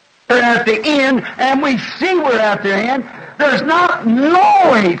 We're at the end, and we see we're at the end. There's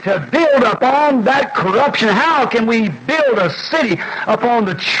no way to build upon that corruption. How can we build a city upon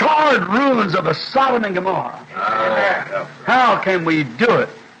the charred ruins of a Sodom and Gomorrah? How can we do it?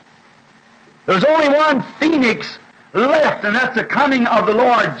 There's only one phoenix left, and that's the coming of the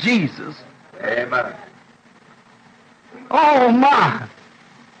Lord Jesus. Amen. Oh my!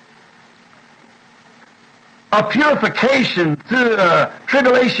 A purification through a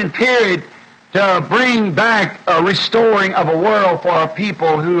tribulation period to bring back a restoring of a world for a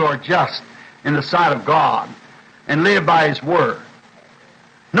people who are just in the sight of God and live by His Word.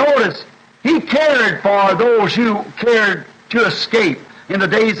 Notice, He cared for those who cared to escape in the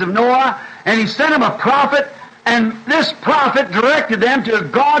days of Noah, and He sent them a prophet, and this prophet directed them to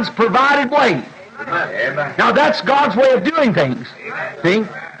God's provided way. Amen. Now that's God's way of doing things. See?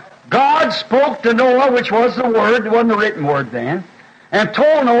 God spoke to Noah, which was the Word, it wasn't the written Word then. and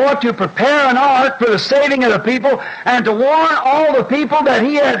told Noah to prepare an ark for the saving of the people and to warn all the people that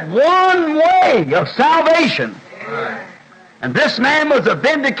he had one way of salvation. And this man was a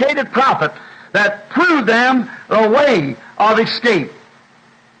vindicated prophet that proved them the way of escape.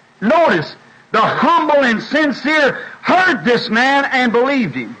 Notice, the humble and sincere heard this man and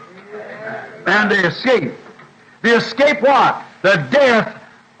believed him. And they escaped. They escaped what? The death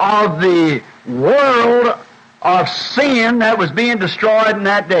of the world of sin that was being destroyed in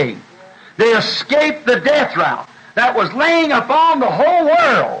that day. They escaped the death route that was laying upon the whole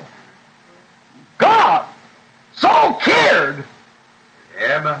world. God so cared.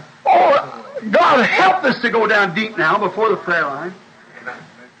 Amen. Oh, God help us to go down deep now before the prayer line.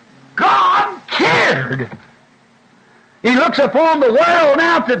 God cared. He looks upon the world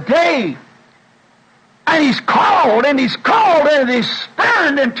now today, and He's called, and He's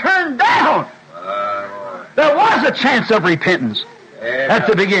spurned and turned down. There was a chance of repentance at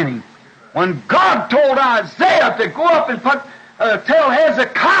the beginning. When God told Isaiah to go up and tell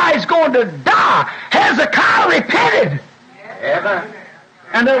Hezekiah he's going to die, Hezekiah repented. Amen.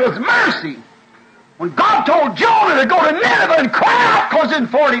 And there was mercy. When God told Jonah to go to Nineveh and cry out, because in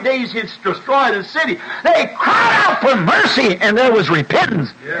 40 days He'd destroy the city, they cried out for mercy, and there was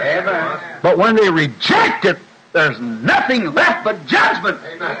repentance. Amen. But when they reject it, there's nothing left but judgment.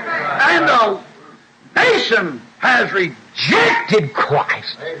 And the nation has rejected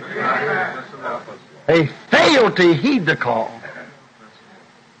Christ. They failed to heed the call.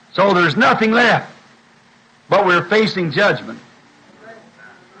 So there's nothing left, but we're facing judgment.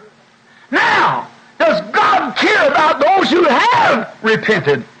 Now, does God care about those who have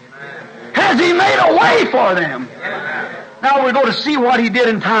repented? Has He made a way for them? Now we're going to see what He did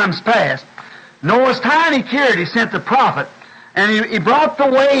in times past. Noah's time He cared. He sent the prophet, and he brought the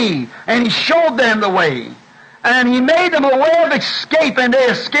way, and He showed them the way, and He made them a way of escape, and they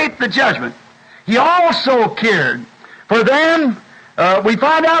escaped the judgment. He also cared for them. We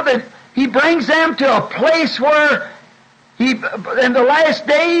find out that He brings them to a place where in the last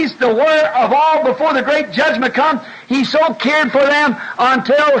days, the word of all before the great judgment comes, He so cared for them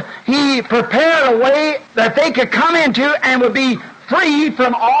until He prepared a way that they could come into and would be free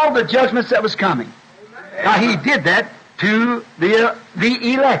from all the judgments that was coming. Now He did that to the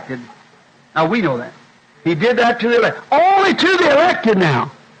elected. Now we know that. He did that to the elected. Only to the elected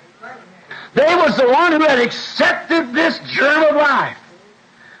now. They was the one who had accepted this germ of life.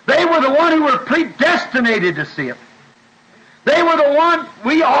 They were the one who were predestinated to see it. They were the one,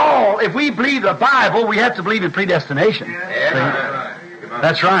 we all, if we believe the Bible, we have to believe in predestination. Amen.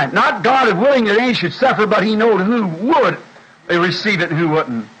 That's right. Not God is willing that any should suffer, but He knowed who would receive it and who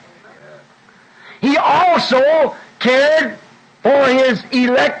wouldn't. He also cared for His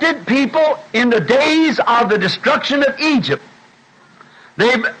elected people in the days of the destruction of Egypt.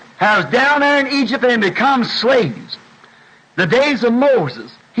 They have down there in Egypt and become slaves. The days of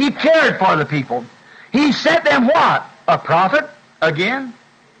Moses, He cared for the people. He sent them what? A prophet, again.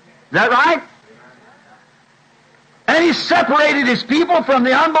 Is that right? And He separated His people from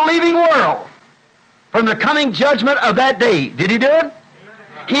the unbelieving world, from the coming judgment of that day. Did He do it?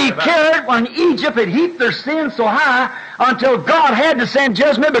 He cared when Egypt had heaped their sins so high until God had to send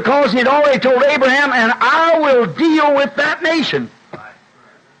judgment, because He had already told Abraham, and I will deal with that nation.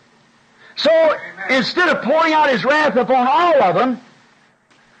 So instead of pouring out His wrath upon all of them,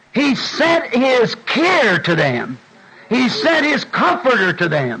 He sent His care to them. He sent His comforter to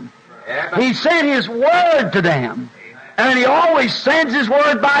them. He sent His word to them. And He always sends His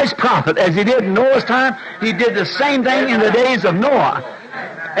word by His prophet. As He did in Noah's time, He did the same thing in the days of Noah.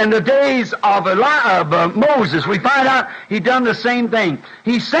 In the days of Moses, we find out He done the same thing.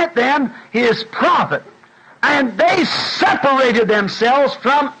 He sent them His prophet. And they separated themselves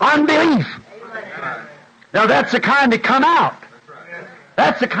from unbelief. Now that's the kind that come out.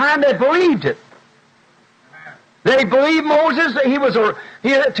 That's the kind that believed it. They believed Moses. To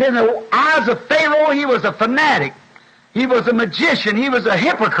the eyes of Pharaoh, he was a fanatic. He was a magician. He was a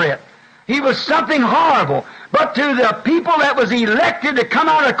hypocrite. He was something horrible. But to the people that was elected to come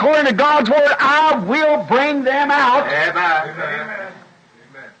out according to God's word, I will bring them out. Amen.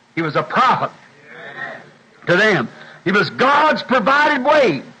 He was a prophet to them. He was God's provided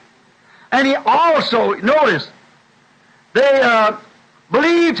way. And He also, notice, they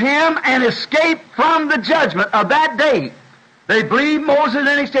believed Him and escaped from the judgment of that day. They believed Moses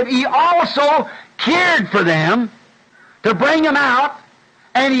and escaped. He also cared for them to bring them out,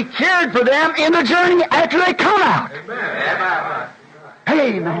 and He cared for them in the journey after they come out.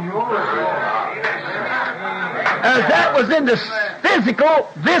 Amen. As that was in the physical,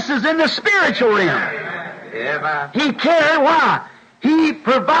 this is in the spiritual realm. He cared. Why? He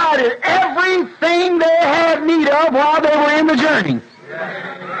provided everything they had need of while they were in the journey.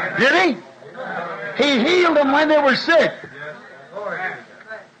 Did He? He healed them when they were sick.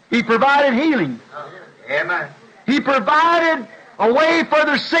 He provided healing. Amen. He provided a way for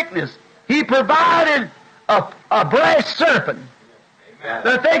their sickness. He provided a brass serpent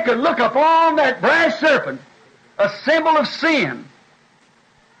that they could look upon that brass serpent, a symbol of sin,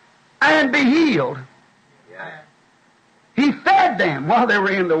 and be healed. He fed them while they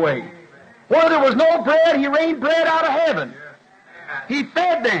were in the way. Where there was no bread, He rained bread out of heaven. He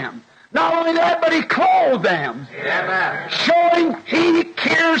fed them. Not only that, but He clothed them, showing He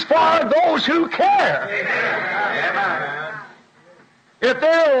cares for those who care. If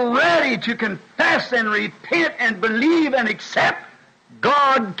they're ready to confess and repent and believe and accept,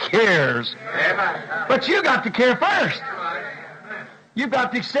 God cares. But you got to care first. You've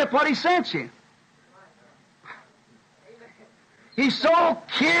got to accept what He sent you. He so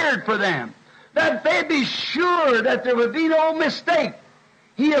cared for them that they'd be sure that there would be no mistake.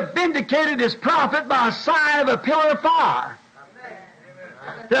 He had vindicated His prophet by a sign of a pillar of fire.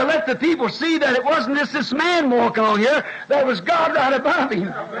 To let the people see that it wasn't just this man walking on here, that was God right above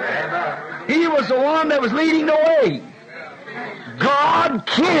him. He was the one that was leading the way. God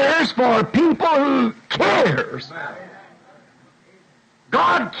cares for people who cares.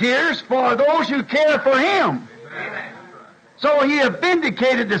 God cares for those who care for Him. So He had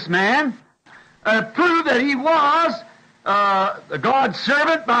vindicated this man, proved that he was God's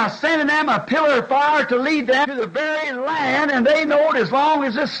servant by sending them a pillar of fire to lead them to the very land, and they knowed as long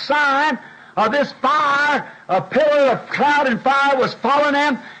as this sign of this fire, a pillar of cloud and fire was following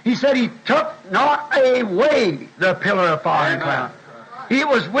them, He said He took not away the pillar of fire and cloud. He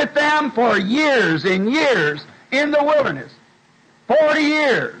was with them for years and years in the wilderness. 40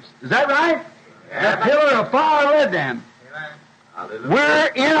 years. Is that right? The pillar of fire led them.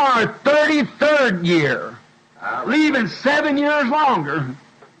 We're in our 33rd year. Leaving 7 years longer.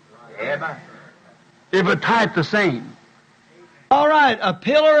 It would type the same. All right, a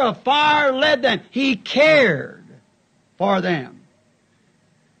pillar of fire led them. He cared for them.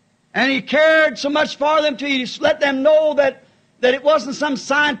 And He cared so much for them to let them know that it wasn't some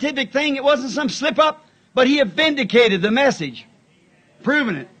scientific thing, it wasn't some slip-up, but He had vindicated the message,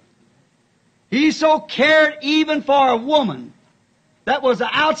 proving it. He so cared even for a woman that was an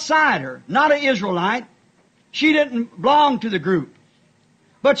outsider, not an Israelite. She didn't belong to the group.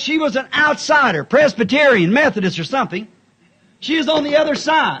 But she was an outsider, Presbyterian, Methodist or something. She was on the other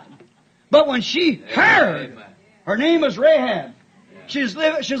side. But when she heard, her name was Rahab. She was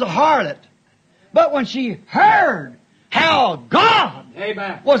a harlot. But when she heard how God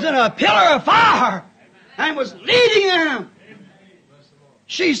was in a pillar of fire and was leading them,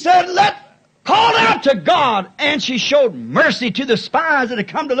 she said, called out to God, and she showed mercy to the spies that had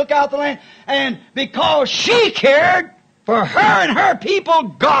come to look out the land. And because she cared for her and her people,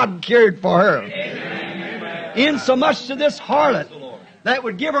 God cared for her. In so much to this harlot that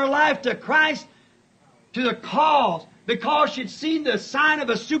would give her life to Christ, to the cause, because she'd seen the sign of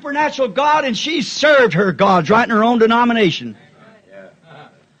a supernatural God, and she served her gods right in her own denomination.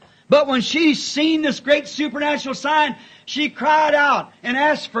 But when she seen this great supernatural sign, she cried out and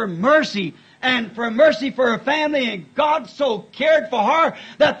asked for mercy, and for mercy for her family, and God so cared for her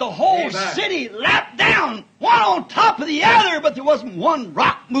that the whole city lapped down, one on top of the other, but there wasn't one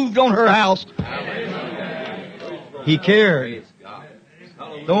rock moved on her house. He cared.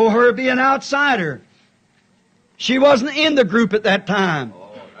 Though her be an outsider, she wasn't in the group at that time.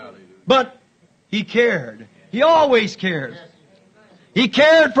 But He cared. He always cares. He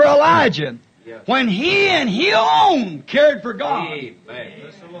cared for Elijah when he and he alone cared for God.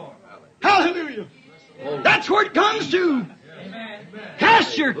 Hallelujah. That's where it comes to.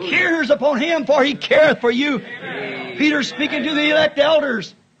 Cast your cares upon Him, for He careth for you. Peter speaking to the elect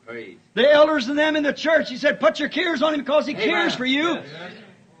elders. The elders and them in the church. He said, put your cares on Him because He cares for you.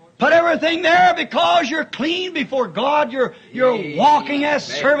 Put everything there because you're clean before God. You're walking as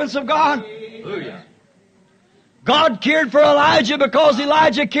servants of God. God cared for Elijah because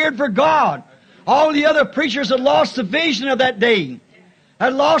Elijah cared for God. All the other preachers had lost the vision of that day,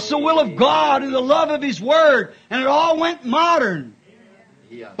 had lost the will of God and the love of His Word, and it all went modern.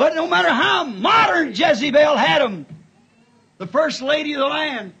 But no matter how modern Jezebel had them, the first lady of the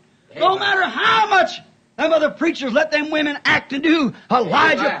land, no matter how much them other preachers let them women act and do,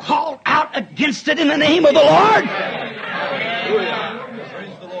 Elijah called out against it in the name of the Lord.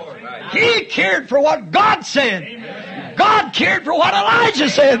 He cared for what God said. God cared for what Elijah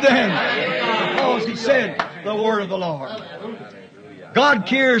said then, because he said the word of the Lord. God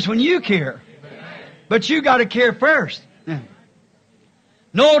cares when you care, but you got to care first.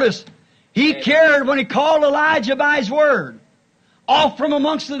 Notice, he cared when he called Elijah by his word, off from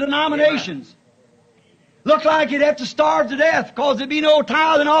amongst the denominations. Looked like he'd have to starve to death because there'd be no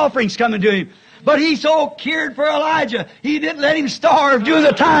tithe and offerings coming to him. But he so cared for Elijah, he didn't let him starve during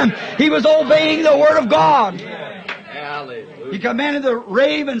the time he was obeying the word of God. He commanded the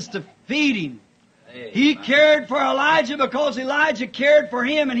ravens to feed him. He cared for Elijah because Elijah cared for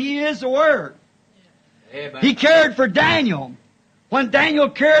him, and he is the Word. He cared for Daniel. When Daniel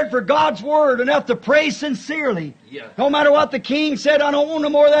cared for God's Word enough to pray sincerely, no matter what the king said, I don't want no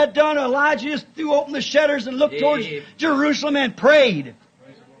more of that done, Elijah just threw open the shutters and looked towards Jerusalem and prayed.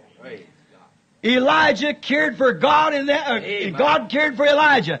 Elijah cared for God, and God cared for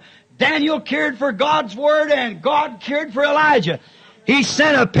Elijah. Daniel cared for God's Word, and God cared for Elijah. He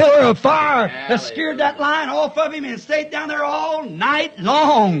sent a pillar of fire that scared that lion off of him and stayed down there all night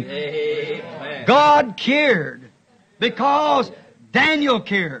long. Amen. God cared because Daniel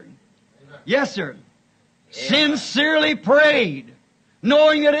cared. Yes, sir. Sincerely prayed,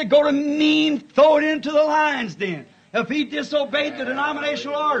 knowing that it'd go to mean throw it into the lion's den if he disobeyed the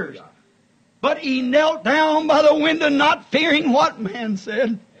denominational orders. But he knelt down by the window, not fearing what man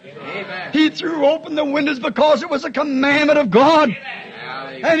said. Amen. He threw open the windows because it was a commandment of God.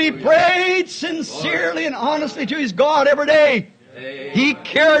 Amen. And he prayed sincerely and honestly to his God every day. Amen. He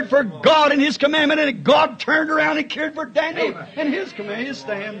cared for God and His commandment, and God turned around and cared for Daniel and His command, His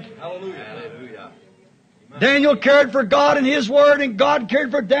stand. Hallelujah. Daniel cared for God and His Word, and God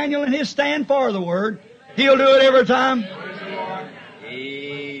cared for Daniel and his stand for the Word. He'll do it every time.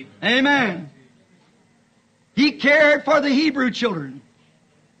 Amen. He cared for the Hebrew children.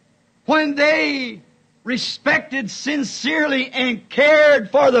 When they respected sincerely and cared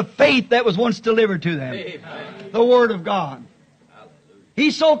for the faith that was once delivered to them. Amen. The Word of God.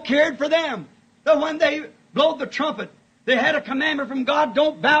 He so cared for them that when they blowed the trumpet, they had a commandment from God,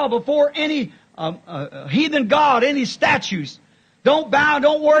 don't bow before any heathen god, any statues. Don't bow,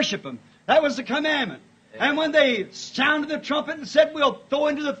 don't worship them. That was the commandment. Amen. And when they sounded the trumpet and said, we'll throw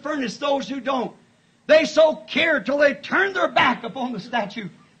into the furnace those who don't, they so cared till they turned their back upon the statue.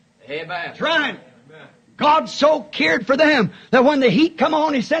 Amen. That's right. Amen. God so cared for them that when the heat come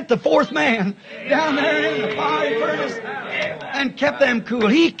on, He sent the fourth man down there in the fiery furnace and kept them cool.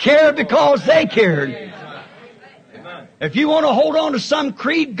 He cared because they cared. Amen. If you want to hold on to some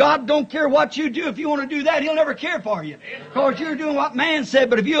creed, God don't care what you do. If you want to do that, He'll never care for you because you're doing what man said.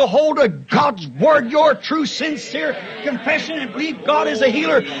 But if you hold to God's Word, your true, sincere confession, and believe God is a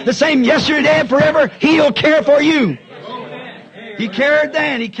healer, the same yesterday and forever, He'll care for you. He cared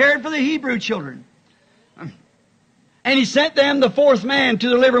then. He cared for the Hebrew children. And He sent them the fourth man to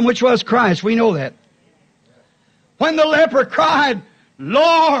deliver them, which was Christ. We know that. When the leper cried,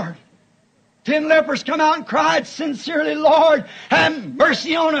 Lord, 10 lepers come out and cried sincerely, Lord, have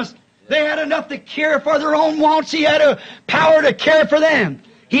mercy on us. They had enough to care for their own wants. He had a power to care for them.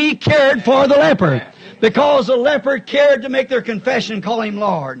 He cared for the leper because the leper cared to make their confession and call Him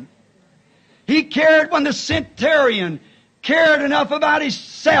Lord. He cared when the centurion cared enough about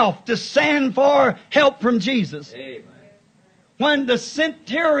himself to send for help from Jesus. Amen. When the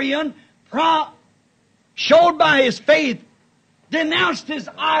centurion showed by his faith, denounced his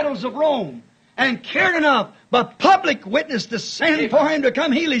idols of Rome, and cared enough by public witness to send for him to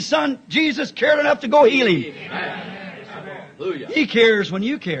come heal his son, Jesus cared enough to go heal him. Amen. He cares when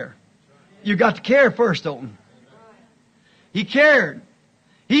you care. You've got to care first, Dalton. He cared.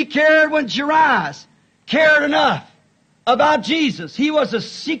 He cared when Jairus cared enough about Jesus. He was a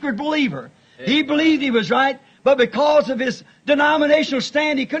secret believer. He believed he was right, but because of his denominational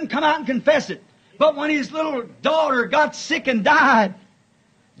stand, he couldn't come out and confess it. But when his little daughter got sick and died,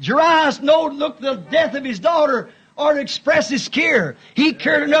 Jairus looked the death of his daughter or to express his care. He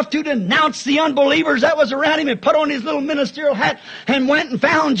cared enough to denounce the unbelievers that was around him and put on his little ministerial hat and went and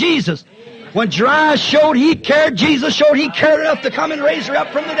found Jesus. When Jairus showed he cared, Jesus showed He cared enough to come and raise her up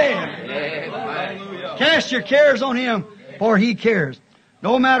from the dead. Cast your cares on Him, for He cares.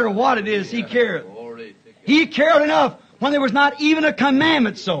 No matter what it is, He cares. He cared enough when there was not even a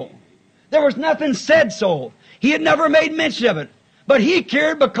commandment so. There was nothing said so. He had never made mention of it. But He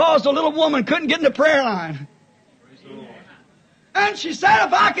cared because the little woman couldn't get in the prayer line. And she said,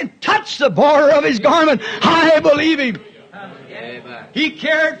 if I can touch the border of His garment, I believe Him. He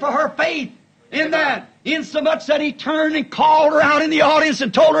cared for her faith in that, insomuch that He turned and called her out in the audience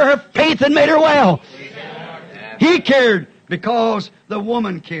and told her her faith had made her well. He cared because the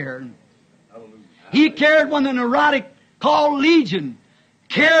woman cared. He cared when the neurotic called Legion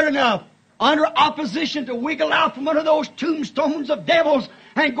cared enough under opposition to wiggle out from under those tombstones of devils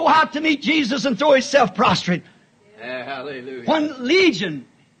and go out to meet Jesus and throw himself prostrate. Hallelujah. When Legion,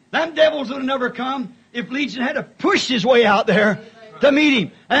 them devils would have never come if Legion had to push his way out there to meet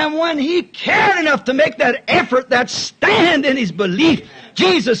him. And when he cared enough to make that effort, that stand in his belief,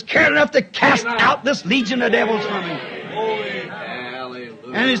 Jesus cared enough to cast out this legion of devils from him.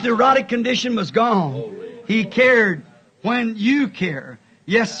 Hallelujah. And his neurotic condition was gone. He cared when you care.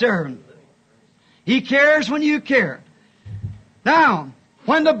 Yes, sir. He cares when you care. Now,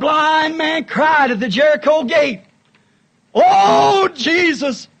 when the blind man cried at the Jericho gate, "Oh,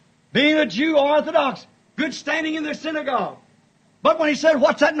 Jesus," being a Jew Orthodox, good standing in their synagogue. But when he said,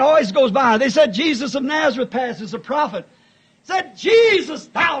 "What's that noise goes by?" They said, "Jesus of Nazareth passes, a prophet." He said, "Jesus,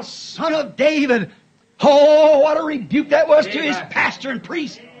 thou son of David." Oh, what a rebuke that was to his pastor and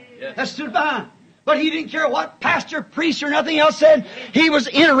priest that stood by. But he didn't care what pastor, priest, or nothing else said. He was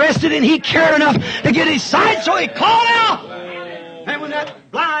interested and he cared enough to get his sight, so he called out. And when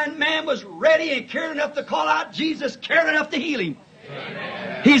that blind man was ready and cared enough to call out, Jesus cared enough to heal him.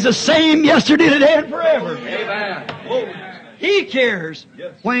 He's the same yesterday, today, and forever. He cares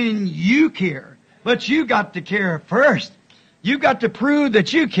when you care. But you got to care first. You got to prove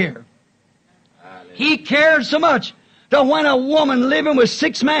that you care. He cared so much that when a woman living with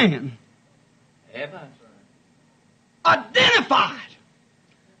 6 men identified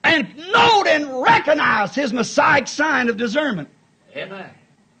and knowed and recognized his Messiah sign of discernment,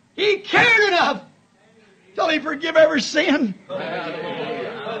 he cared enough till he forgive every sin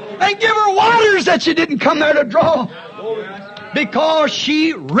and give her waters that she didn't come there to draw, because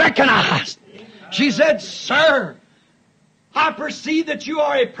she recognized. She said, "Sir, I perceive that you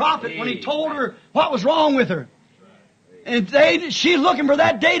are a prophet," when he told her what was wrong with her. And she's looking for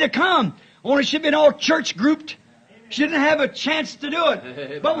that day to come. Only she'd been all church grouped. She didn't have a chance to do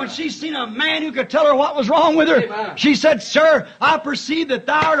it. But when she seen a man who could tell her what was wrong with her, she said, "Sir, I perceive that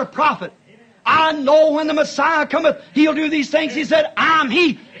thou art a prophet. I know when the Messiah cometh, he'll do these things." He said, "I'm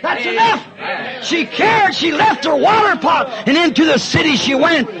he." That's enough. She cared. She left her water pot and into the city she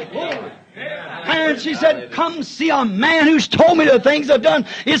went. And she said, "Come see a man who's told me the things I've done.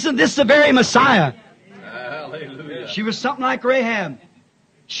 Isn't this the very Messiah?" Hallelujah. She was something like Rahab.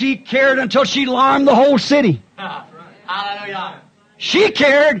 She cared until she alarmed the whole city. Hallelujah. She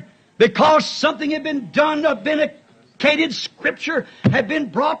cared because something had been done, a vindicated scripture had been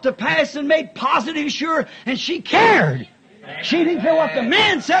brought to pass and made positive sure, and she cared. She didn't care what the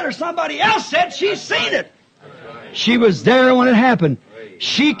man said or somebody else said. She seen it. She was there when it happened.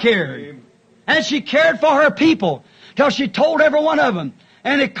 She cared. And she cared for her people till she told every one of them.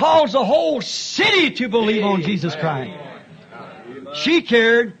 And it caused the whole city to believe on Jesus Christ. She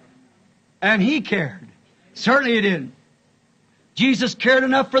cared, and he cared. Certainly he did. Jesus cared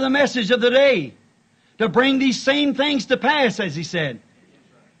enough for the message of the day to bring these same things to pass, as he said,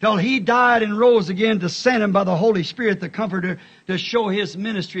 till he died and rose again to send him by the Holy Spirit, the Comforter, to show his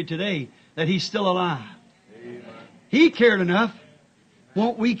ministry today that he's still alive. He cared enough.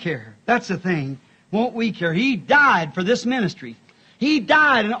 Won't we care? That's the thing. Won't we care? He died for this ministry. He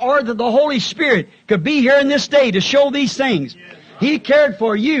died in order that the Holy Spirit could be here in this day to show these things. He cared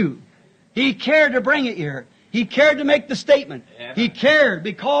for you. He cared to bring it here. He cared to make the statement. He cared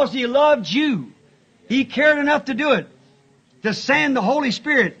because he loved you. He cared enough to do it, to send the Holy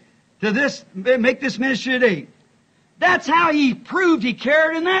Spirit to make this ministry today. That's how he proved he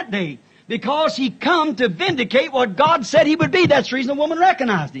cared in that day, because he come to vindicate what God said he would be. That's the reason the woman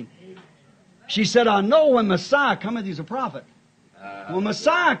recognized him. She said, "I know when Messiah cometh, he's a prophet. When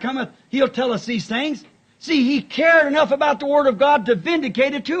Messiah cometh, he'll tell us these things." See, he cared enough about the Word of God to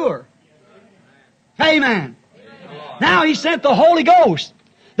vindicate it to her. Amen. Now he sent the Holy Ghost,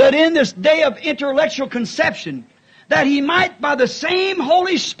 that in this day of intellectual conception, that he might by the same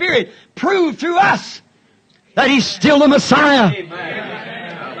Holy Spirit prove through us that he's still the Messiah.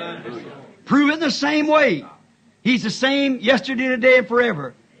 Prove it in the same way. He's the same yesterday, today, and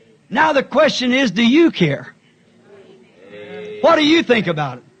forever. Now the question is, do you care? What do you think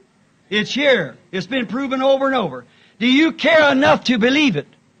about it? It's here. It's been proven over and over. Do you care enough to believe it?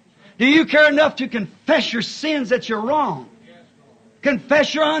 Do you care enough to confess your sins that you're wrong?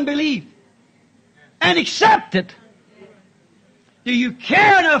 Confess your unbelief. And accept it. Do you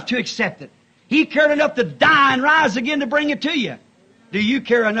care enough to accept it? He cared enough to die and rise again to bring it to you. Do you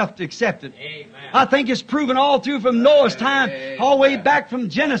care enough to accept it? Amen. I think it's proven all through from Noah's time, all the way back from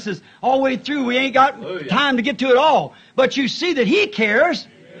Genesis, all the way through. We ain't got time to get to it all. But you see that he cares.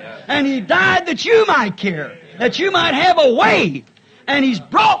 And he died that you might care, that you might have a way. And he's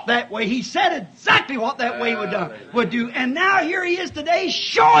brought that way. He said exactly what that way would do. And now here he is today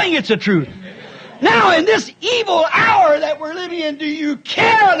showing it's the truth. Now in this evil hour that we're living in, do you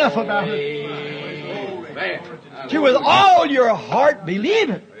care enough about it? to with all your heart believe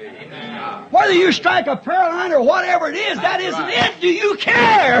it. Whether you strike a prayer line or whatever it is, that isn't it. Do you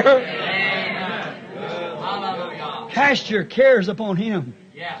care? Cast your cares upon Him.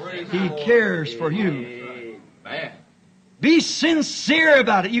 He cares for you. Be sincere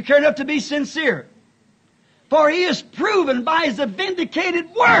about it. You care enough to be sincere. For He has proven by His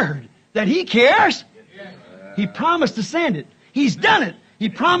vindicated Word that He cares. He promised to send it. He's done it. He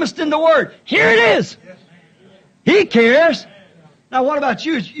promised in the Word. Here it is. He cares. Now what about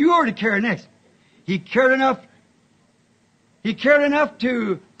you? You already care next. He cared enough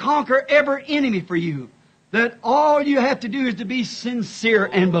to conquer every enemy for you, that all you have to do is to be sincere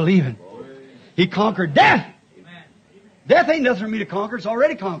and believing. He conquered death. Death ain't nothing for me to conquer. It's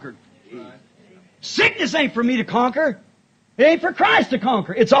already conquered. Sickness ain't for me to conquer. It ain't for Christ to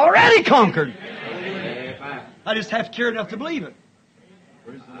conquer. It's already conquered. I just have to care enough to believe it.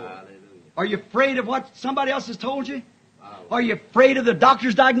 Are you afraid of what somebody else has told you? Are you afraid of the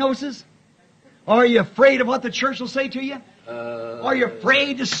doctor's diagnosis? Are you afraid of what the church will say to you? Are you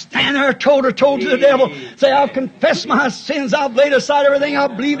afraid to stand there toe to toe to the devil? Say, I'll confess my sins. I've laid aside everything.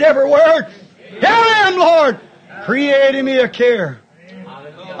 I've believed every word. Here I am, Lord. Create in me a care.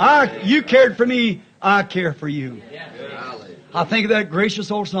 You cared for me. I care for you. I think of that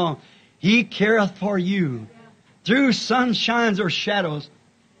gracious old song. He careth for you. Through sunshines or shadows,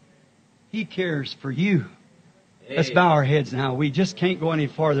 He cares for you. Let's bow our heads now. We just can't go any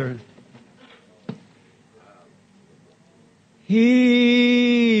farther.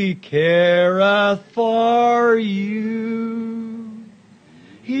 He careth for you.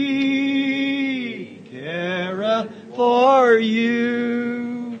 He careth for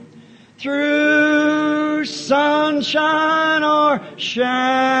you. Through sunshine or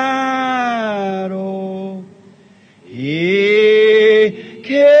shadow, He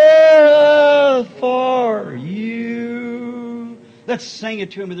careth for you. Let's sing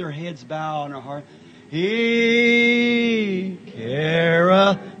it to Him with our heads bowed and our heart. He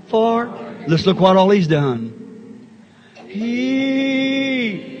careth for. Let's look what all He's done.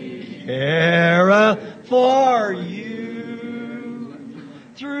 He careth for you.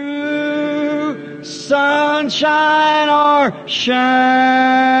 Through sunshine or shadow,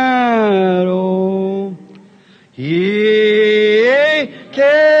 He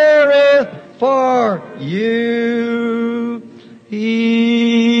careth for you.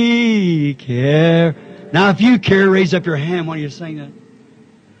 He care. Now, if you care, raise up your hand while you sing that.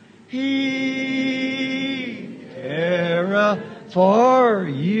 He careth for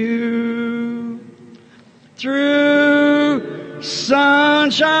you. Through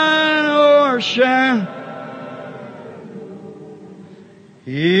sunshine or shadow,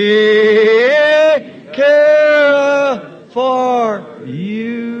 He careth for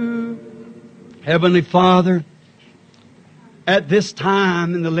you. Heavenly Father, at this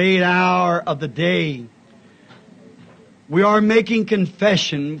time in the late hour of the day, we are making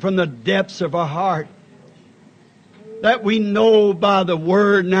confession from the depths of our heart that we know by the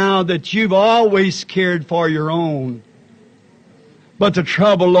Word now that You've always cared for Your own. But the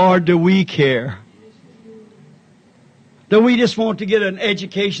trouble, Lord, do we care? Do we just want to get an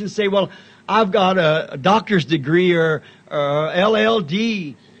education and say, well, I've got a doctor's degree or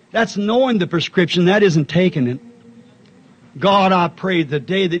LLD. That's knowing the prescription. That isn't taking it. God, I pray the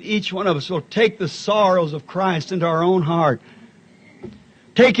day that each one of us will take the sorrows of Christ into our own heart.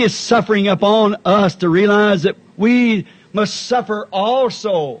 Take His suffering upon us to realize that we must suffer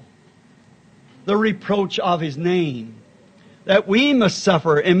also the reproach of His name. That we must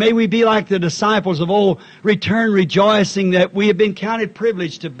suffer, and may we be like the disciples of old, return rejoicing that we have been counted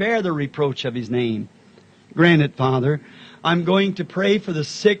privileged to bear the reproach of His name. Grant it, Father. I'm going to pray for the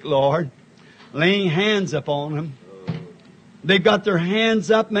sick, Lord, laying hands upon them. They've got their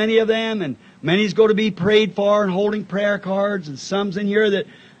hands up, many of them, and many's going to be prayed for and holding prayer cards, and some's in here that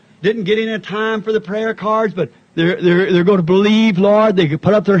didn't get in a time for the prayer cards, but they're going to believe, Lord. They could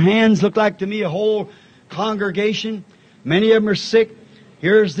put up their hands, look like to me a whole congregation. Many of them are sick.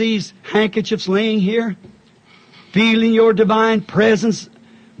 Here's these handkerchiefs laying here, feeling Your divine presence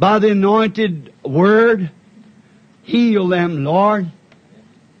by the anointed Word. Heal them, Lord.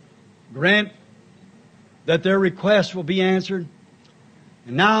 Grant that their requests will be answered.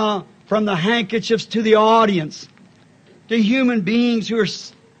 And now, from the handkerchiefs to the audience, to human beings who are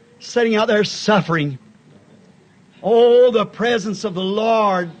sitting out there suffering. Oh, the presence of the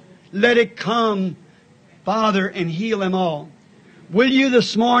Lord, let it come, Father, and heal them all. Will You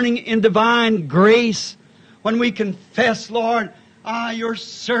this morning in divine grace, when we confess, Lord, Your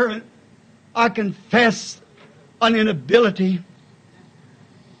servant, I confess an inability.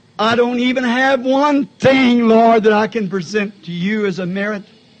 I don't even have one thing, Lord, that I can present to you as a merit.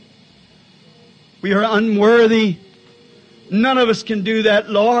 We are unworthy. None of us can do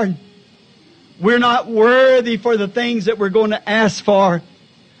that, Lord. We're not worthy for the things that we're going to ask for.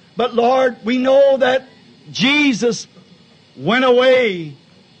 But Lord, we know that Jesus went away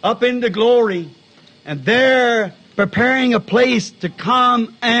up into glory, and there preparing a place to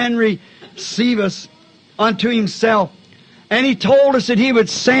come and receive us unto Himself. And He told us that He would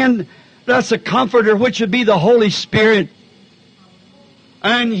send us a Comforter, which would be the Holy Spirit.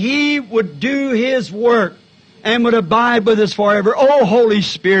 And He would do His work and would abide with us forever. Oh, Holy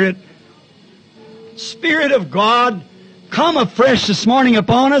Spirit, Spirit of God, come afresh this morning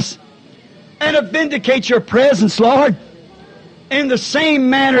upon us and vindicate Your presence, Lord, in the same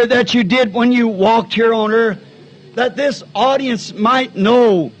manner that You did when You walked here on earth, that this audience might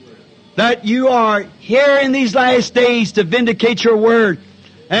know that You are here in these last days to vindicate Your word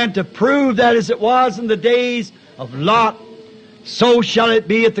and to prove that as it was in the days of Lot, so shall it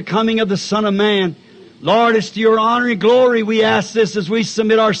be at the coming of the Son of Man. Lord, it's to Your honor and glory we ask this as we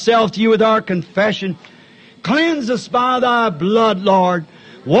submit ourselves to You with our confession. Cleanse us by Thy blood, Lord.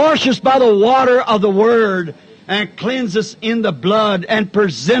 Wash us by the water of the Word, and cleanse us in the blood, and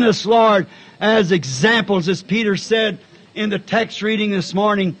present us, Lord, as examples, as Peter said in the text reading this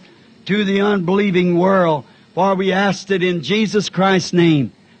morning, to the unbelieving world. For we asked it in Jesus Christ's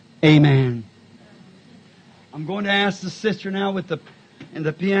name. Amen. I'm going to ask the sister now with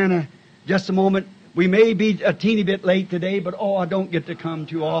the piano just a moment. We may be a teeny bit late today, but I don't get to come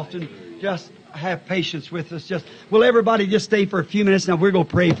too often. Just have patience with us. Will everybody just stay for a few minutes? Now we're going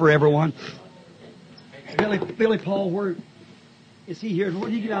to pray for everyone. Billy Paul, where is he here?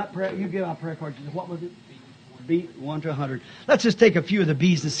 Where do you get out prayer? You give out prayer cards. What was it? Beat 1 to 100. Let's just take a few of the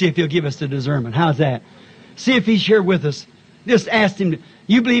B's and see if He'll give us the discernment. How's that? See if He's here with us. Just ask Him.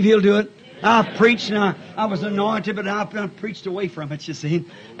 You believe He'll do it? I've preached and I was anointed, but I've preached away from it, you see.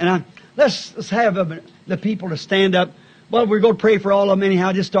 And let's have the people to stand up. Well, we're going to pray for all of them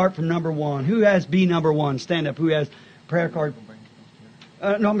anyhow. Just start from number 1. Who has B number 1? Stand up. Who has prayer card?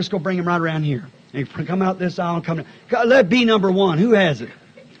 No, I'm just going to bring them right around here. And come out this aisle and come down. Let B number 1. Who has it?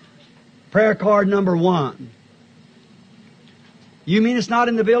 Prayer card number 1. You mean it's not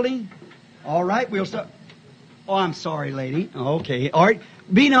in the building? All right, we'll start. Oh, I'm sorry, lady. Okay. All right.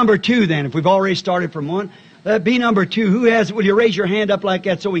 B number 2 then, if we've already started from 1. B number 2. Who has it? Will you raise your hand up like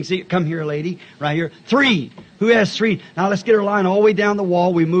that so we can see it? Come here, lady. Right here. 3. Who has 3? Now let's get her line all the way down the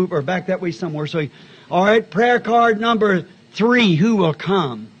wall. We move her back that way somewhere. All right. Prayer card number 3. Who will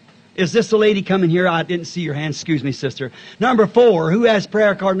come? Is this the lady coming here? I didn't see your hand. Excuse me, sister. Number 4. Who has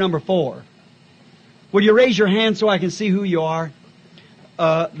prayer card number 4? Will you raise your hand so I can see who you are?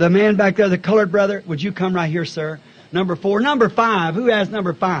 The man back there, the colored brother, would you come right here, sir? Number 4. Number 5. Who has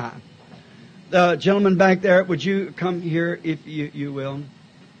number 5? The gentleman back there, would you come here if you will?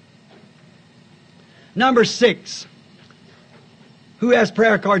 Number 6. Who has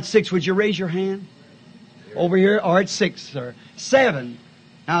prayer card 6? Would you raise your hand? Over here. All right, 6, sir. 7.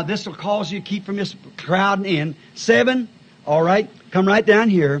 Now, this will cause you to keep from this crowding in. 7. All right. Come right down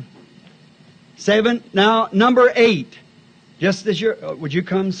here. 7. Now, number 8. Just as would you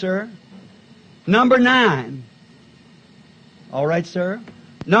come, sir? Number 9. All right, sir.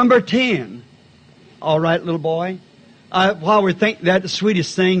 Number 10. All right, little boy. While we're thinking that, the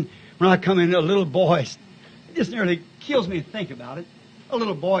sweetest thing, when I come in, a little boy, it just nearly kills me to think about it. A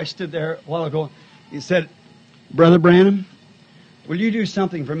little boy stood there a while ago. He said, Brother Branham, will you do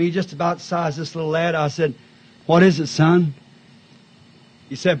something for me just about the size of this little lad? I said, what is it, son?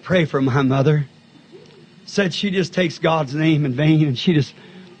 He said, pray for my mother. Said she just takes God's name in vain and she just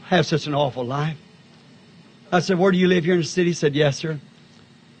has such an awful life. I said, where do you live here in the city? He said, yes, sir.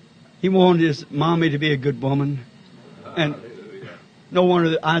 He wanted his mommy to be a good woman. And no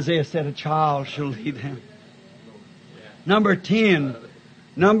wonder that Isaiah said a child shall lead him. Number 10.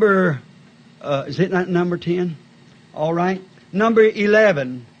 Is it not number 10? All right. Number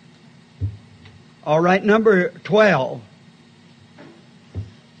 11. All right. Number 12.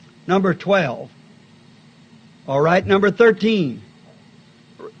 Number 12. All right. Number 13.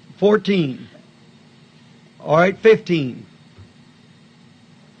 14. All right. 15.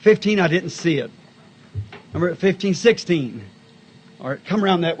 15, I didn't see it. Number 15, 16. All right. Come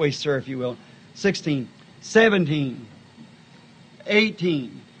around that way, sir, if you will. 16. 17.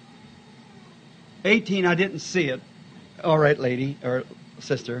 18. 18, I didn't see it. All right, lady, or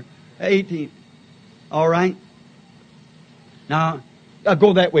sister. 18. All right. Now,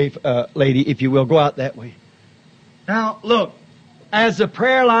 go that way, lady, if you will. Go out that way. Now, look. As the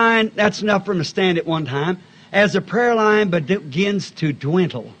prayer line, that's enough for them to stand at one time. As the prayer line begins to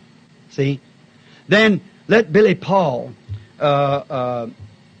dwindle, See? Then let Billy Paul, some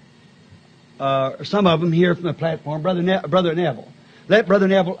of them here from the platform, Brother Neville. Let Brother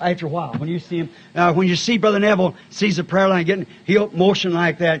Neville, after a while, when you see him, when you see Brother Neville sees the prayer line getting, he'll motion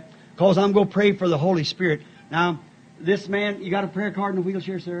like that, because I'm going to pray for the Holy Spirit. Now, this man, you got a prayer card in a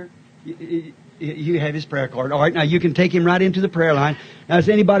wheelchair, sir? You have his prayer card. All right, now you can take him right into the prayer line. Now, is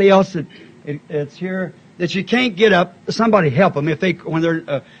anybody else that's here that you can't get up? Somebody help them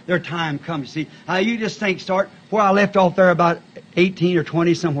when their time comes. See, you just start where I left off there about 18 or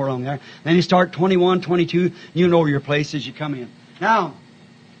 20, somewhere along there. Then you start 21, 22. You know your place as you come in. Now,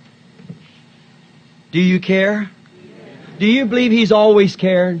 do you care? Do you believe He's always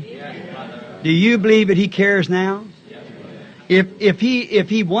cared? Do you believe that He cares now? If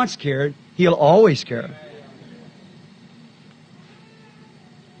He once cared, He'll always care.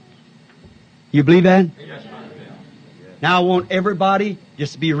 You believe that? Now I want everybody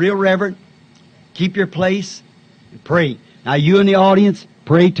just to be real reverent. Keep your place and pray. Now you in the audience,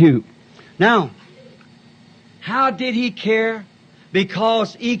 pray too. Now, how did He care?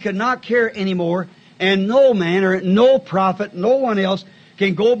 Because He could not care anymore, and no man or no prophet, no one else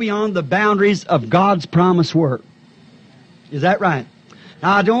can go beyond the boundaries of God's promised word. Is that right?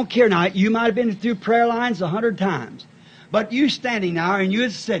 Now I don't care. Now you might have been through prayer lines 100 times, but you standing now and you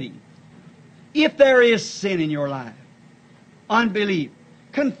sitting, if there is sin in your life, unbelief,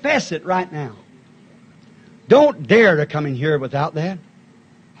 confess it right now. Don't dare to come in here without that.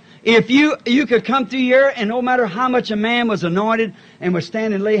 If you could come through here, and no matter how much a man was anointed and would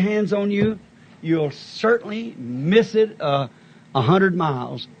stand and lay hands on you, you'll certainly miss it 100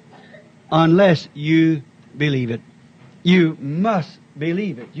 miles unless you believe it. You must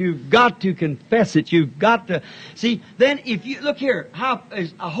believe it. You've got to confess it. You've got to see. Then if you look here, I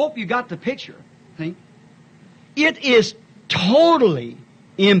hope you got the picture. See? It is totally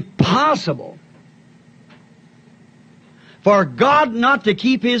impossible for God not to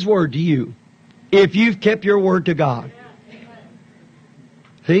keep His word to you if you've kept your word to God.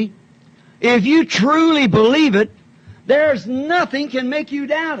 See? If you truly believe it, there's nothing can make you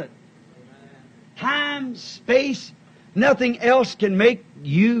doubt it. Time, space, nothing else can make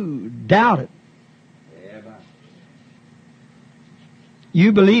you doubt it.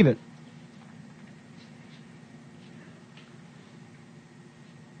 You believe it.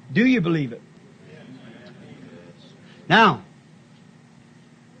 Do you believe it? Now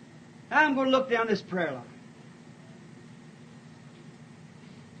I'm going to look down this prayer line.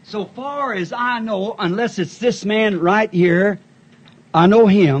 So far as I know, unless it's this man right here, I know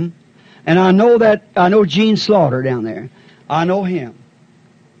him, and I know Gene Slaughter down there. I know him.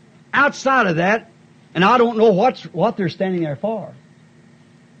 Outside of that, and I don't know what they're standing there for.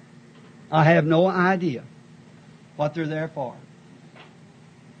 I have no idea what they're there for.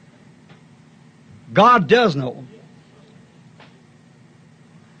 God does know.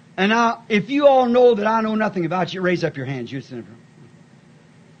 And now, if you all know that I know nothing about you, raise up your hands. You sit.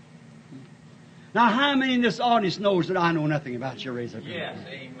 Now, how many in this audience knows that I know nothing about you? Raise up your hands.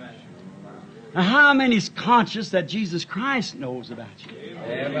 Yes, amen. Now, how many is conscious that Jesus Christ knows about you?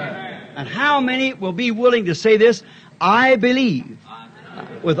 Amen. And how many will be willing to say this? I believe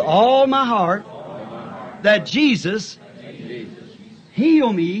with all my heart that Jesus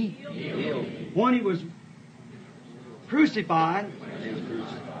healed me when He was crucified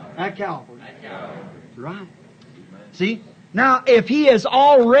at Calvary. Right. See? Now, if He has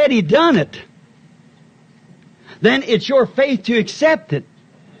already done it, then it's your faith to accept it.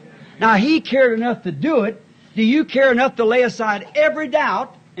 Now, He cared enough to do it. Do you care enough to lay aside every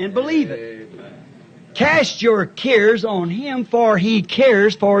doubt and believe it? Cast your cares on Him, for He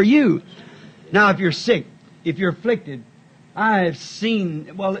cares for you. Now, if you're sick, if you're afflicted, I have seen,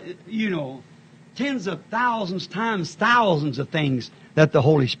 tens of thousands times thousands of things that the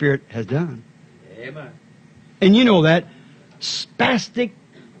Holy Spirit has done. Amen. And you know that. Spastic,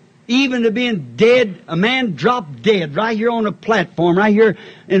 even to being dead. A man dropped dead right here on a platform, right here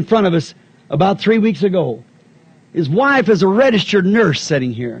in front of us about 3 weeks ago. His wife is a registered nurse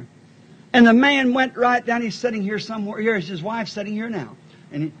sitting here. And the man went right down. He's sitting here somewhere. Here's his wife sitting here now.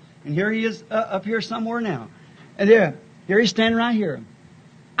 And here he is up here somewhere now. And here he's standing right here.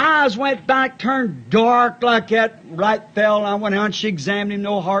 Eyes went back, turned dark like that. Right fell. I went out. She examined him.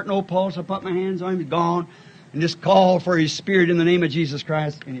 No heart, no pulse. I put my hands on him. He's gone. And just called for his spirit in the name of Jesus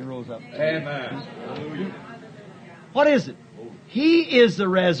Christ. And he rose up. Amen. What is it? He is the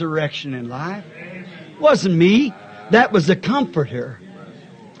resurrection and life. It wasn't me. That was the Comforter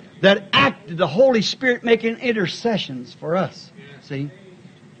that acted, the Holy Spirit making intercessions for us. See?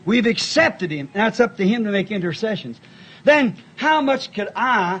 We've accepted Him. Now it's up to Him to make intercessions. then how much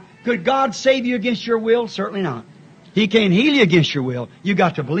could God save you against your will? Certainly not. He can't heal you against your will. You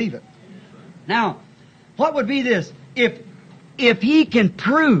got to believe it. Now, what would be this? If He can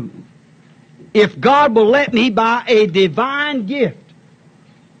prove, if God will let me by a divine gift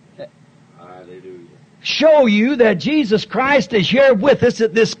show you that Jesus Christ is here with us,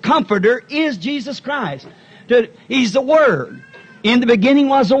 that this Comforter is Jesus Christ. He's the Word. In the beginning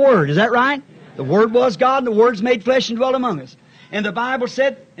was the Word. Is that right? The Word was God, and the Word's made flesh and dwelt among us. And the Bible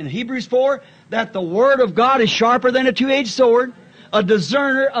said in Hebrews 4 that the Word of God is sharper than a two-edged sword, a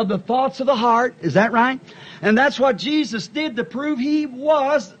discerner of the thoughts of the heart. Is that right? And that's what Jesus did to prove He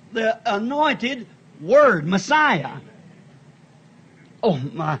was the anointed Word, Messiah. Oh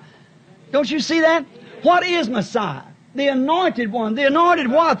my. Don't you see that? What is Messiah? The anointed one. The anointed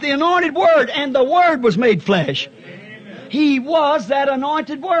what? The anointed Word. And the Word was made flesh. He was that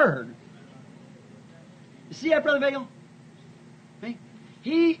anointed Word. You see that, Brother Bagel?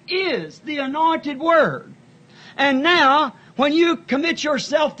 He is the anointed Word. And now, when you commit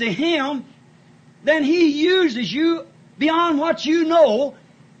yourself to Him, then He uses you beyond what you know,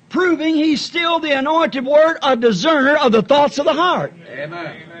 proving He's still the anointed Word, a discerner of the thoughts of the heart.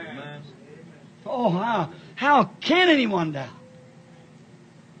 Amen. Oh, how can anyone doubt?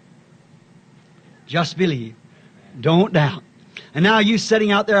 Just believe. Don't doubt. And now you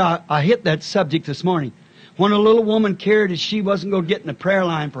sitting out there, I hit that subject this morning. When a little woman cared that she wasn't going to get in the prayer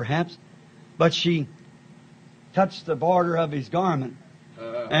line perhaps, but she touched the border of his garment.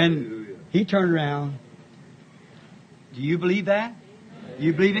 And he turned around. Do you believe that? Do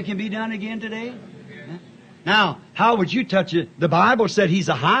you believe it can be done again today? Now, how would you touch it? The Bible said He's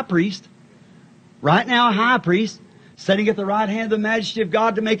a high priest. Right now, a high priest, sitting at the right hand of the majesty of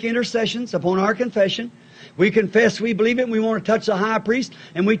God to make intercessions upon our confession. We confess we believe it and we want to touch the high priest,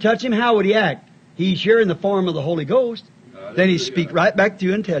 and we touch Him. How would He act? He's here in the form of the Holy Ghost. Then He'd speak right back to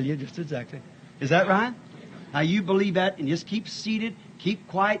you and tell you just exactly. Is that right? Now you believe that and just keep seated, keep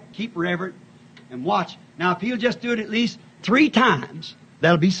quiet, keep reverent, and watch. Now if He'll just do it at least 3 times,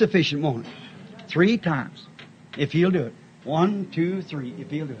 that'll be sufficient, won't it? 3 times. If He'll do it. 1, 2, 3.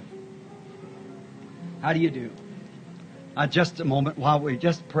 If He'll do it. How do you do? Just a moment while we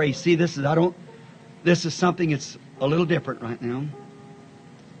just pray. See, this is something that's a little different right now.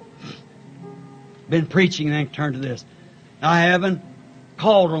 Been preaching and then turn to this. I haven't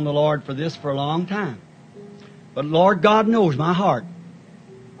called on the Lord for this for a long time. But Lord God knows my heart.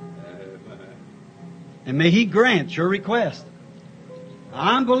 And may He grant your request.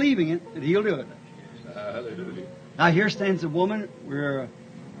 I'm believing it, that He'll do it. Now here stands a woman. We're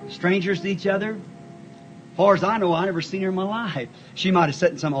strangers to each other. As far as I know, I never seen her in my life. She might have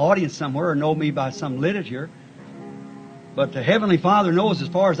sat in some audience somewhere or know me by some literature. But the Heavenly Father knows, as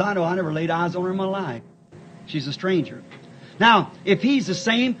far as I know, I never laid eyes on her in my life. She's a stranger. Now, if He's the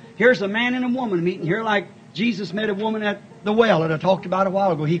same, here's a man and a woman meeting here like Jesus met a woman at the well that I talked about a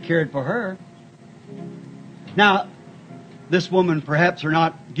while ago. He cared for her. Now, this woman perhaps are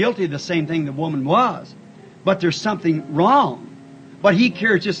not guilty of the same thing the woman was. But there's something wrong. But He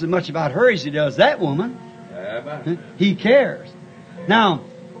cares just as much about her as He does that woman. He cares. Now,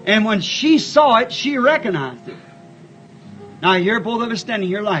 and when she saw it, she recognized it. Now, here both of us standing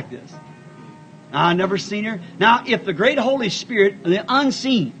here like this. Now, I've never seen her. Now, if the great Holy Spirit, the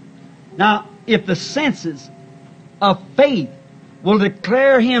unseen, now, if the senses of faith will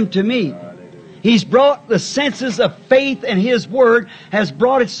declare Him to me, He's brought the senses of faith, and His Word has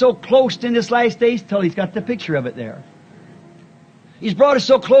brought it so close in this last days till He's got the picture of it there. He's brought us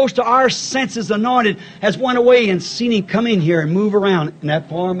so close to our senses anointed, has went away and seen Him come in here and move around in that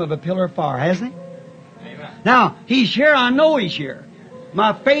form of a pillar of fire, hasn't He? Amen. Now, He's here. I know He's here.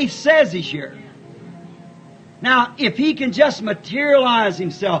 My faith says He's here. Now, if He can just materialize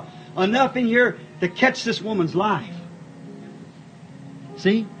Himself enough in here to catch this woman's life.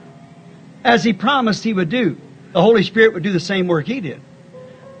 See? As He promised He would do. The Holy Spirit would do the same work He did.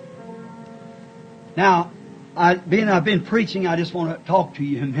 Now, I've been preaching, I just want to talk to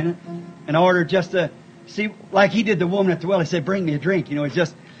you a minute in order just to see, like He did the woman at the well. He said, bring me a drink. You know,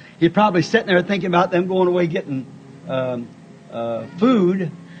 he's probably sitting there thinking about them going away getting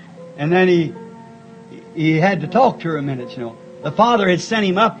food, and then he had to talk to her a minute, you know. The Father had sent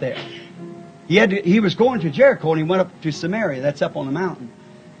him up there. He was going to Jericho, and he went up to Samaria. That's up on the mountain.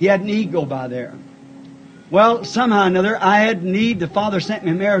 He had need to go by there. Well, somehow or another, I had need. The Father sent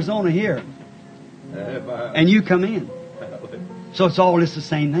me from Arizona here. And you come in. So it's all just the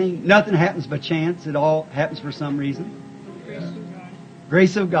same thing. Nothing happens by chance. It all happens for some reason.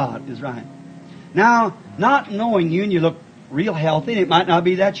 Grace of God is right. Now, not knowing you and you look real healthy, it might not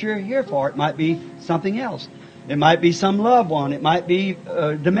be that you're here for. It might be something else. It might be some loved one. It might be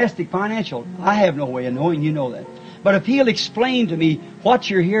domestic, financial. I have no way of knowing. You know that. But if He'll explain to me what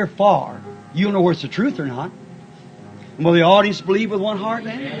you're here for, you'll know whether it's the truth or not. And will the audience believe with one heart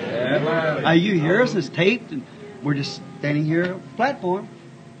then? Now you hear us, it's taped, and we're just standing here on the platform.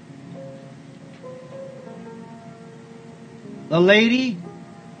 The lady,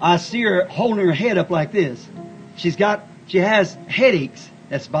 I see her holding her head up like this. She has headaches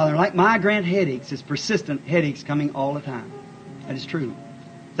that's bothering her, like migraine headaches. It's persistent headaches coming all the time. That is true.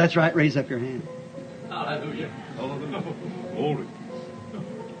 If that's right, raise up your hand. Hallelujah. Glory.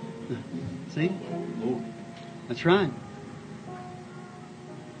 See? That's right.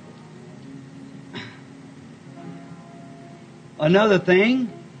 Another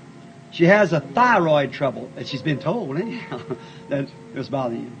thing, she has a thyroid trouble that she's been told anyhow that was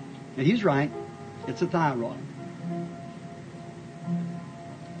bothering you. And he's right. It's a thyroid.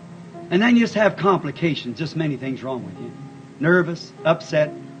 And then you just have complications, just many things wrong with you. Nervous,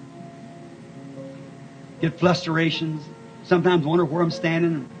 upset, get fluctuations, sometimes wonder where I'm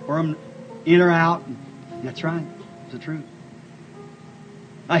standing, where I'm in or out. That's right. It's the truth.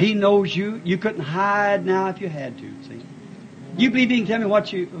 Now, He knows you. You couldn't hide now if you had to, see. You believe He can tell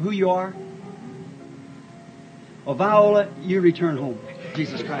me who you are? Well, Viola, you return home.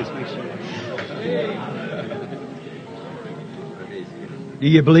 Jesus Christ makes sure. Do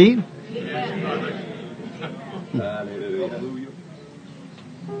you believe? Hallelujah.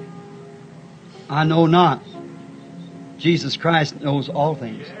 I know not. Jesus Christ knows all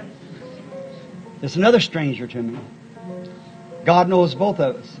things. There's another stranger to me. God knows both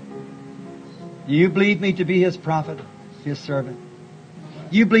of us. Do you believe me to be His prophet, His servant?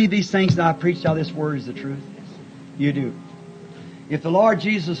 You believe these things that I preached out of this word is the truth? You do. If the Lord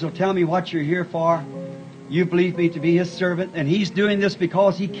Jesus will tell me what you're here for, you believe me to be His servant, and He's doing this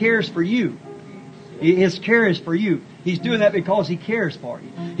because He cares for you. His care is for you. He's doing that because He cares for you.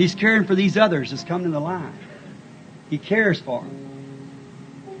 He's caring for these others that's coming in the line. He cares for them.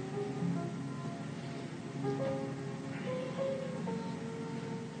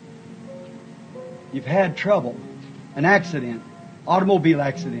 You've had trouble, an accident, automobile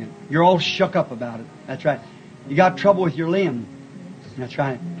accident. You're all shook up about it. That's right. You got trouble with your limb. That's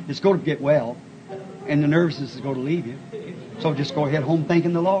right. It's going to get well, and the nervousness is going to leave you. So just go ahead home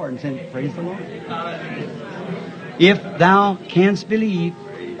thanking the Lord and saying, praise the Lord. If thou canst believe,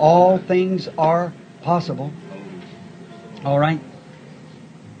 all things are possible. All right?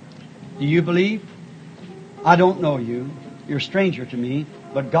 Do you believe? I don't know you. You're a stranger to me,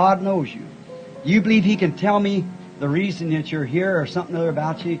 but God knows you. You believe He can tell me the reason that you're here or something other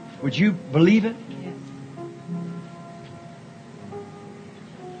about you? Would you believe it? Yes.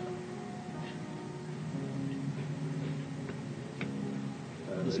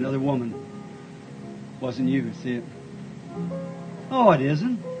 There's another woman. Wasn't you, see it? Oh, it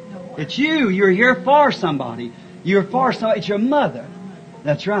isn't. It's you. You're here for somebody. You're for somebody. It's your mother.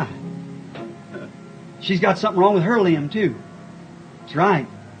 That's right. She's got something wrong with her limb, too. That's right.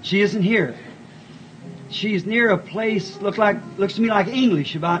 She isn't here. She's near a place, looks to me like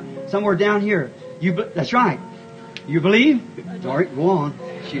English, about somewhere down here. That's right. You believe? All right, go on.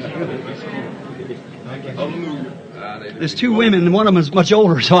 She's good. There's two women, and one of them is much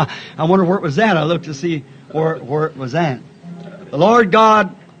older, so I wonder where it was at. I looked to see where it was at. The Lord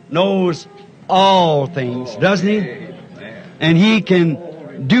God knows all things, doesn't He? And He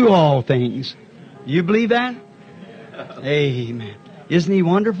can do all things. You believe that? Amen. Isn't He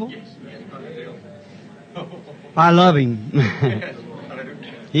wonderful? I love Him.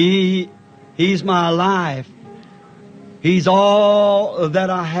 He's my life. He's all that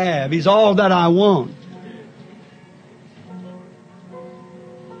I have. He's all that I want.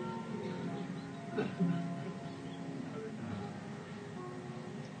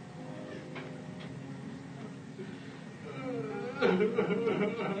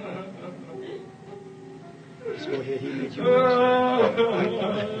 Just go ahead. He needs you.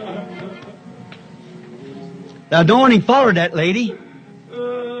 The anointing followed that lady.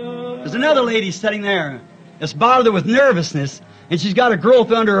 There's another lady sitting there that's bothered with nervousness, and she's got a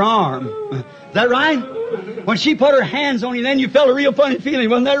growth under her arm. Is that right? When she put her hands on you, then you felt a real funny feeling.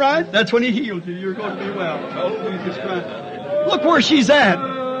 Wasn't that right? That's when He healed you. You're going to be well. Look where she's at.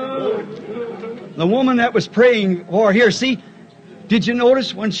 The woman that was praying for here. See, did you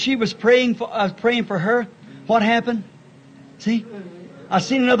notice when she was praying for her, what happened? See, I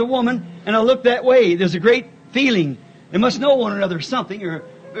seen another woman, and I looked that way. There's a great feeling. They must know one another or something, or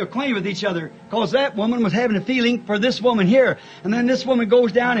acquainted with each other, because that woman was having a feeling for this woman here. And then this woman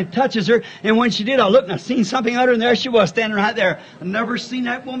goes down and touches her, and when she did, I looked and I seen something under, and there she was standing right there. I've never seen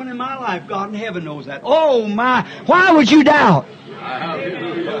that woman in my life. God in heaven knows that. Oh my, why would you doubt?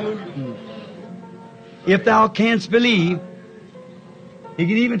 If thou canst believe, He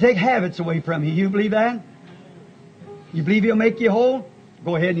can even take habits away from you. You believe that? You believe He'll make you whole?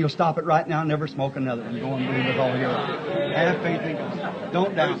 Go ahead and you'll stop it right now and never smoke another one. Go and believe with all your heart. Have faith in God.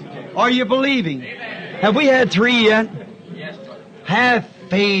 Don't doubt. Are you believing? Have we had 3 yet? Have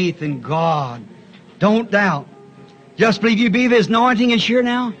faith in God. Don't doubt. Just believe. You believe His anointing is here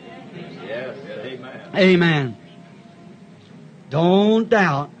now? Yes. Amen. Amen. Don't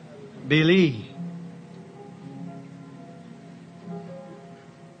doubt. Believe.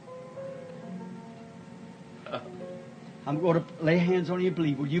 I'm going to lay hands on you and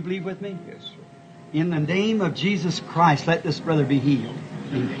believe. Will you believe with me? Yes, sir. In the name of Jesus Christ, let this brother be healed.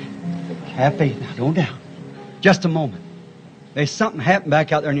 Amen. Have faith now. Don't doubt. Just a moment. There's something happened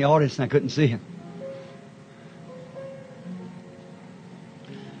back out there in the audience and I couldn't see him.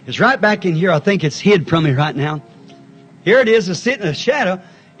 It's right back in here. I think it's hid from me right now. Here it is. It's sitting in a shadow.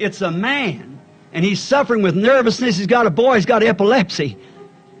 It's a man. And he's suffering with nervousness. He's got a boy. He's got epilepsy.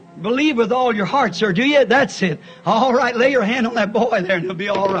 Believe with all your heart, sir. Do you? That's it. All right. Lay your hand on that boy there and he'll be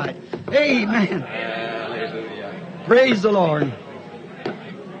all right. Amen. Hallelujah. Praise the Lord.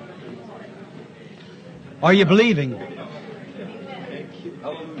 Are you believing?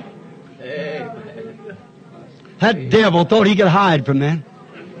 Amen. That devil thought he could hide from that.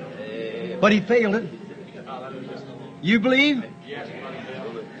 But he failed it. You believe?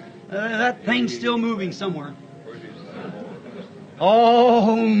 That thing's still moving somewhere.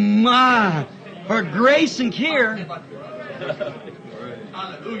 Oh my! For grace and care.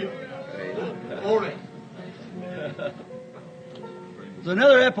 Hallelujah. Glory. There's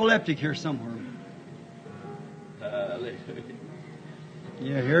another epileptic here somewhere. Hallelujah.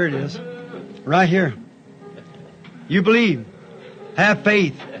 Yeah, here it is. Right here. You believe. Have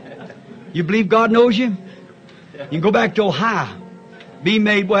faith. You believe God knows you? You can go back to Ohio. Be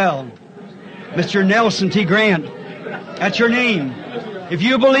made well. Mr. Nelson T. Grant. That's your name. If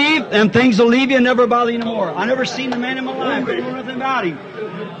you believe, then things will leave you and never bother you no more. I never seen the man in my life, but I know nothing about him.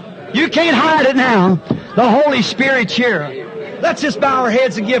 You can't hide it now. The Holy Spirit's here. Let's just bow our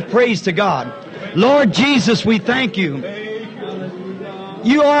heads and give praise to God. Lord Jesus, we thank you.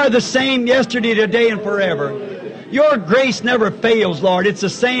 You are the same yesterday, today, and forever. Your grace never fails, Lord. It's the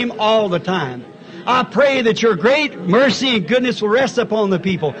same all the time. I pray that your great mercy and goodness will rest upon the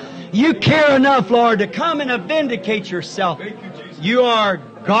people. You care enough, Lord, to come and vindicate yourself. You are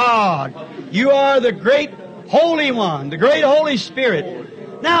God. You are the great Holy One, the great Holy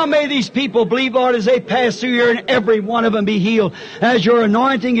Spirit. Now may these people believe, Lord, as they pass through here and every one of them be healed. As your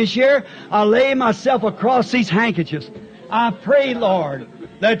anointing is here, I lay myself across these handkerchiefs. I pray, Lord,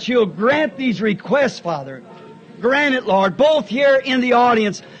 that you'll grant these requests, Father. Grant it, Lord, both here in the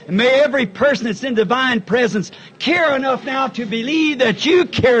audience, and may every person that's in divine presence care enough now to believe that you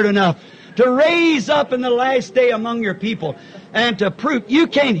cared enough to raise up in the last day among your people and to prove you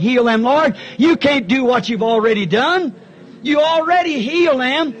can't heal them, Lord. You can't do what you've already done. You already heal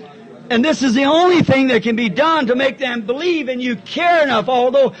them, and this is the only thing that can be done to make them believe, and you care enough,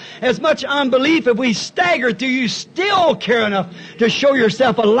 although as much unbelief, if we stagger through, you still care enough to show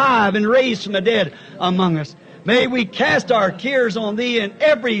yourself alive and raised from the dead among us. May we cast our cares on Thee, and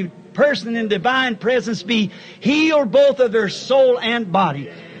every person in divine presence be healed both of their soul and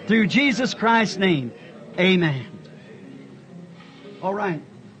body. Through Jesus Christ's name, amen. All right.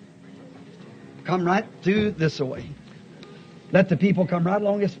 Come right through this way. Let the people come right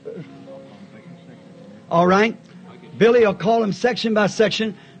along this. All right. Billy will call them section by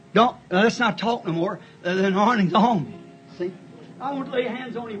section. Let's not talk no more. The anointing's on me. See? I won't lay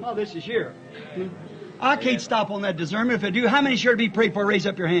hands on him while this is here. I can't stop on that discernment. If I do, how many sure to be prayed for? Raise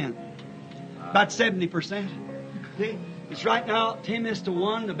up your hand. About 70%. See? It's right now 10 minutes to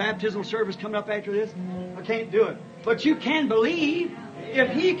 1. The baptismal service coming up after this. I can't do it. But you can believe.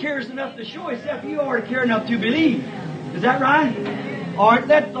 If He cares enough to show Himself, you already care enough to believe. Is that right? All right,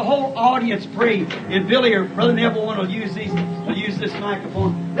 let the whole audience pray. If Billy or Brother Neville will use this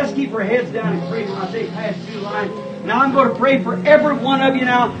microphone. Let's keep our heads down and pray as they pass through the line. Now I'm going to pray for every one of you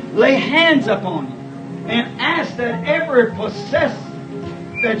now. Lay hands upon you. And ask that every possess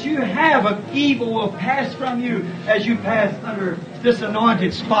that you have of evil will pass from you as you pass under this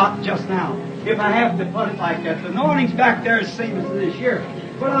anointed spot just now. If I have to put it like that. The anointing's back there the same as it is here.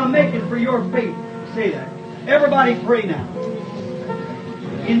 But I'll make it for your faith. Say that. Everybody pray now.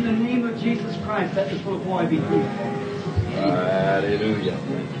 In the name of Jesus Christ, let this little boy be healed. Hallelujah.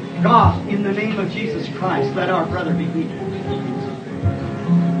 God, in the name of Jesus Christ, let our brother be healed.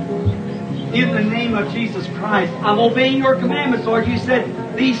 In the name of Jesus Christ, I'm obeying your commandments, Lord. You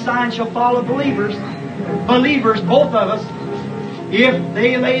said, these signs shall follow believers. Believers, both of us, if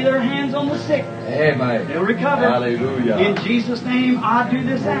they lay their hands on the sick, Amen. they'll recover. Hallelujah. In Jesus' name, I do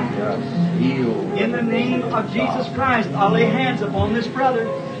this act. Yes. Heal. In the name of Jesus Christ, I lay hands upon this brother.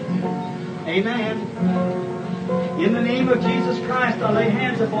 Amen. In the name of Jesus Christ, I lay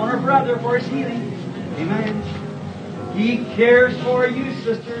hands upon our brother for his healing. Amen. He cares for you,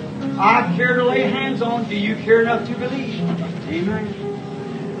 sister. I care to lay hands on. Do you care enough to believe? Amen.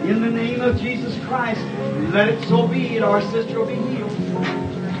 In the name of Jesus Christ, let it so be, and our sister will be healed.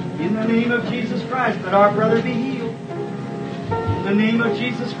 In the name of Jesus Christ, let our brother be healed. In the name of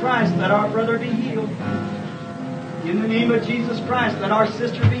Jesus Christ, let our brother be healed. In the name of Jesus Christ, let our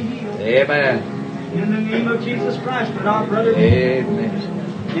sister be healed. Amen. In the name of Jesus Christ, let our brother be healed.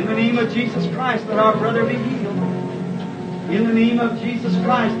 Amen. In the name of Jesus Christ, let our brother be healed. In the name of Jesus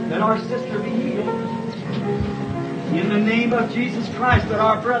Christ, let our sister be healed. In the name of Jesus Christ, let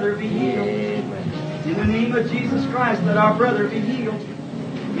our brother be healed. In the name of Jesus Christ, let our brother be healed.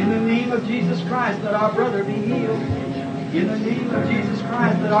 In the name of Jesus Christ, let our brother be healed. In the name of Jesus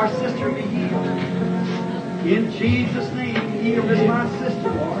Christ, let our sister be healed. In Jesus' name, heal this my sister,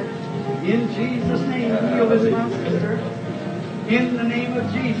 Lord. In Jesus' name, heal this my sister. In the name of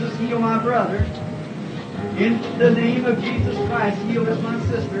Jesus, heal my brother. In the name of Jesus Christ, heal this my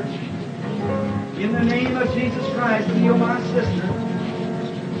sister. In the name of Jesus Christ, heal my sister.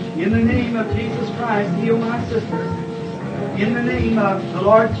 In the name of Jesus Christ, heal my sister. In the name of the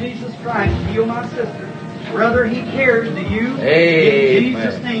Lord Jesus Christ, heal my sister. Brother, He cares. Do you? Amen. In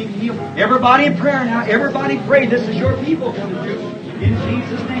Jesus' name, heal. Everybody in prayer now. Everybody pray. This is your people coming through. In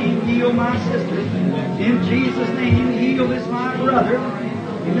Jesus' name, heal my sister. In Jesus' name, heal this my brother.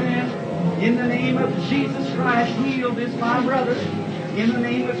 Amen. In the name of Jesus Christ, heal this my brother. In the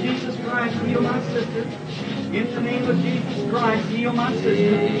name of Jesus Christ, heal my sister. In the name of Jesus Christ, heal my sister.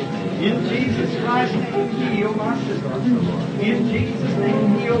 In Jesus Christ's name, heal my sister. In Jesus'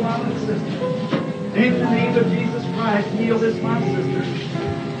 name, heal my sister. In the name of Jesus Christ, heal this my sister.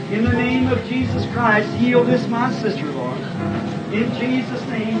 In the name of Jesus Christ, heal this my sister, Lord. In Jesus'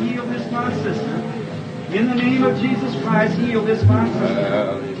 name, heal this my sister. In the name of Jesus Christ, heal this my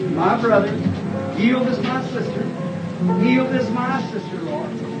sister. My brother, heal this my sister. Heal this my sister, Lord.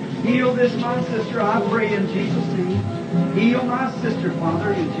 Heal this my sister, I pray in Jesus' name. Heal my sister,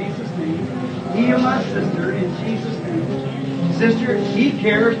 Father, in Jesus' name. Heal my sister in Jesus' name. Sister, He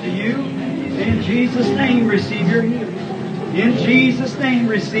cares. Do you? In Jesus' name, receive your healing. In Jesus' name,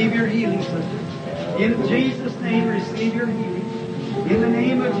 receive your healing, sister. In Jesus' name, receive your healing. In the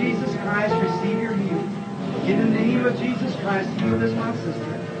name of Jesus Christ, receive your healing. In the name of Jesus Christ, heal this my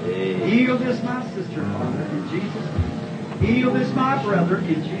sister. Heal this my sister, Father, in Jesus' name. Heal this my brother,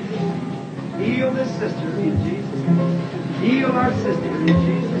 in Jesus' name. Heal this sister, in Jesus' name. Heal our sister, in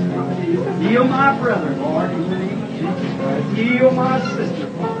Jesus' name. Heal my brother, Lord, in the name of Jesus Christ. Heal my sister,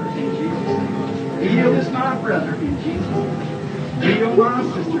 Father, in Jesus' name. Heal this my brother, in Jesus' name. Heal my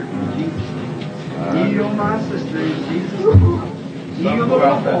sister, in Jesus' name. Heal my sister, in Jesus' name. Heal the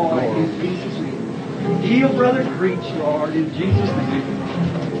little boy, in Jesus' name. Heal Brother Creech, Lord, in Jesus' name.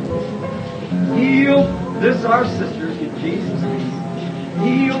 Heal this our sister, in Jesus' name.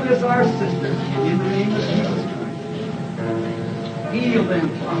 Heal this our sister, in the name of Jesus Christ. Heal them,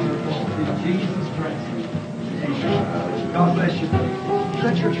 Father, in Jesus Christ's name. Amen. God bless you, brother. Is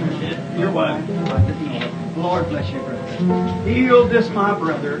that your church? Your wife? I didn't know. Lord bless you, brother. Heal this my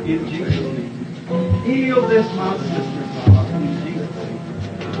brother, in Jesus' name. Heal this my sister, Father, in Jesus' name.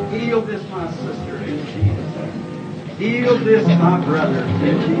 Heal this my sister, in Jesus' name. Heal this my brother, in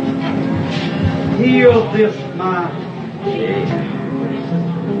Jesus' name. Heal this my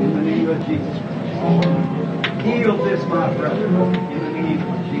in the name of Jesus Christ. Heal this my brother, in the name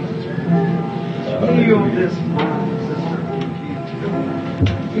of Jesus Christ. Heal this my sister, in Jesus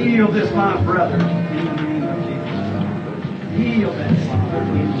Christ. Heal this my brother, in the name of Jesus Christ. Heal that, Father,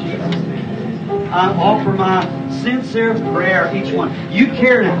 in Jesus' name. I offer my sincere prayer, each one. You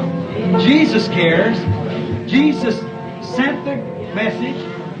care now. Jesus cares. Jesus sent the message.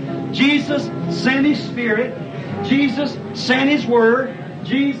 Jesus sent His Spirit. Jesus sent His Word.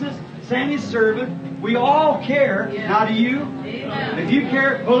 Jesus sent His servant. We all care. Now do you? If you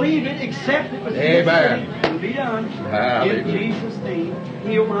care, believe it, accept it with sincerity, and be done. In Jesus' name,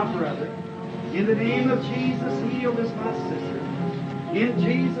 heal my brother. In the name of Jesus, heal this my sister. In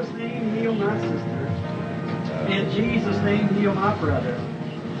Jesus' name, heal my sister. In Jesus' name, heal my brother.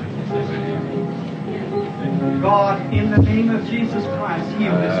 God God, in the name of Jesus Christ,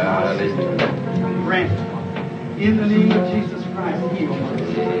 heal this my sister. Grant it. In the name of Jesus Christ, heal my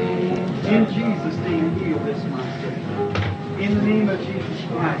sister. In Jesus' name, heal this my sister. In the name of Jesus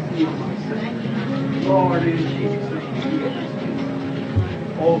Christ, heal my sister. Lord, in Jesus' name, heal this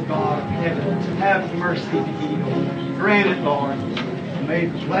sister. Oh God of heaven, have mercy to heal. Grant it, Lord. May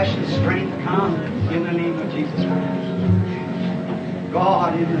flesh and strength come in the name of Jesus Christ.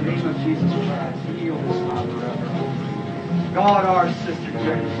 God, in the name of Jesus Christ, heal this my brother. God, our sister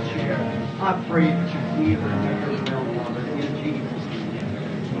here in this chair, I pray that you heal her and make her well, Father, in Jesus'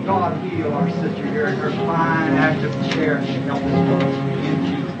 name. God, heal our sister here in her fine, active chair and help us, Lord, in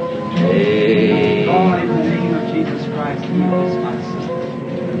Jesus' name. God, in the name of Jesus Christ, heal this my sister.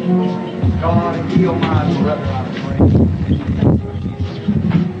 God, heal my brother, I pray.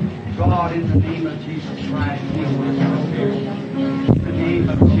 God, in the name of Jesus Christ, heal my sister. In the name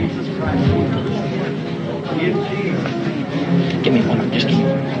of Jesus Christ, heal my sister. In Jesus' name. Give me one. Just give me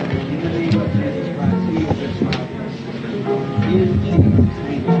one. In the name of Jesus Christ, heal this my sister. In Jesus'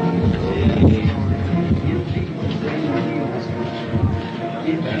 name. In Jesus' name, heal this my sister.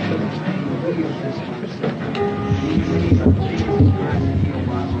 In Jesus' name, heal this my sister. In the name of Jesus Christ, heal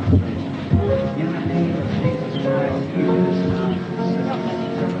my brother. In the name of Jesus Christ, heal this my sister.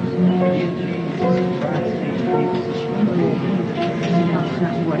 In Jesus Christ's name, heal this my brother.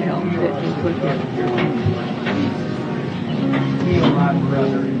 What else that you put in? Heal my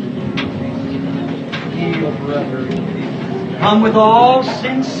brother. Heal brother. Come with all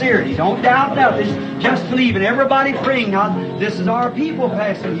sincerity. Don't doubt nothing. Just believe it. Everybody praying now. This is our people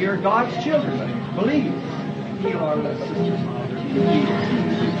passing here, God's children. Believe. Heal our little sister.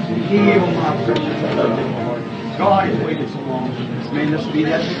 Heal my precious brother, Lord. God has waited so long for this. May this be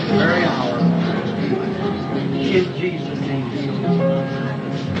that very hour. In Jesus' name, heal this.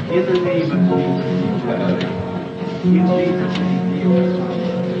 In the name of Jesus. In Jesus' name, heal this.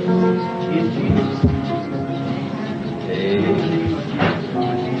 In Jesus' name. In the name of Jesus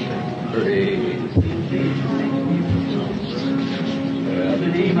Christ. Praise. In Jesus' name, heal this. In the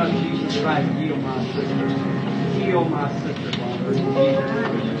name of Jesus Christ, heal my sister. Heal my sister, Father.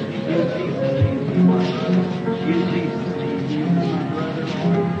 In Jesus' name, heal my brother. In Jesus' name, heal my brother,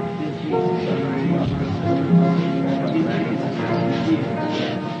 Lord. In Jesus' name, heal my sister. In Jesus' name, heal my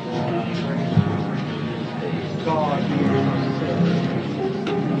God, heal my sister.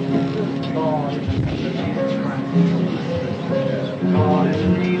 God, in the name of Jesus Christ, heal my sister. God, in the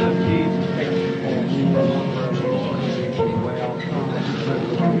name of Jesus, take the compulsion from my brother, Lord. Well,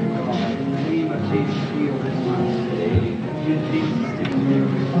 God, in the name of Jesus, heal this my sister. In Jesus' name, heal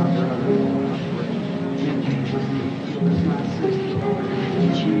this my brother, Lord. In Jesus' name, heal this my sister, Lord.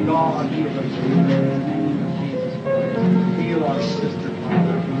 God, heal us in the name of Jesus Christ. Heal our sister,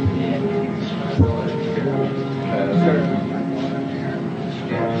 Father. In Jesus Christ, Lord.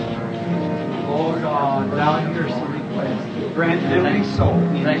 Oh God, now here's some requests. Grant them be so. In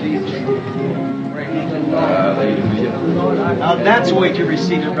Jesus' name. Now that's the way to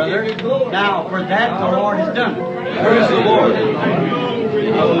receive it, brother. Now for that the Lord has done it. Praise the Lord.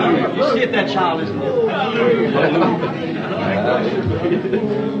 Hallelujah. You see if that child isn't ill.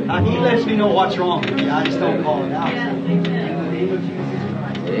 Now he lets me know what's wrong with me. I just don't call it out. In the name of Jesus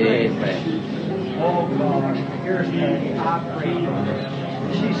Christ. Amen. Oh God, here's Patty. I pray for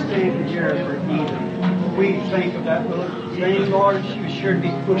her. She's standing here for healing. We think of that little thing, Lord. She was sure to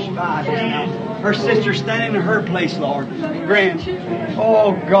be pushed by just now. Her sister standing in her place, Lord. Grant,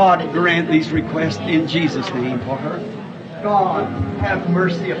 oh God, grant these requests in Jesus' name for her. God, have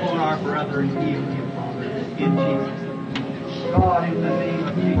mercy upon our brother and heal him, Father, in Jesus' name. God, in the name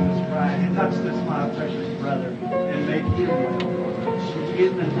of Jesus Christ, touch this my precious brother and make him well.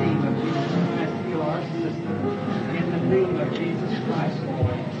 In the name of Jesus Christ, heal our sister. In the name of Jesus Christ,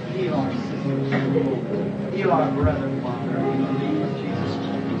 Lord, heal our sister. Heal our brother, Father, in the name of Jesus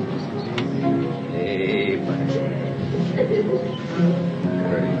Christ.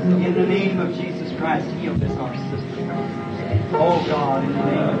 In the name of Jesus Christ, heal this our sister. Oh God, in the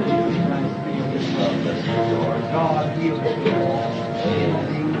name of Jesus Christ, heal this our sister, Lord. God, heal this. In the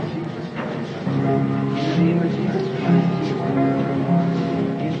name of Jesus Christ. In the name of Jesus Christ, heal her.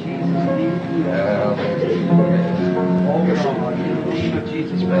 In Jesus' name, heal her. Oh God, in the name of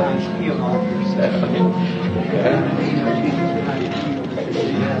Jesus Christ, heal our sister. In the name of Jesus Christ,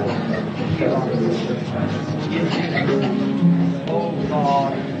 heal our sister. In Jesus' name. Oh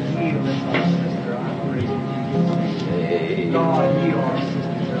God, heal this our sister, I pray. God, heal our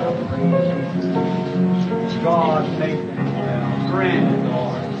sister, I pray. God, make them well. Grant it,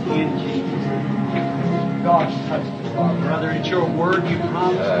 Lord, in Jesus' name. God, touch this our brother in It's your word you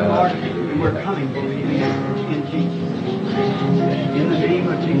promised, Lord, and we're coming believing it in Jesus. In the name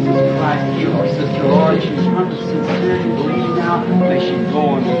of Jesus Christ, heal our sister, Lord. She's come to sincerity, believing now. May she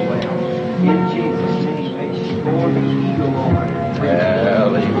go and be well. In Jesus' name, may she go and be healed, Lord.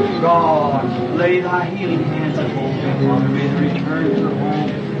 God, lay thy healing hands upon her, Father. May they return to her home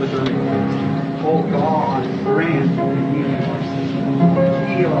with her request. Oh God, grant the healing of our sister.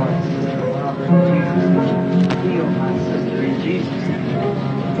 Heal our sister, Father, in Jesus' name. Heal my sister in Jesus'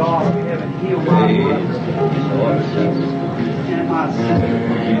 name. God of heaven, heal my brother in the name of Jesus. And my sister,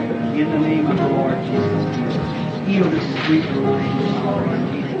 in the name of the Lord Jesus. Heal this sweet little lady, Father, in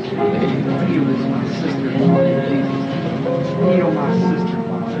Jesus' name. Heal this my sister, Lord, in Jesus' name. Heal my sister,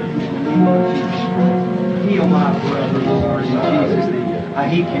 Father, in the name of Jesus Christ. Heal my brother, Lord, in Jesus' name.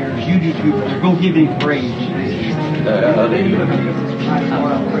 He cares. You do too, brother. Go give him praise. In the name of Jesus Christ,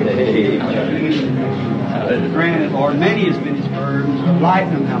 Lord, I pray that you grant it, Lord. Many has been his burdens.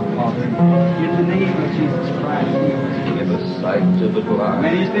 Lighten them now, Father. In the name of Jesus Christ, heal us. Give us sight to the blind.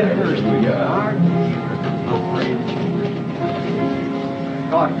 Many has been thirsty. Lord, I pray that you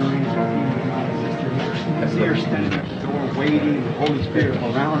God grant her healing, my sister. I see her standing at the door waiting, the Holy Spirit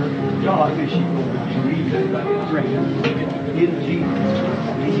around her. God, may she go and believe it. Grant her. In Jesus'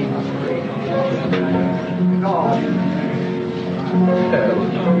 name, I pray. God, in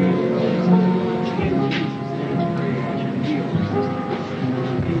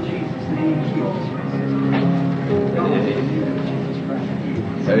Jesus' name, heal us.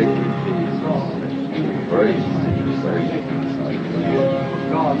 Thank you, Jesus. Praise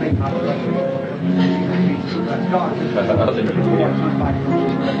God, make my brother. God, just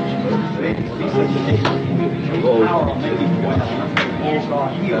make it be such a day. Power will make him well. Oh God,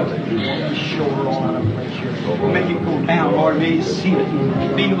 heal his shoulder all out of place here. Make him go down, Lord. May he see it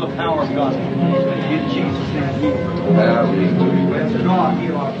and feel the power of God. In Jesus' name, heal. God,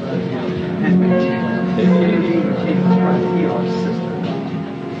 heal our brother. And in the name of Jesus Christ, heal our sister.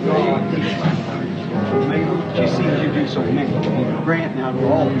 God, heal our sister. She seems to do so many. Grant now to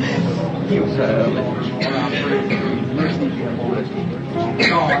all people. Heal us, Lord. I pray. Mercy be upon us.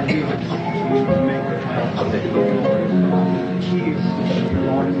 God, heal us. Make her well. Heal us,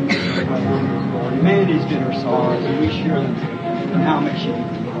 Lord. Lord. Man has been her sorrows, and we share them. And how may she be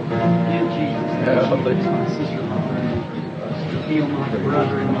healed? In Jesus' name. Bless my sister, Mother. Heal my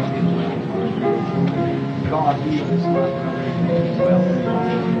brother and my sister. God, heal us, my brother. Well,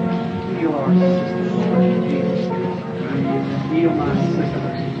 heal our sister. Heal my sister.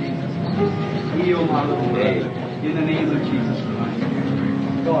 Heal my little brother. In the name of Jesus Christ.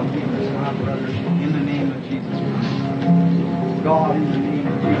 God, heal us, my brother. In the name of Jesus Christ. God, in the name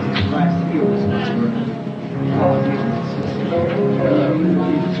of Jesus Christ, heal us, my brother. God, heal my sister. In the name of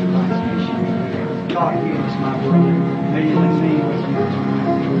Jesus Christ, may she be healed. God, heal us, my brother. May in the name of Jesus Christ.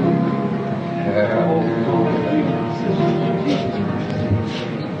 Oh, God, heal my sister. In Jesus Christ.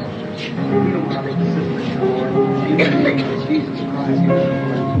 Heal my little sister, Lord. In the name of Jesus Christ.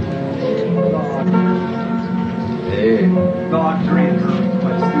 God, grant her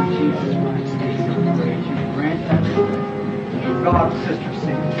request in Jesus Christ's name. Grant that request. God, sister,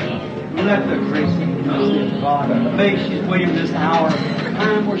 sing. Let the grace and mercy of God, may she's waiting this hour,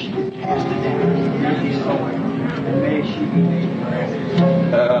 time where she can cast it down and be sorry. And may she be made blessed.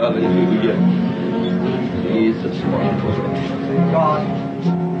 Hallelujah. Jesus, God,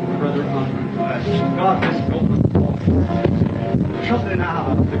 brother, God, this open something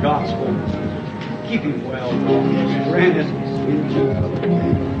out of the gospel. Keep him well, Lord. Grant us in Jesus'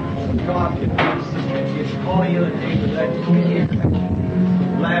 name. God, can bless us. It's called the other day with that kidney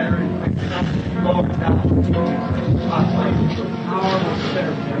infection, bladder infection. Lord, now, I pray for powerful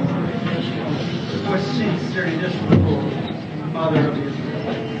better with sincerity, this little mother of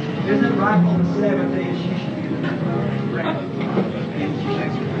Israel. Isn't it right on the seventh day she should be granted in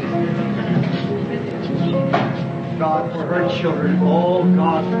Jesus' name? God, for her children, oh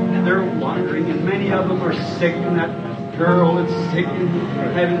God, they're wandering, and many of them are sick, and that girl is sick and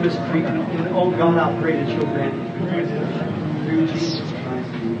having this treatment. And oh God, I pray that you'll grant it through Jesus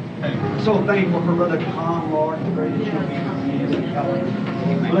Christ. So thankful for Brother Tom, Lord, and pray that you'll be with him and help him.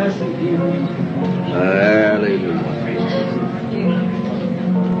 Bless him, dear. Hallelujah.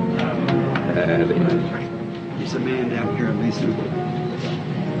 Hallelujah. He's a man down here in Mesa.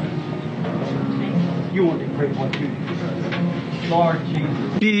 You want to pray what you do. Lord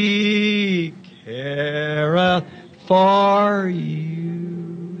Jesus. He careth for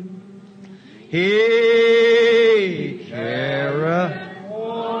you. He careth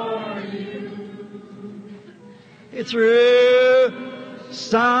for you. It's through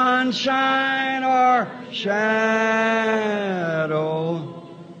sunshine or shadow.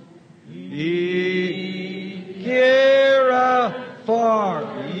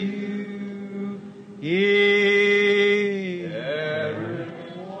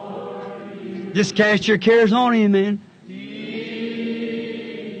 Just cast your cares on Him, man.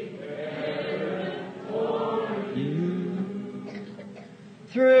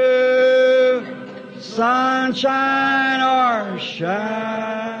 Through sunshine or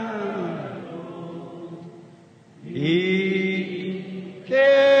shadow, He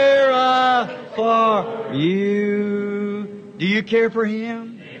careth for you. Do you care for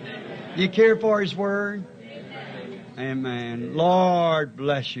Him? Do you care for His Word? Amen. Lord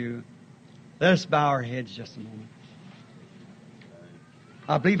bless you. Let us bow our heads just a moment.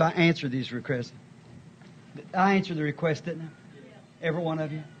 I believe I answered these requests. I answered the request, didn't I? Every one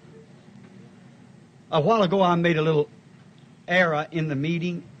of you. A while ago I made a little error in the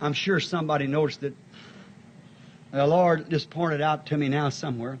meeting. I'm sure somebody noticed it. The Lord just pointed out to me now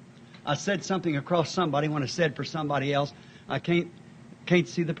somewhere. I said something across somebody when I said for somebody else. I can't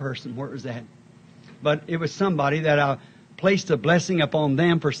see the person where it was at. But it was somebody that I placed a blessing upon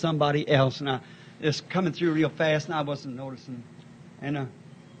them for somebody else. And it's coming through real fast and I wasn't noticing. And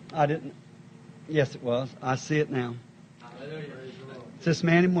I didn't. Yes, it was. I see it now. It's this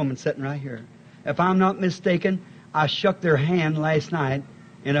man and woman sitting right here. If I'm not mistaken, I shook their hand last night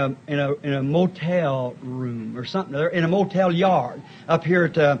in a motel room or something. They're in a motel yard up here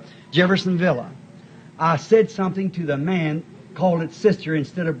at Jeffersonville. I said something to the man, called it sister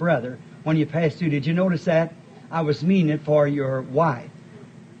instead of brother, when you passed through. Did you notice that? I was meaning it for your wife.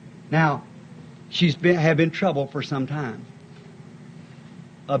 Now, she's had been trouble for some time.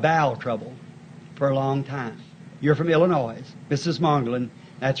 A bowel trouble for a long time. You're from Illinois, Mrs. Monglin.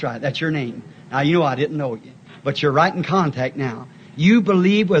 That's right. That's your name. Now, you know I didn't know you, but you're right in contact now. You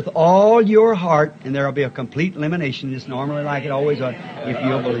believe with all your heart, and there will be a complete elimination, just normally like it always was, if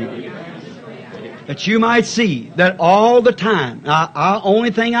you'll believe. That you might see that all the time.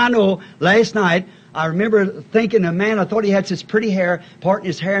 Only thing I know, last night, I remember thinking a man, I thought he had such pretty hair, parting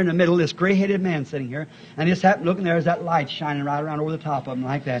his hair in the middle, this gray-headed man sitting here, and just happened looking there, there's that light shining right around over the top of him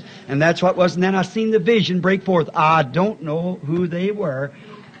like that. And that's what it was. And then I seen the vision break forth. I don't know who they were,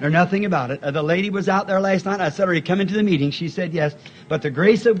 or nothing about it. The lady was out there last night. I said, are you coming to the meeting? She said yes. But the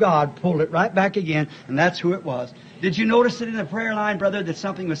grace of God pulled it right back again, and that's who it was. Did you notice it in the prayer line, brother, that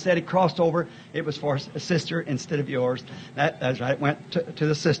something was said, it crossed over, it was for a sister instead of yours? That's right, it went to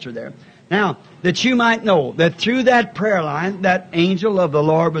the sister there. Now, that you might know that through that prayer line, that angel of the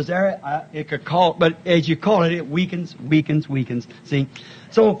Lord was there. It could call, but as you call it, it weakens. See?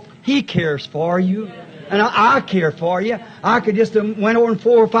 So, He cares for you. And I care for you. I could just have went over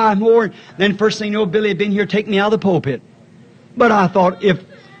 4 or 5 more, and then first thing you know, Billy had been here, take me out of the pulpit. But I thought,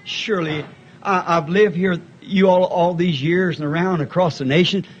 surely I've lived here, you all these years and around across the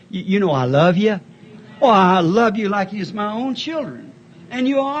nation, you know I love you. Oh, I love you like you're my own children. And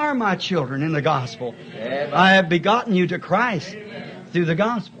you are my children in the gospel. Amen. I have begotten you to Christ through the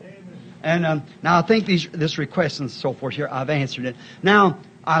gospel. And now I think this request and so forth here, I've answered it. Now,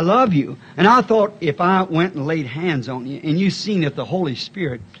 I love you. And I thought if I went and laid hands on you and you seen if the Holy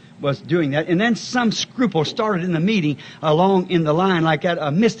Spirit was doing that, and then some scruple started in the meeting along in the line like that,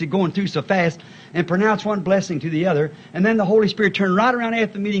 a mystic going through so fast and pronounce one blessing to the other, and then the Holy Spirit turned right around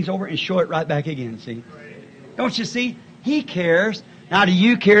after the meeting's over and show it right back again, see? Don't you see? He cares. Now, do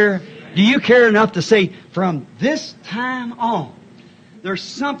you care? Do you care enough to say, from this time on, there's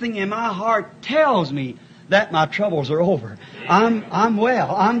something in my heart tells me that my troubles are over. I'm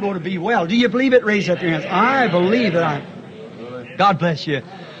well. I'm going to be well. Do you believe it? Raise up your hands. I believe that God bless you.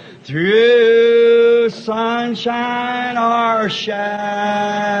 Through sunshine or shadow,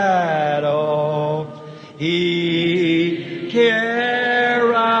 He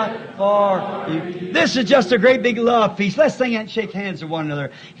careth for you. This is just a great big love feast. Let's sing it and shake hands with one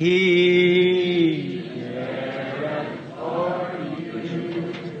another. He careth for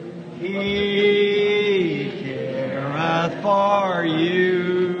you. He careth for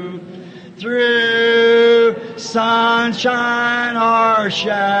you. Through sunshine or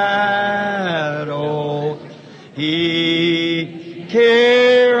shadow, He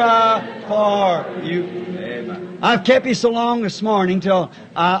careth for you. Amen. I've kept you so long this morning till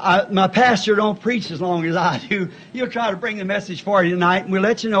my pastor don't preach as long as I do. He'll try to bring the message for you tonight, and we'll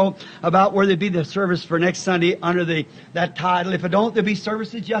let you know about where there'll be the service for next Sunday under that title. If it don't, there'll be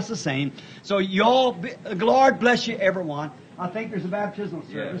services just the same. So you all, Lord bless you, everyone. I think there's a baptismal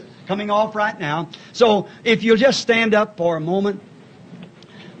service coming off right now. So if you'll just stand up for a moment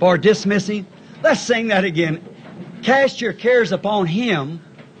for dismissing. Let's sing that again. Cast your cares upon Him,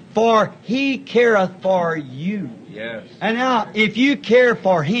 for He careth for you. Yes. And now, if you care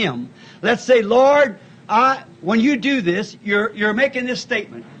for Him, let's say, Lord, when you do this, you're making this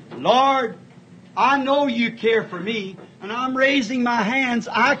statement. Lord, I know you care for me, and I'm raising my hands.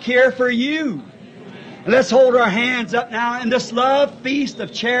 I care for you. And let's hold our hands up now in this love feast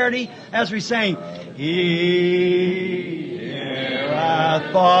of charity as we sing, He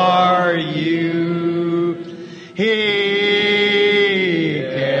careth for you. He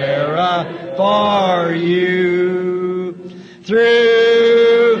careth for you.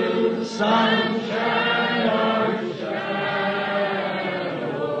 Through sunshine or shadow,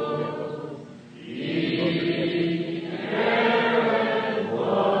 He careth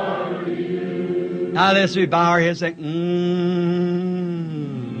for you. Now let's bow our heads and say,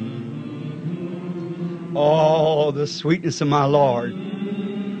 oh, the sweetness of my Lord.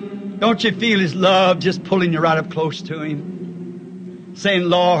 Don't you feel His love just pulling you right up close to Him? Saying,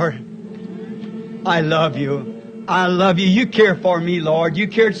 Lord, I love you. I love you. You care for me, Lord. You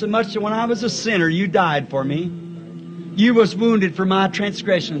cared so much that when I was a sinner, you died for me. You was wounded for my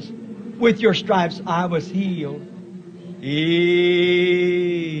transgressions. With your stripes, I was healed.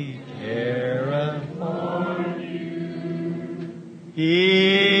 He careth for you.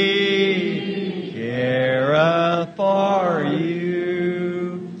 He careth for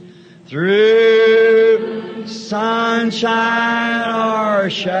you. Through sunshine or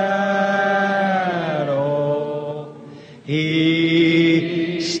shadow,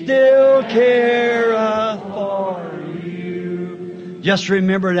 He still careth for you. Just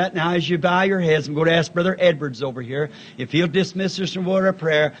remember that now as you bow your heads. I'm going to ask Brother Edwards over here if he'll dismiss us from word of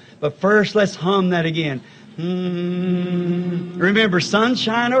prayer. But first, let's hum that again. Remember,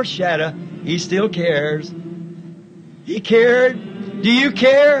 sunshine or shadow, He still cares. He cared. Do you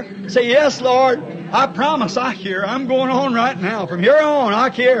care? Say, yes, Lord. I promise I care. I'm going on right now. From here on, I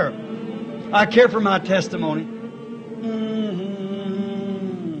care. I care for my testimony.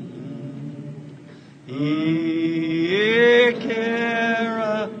 He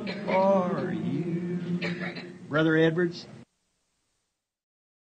careth for you. Brother Edwards.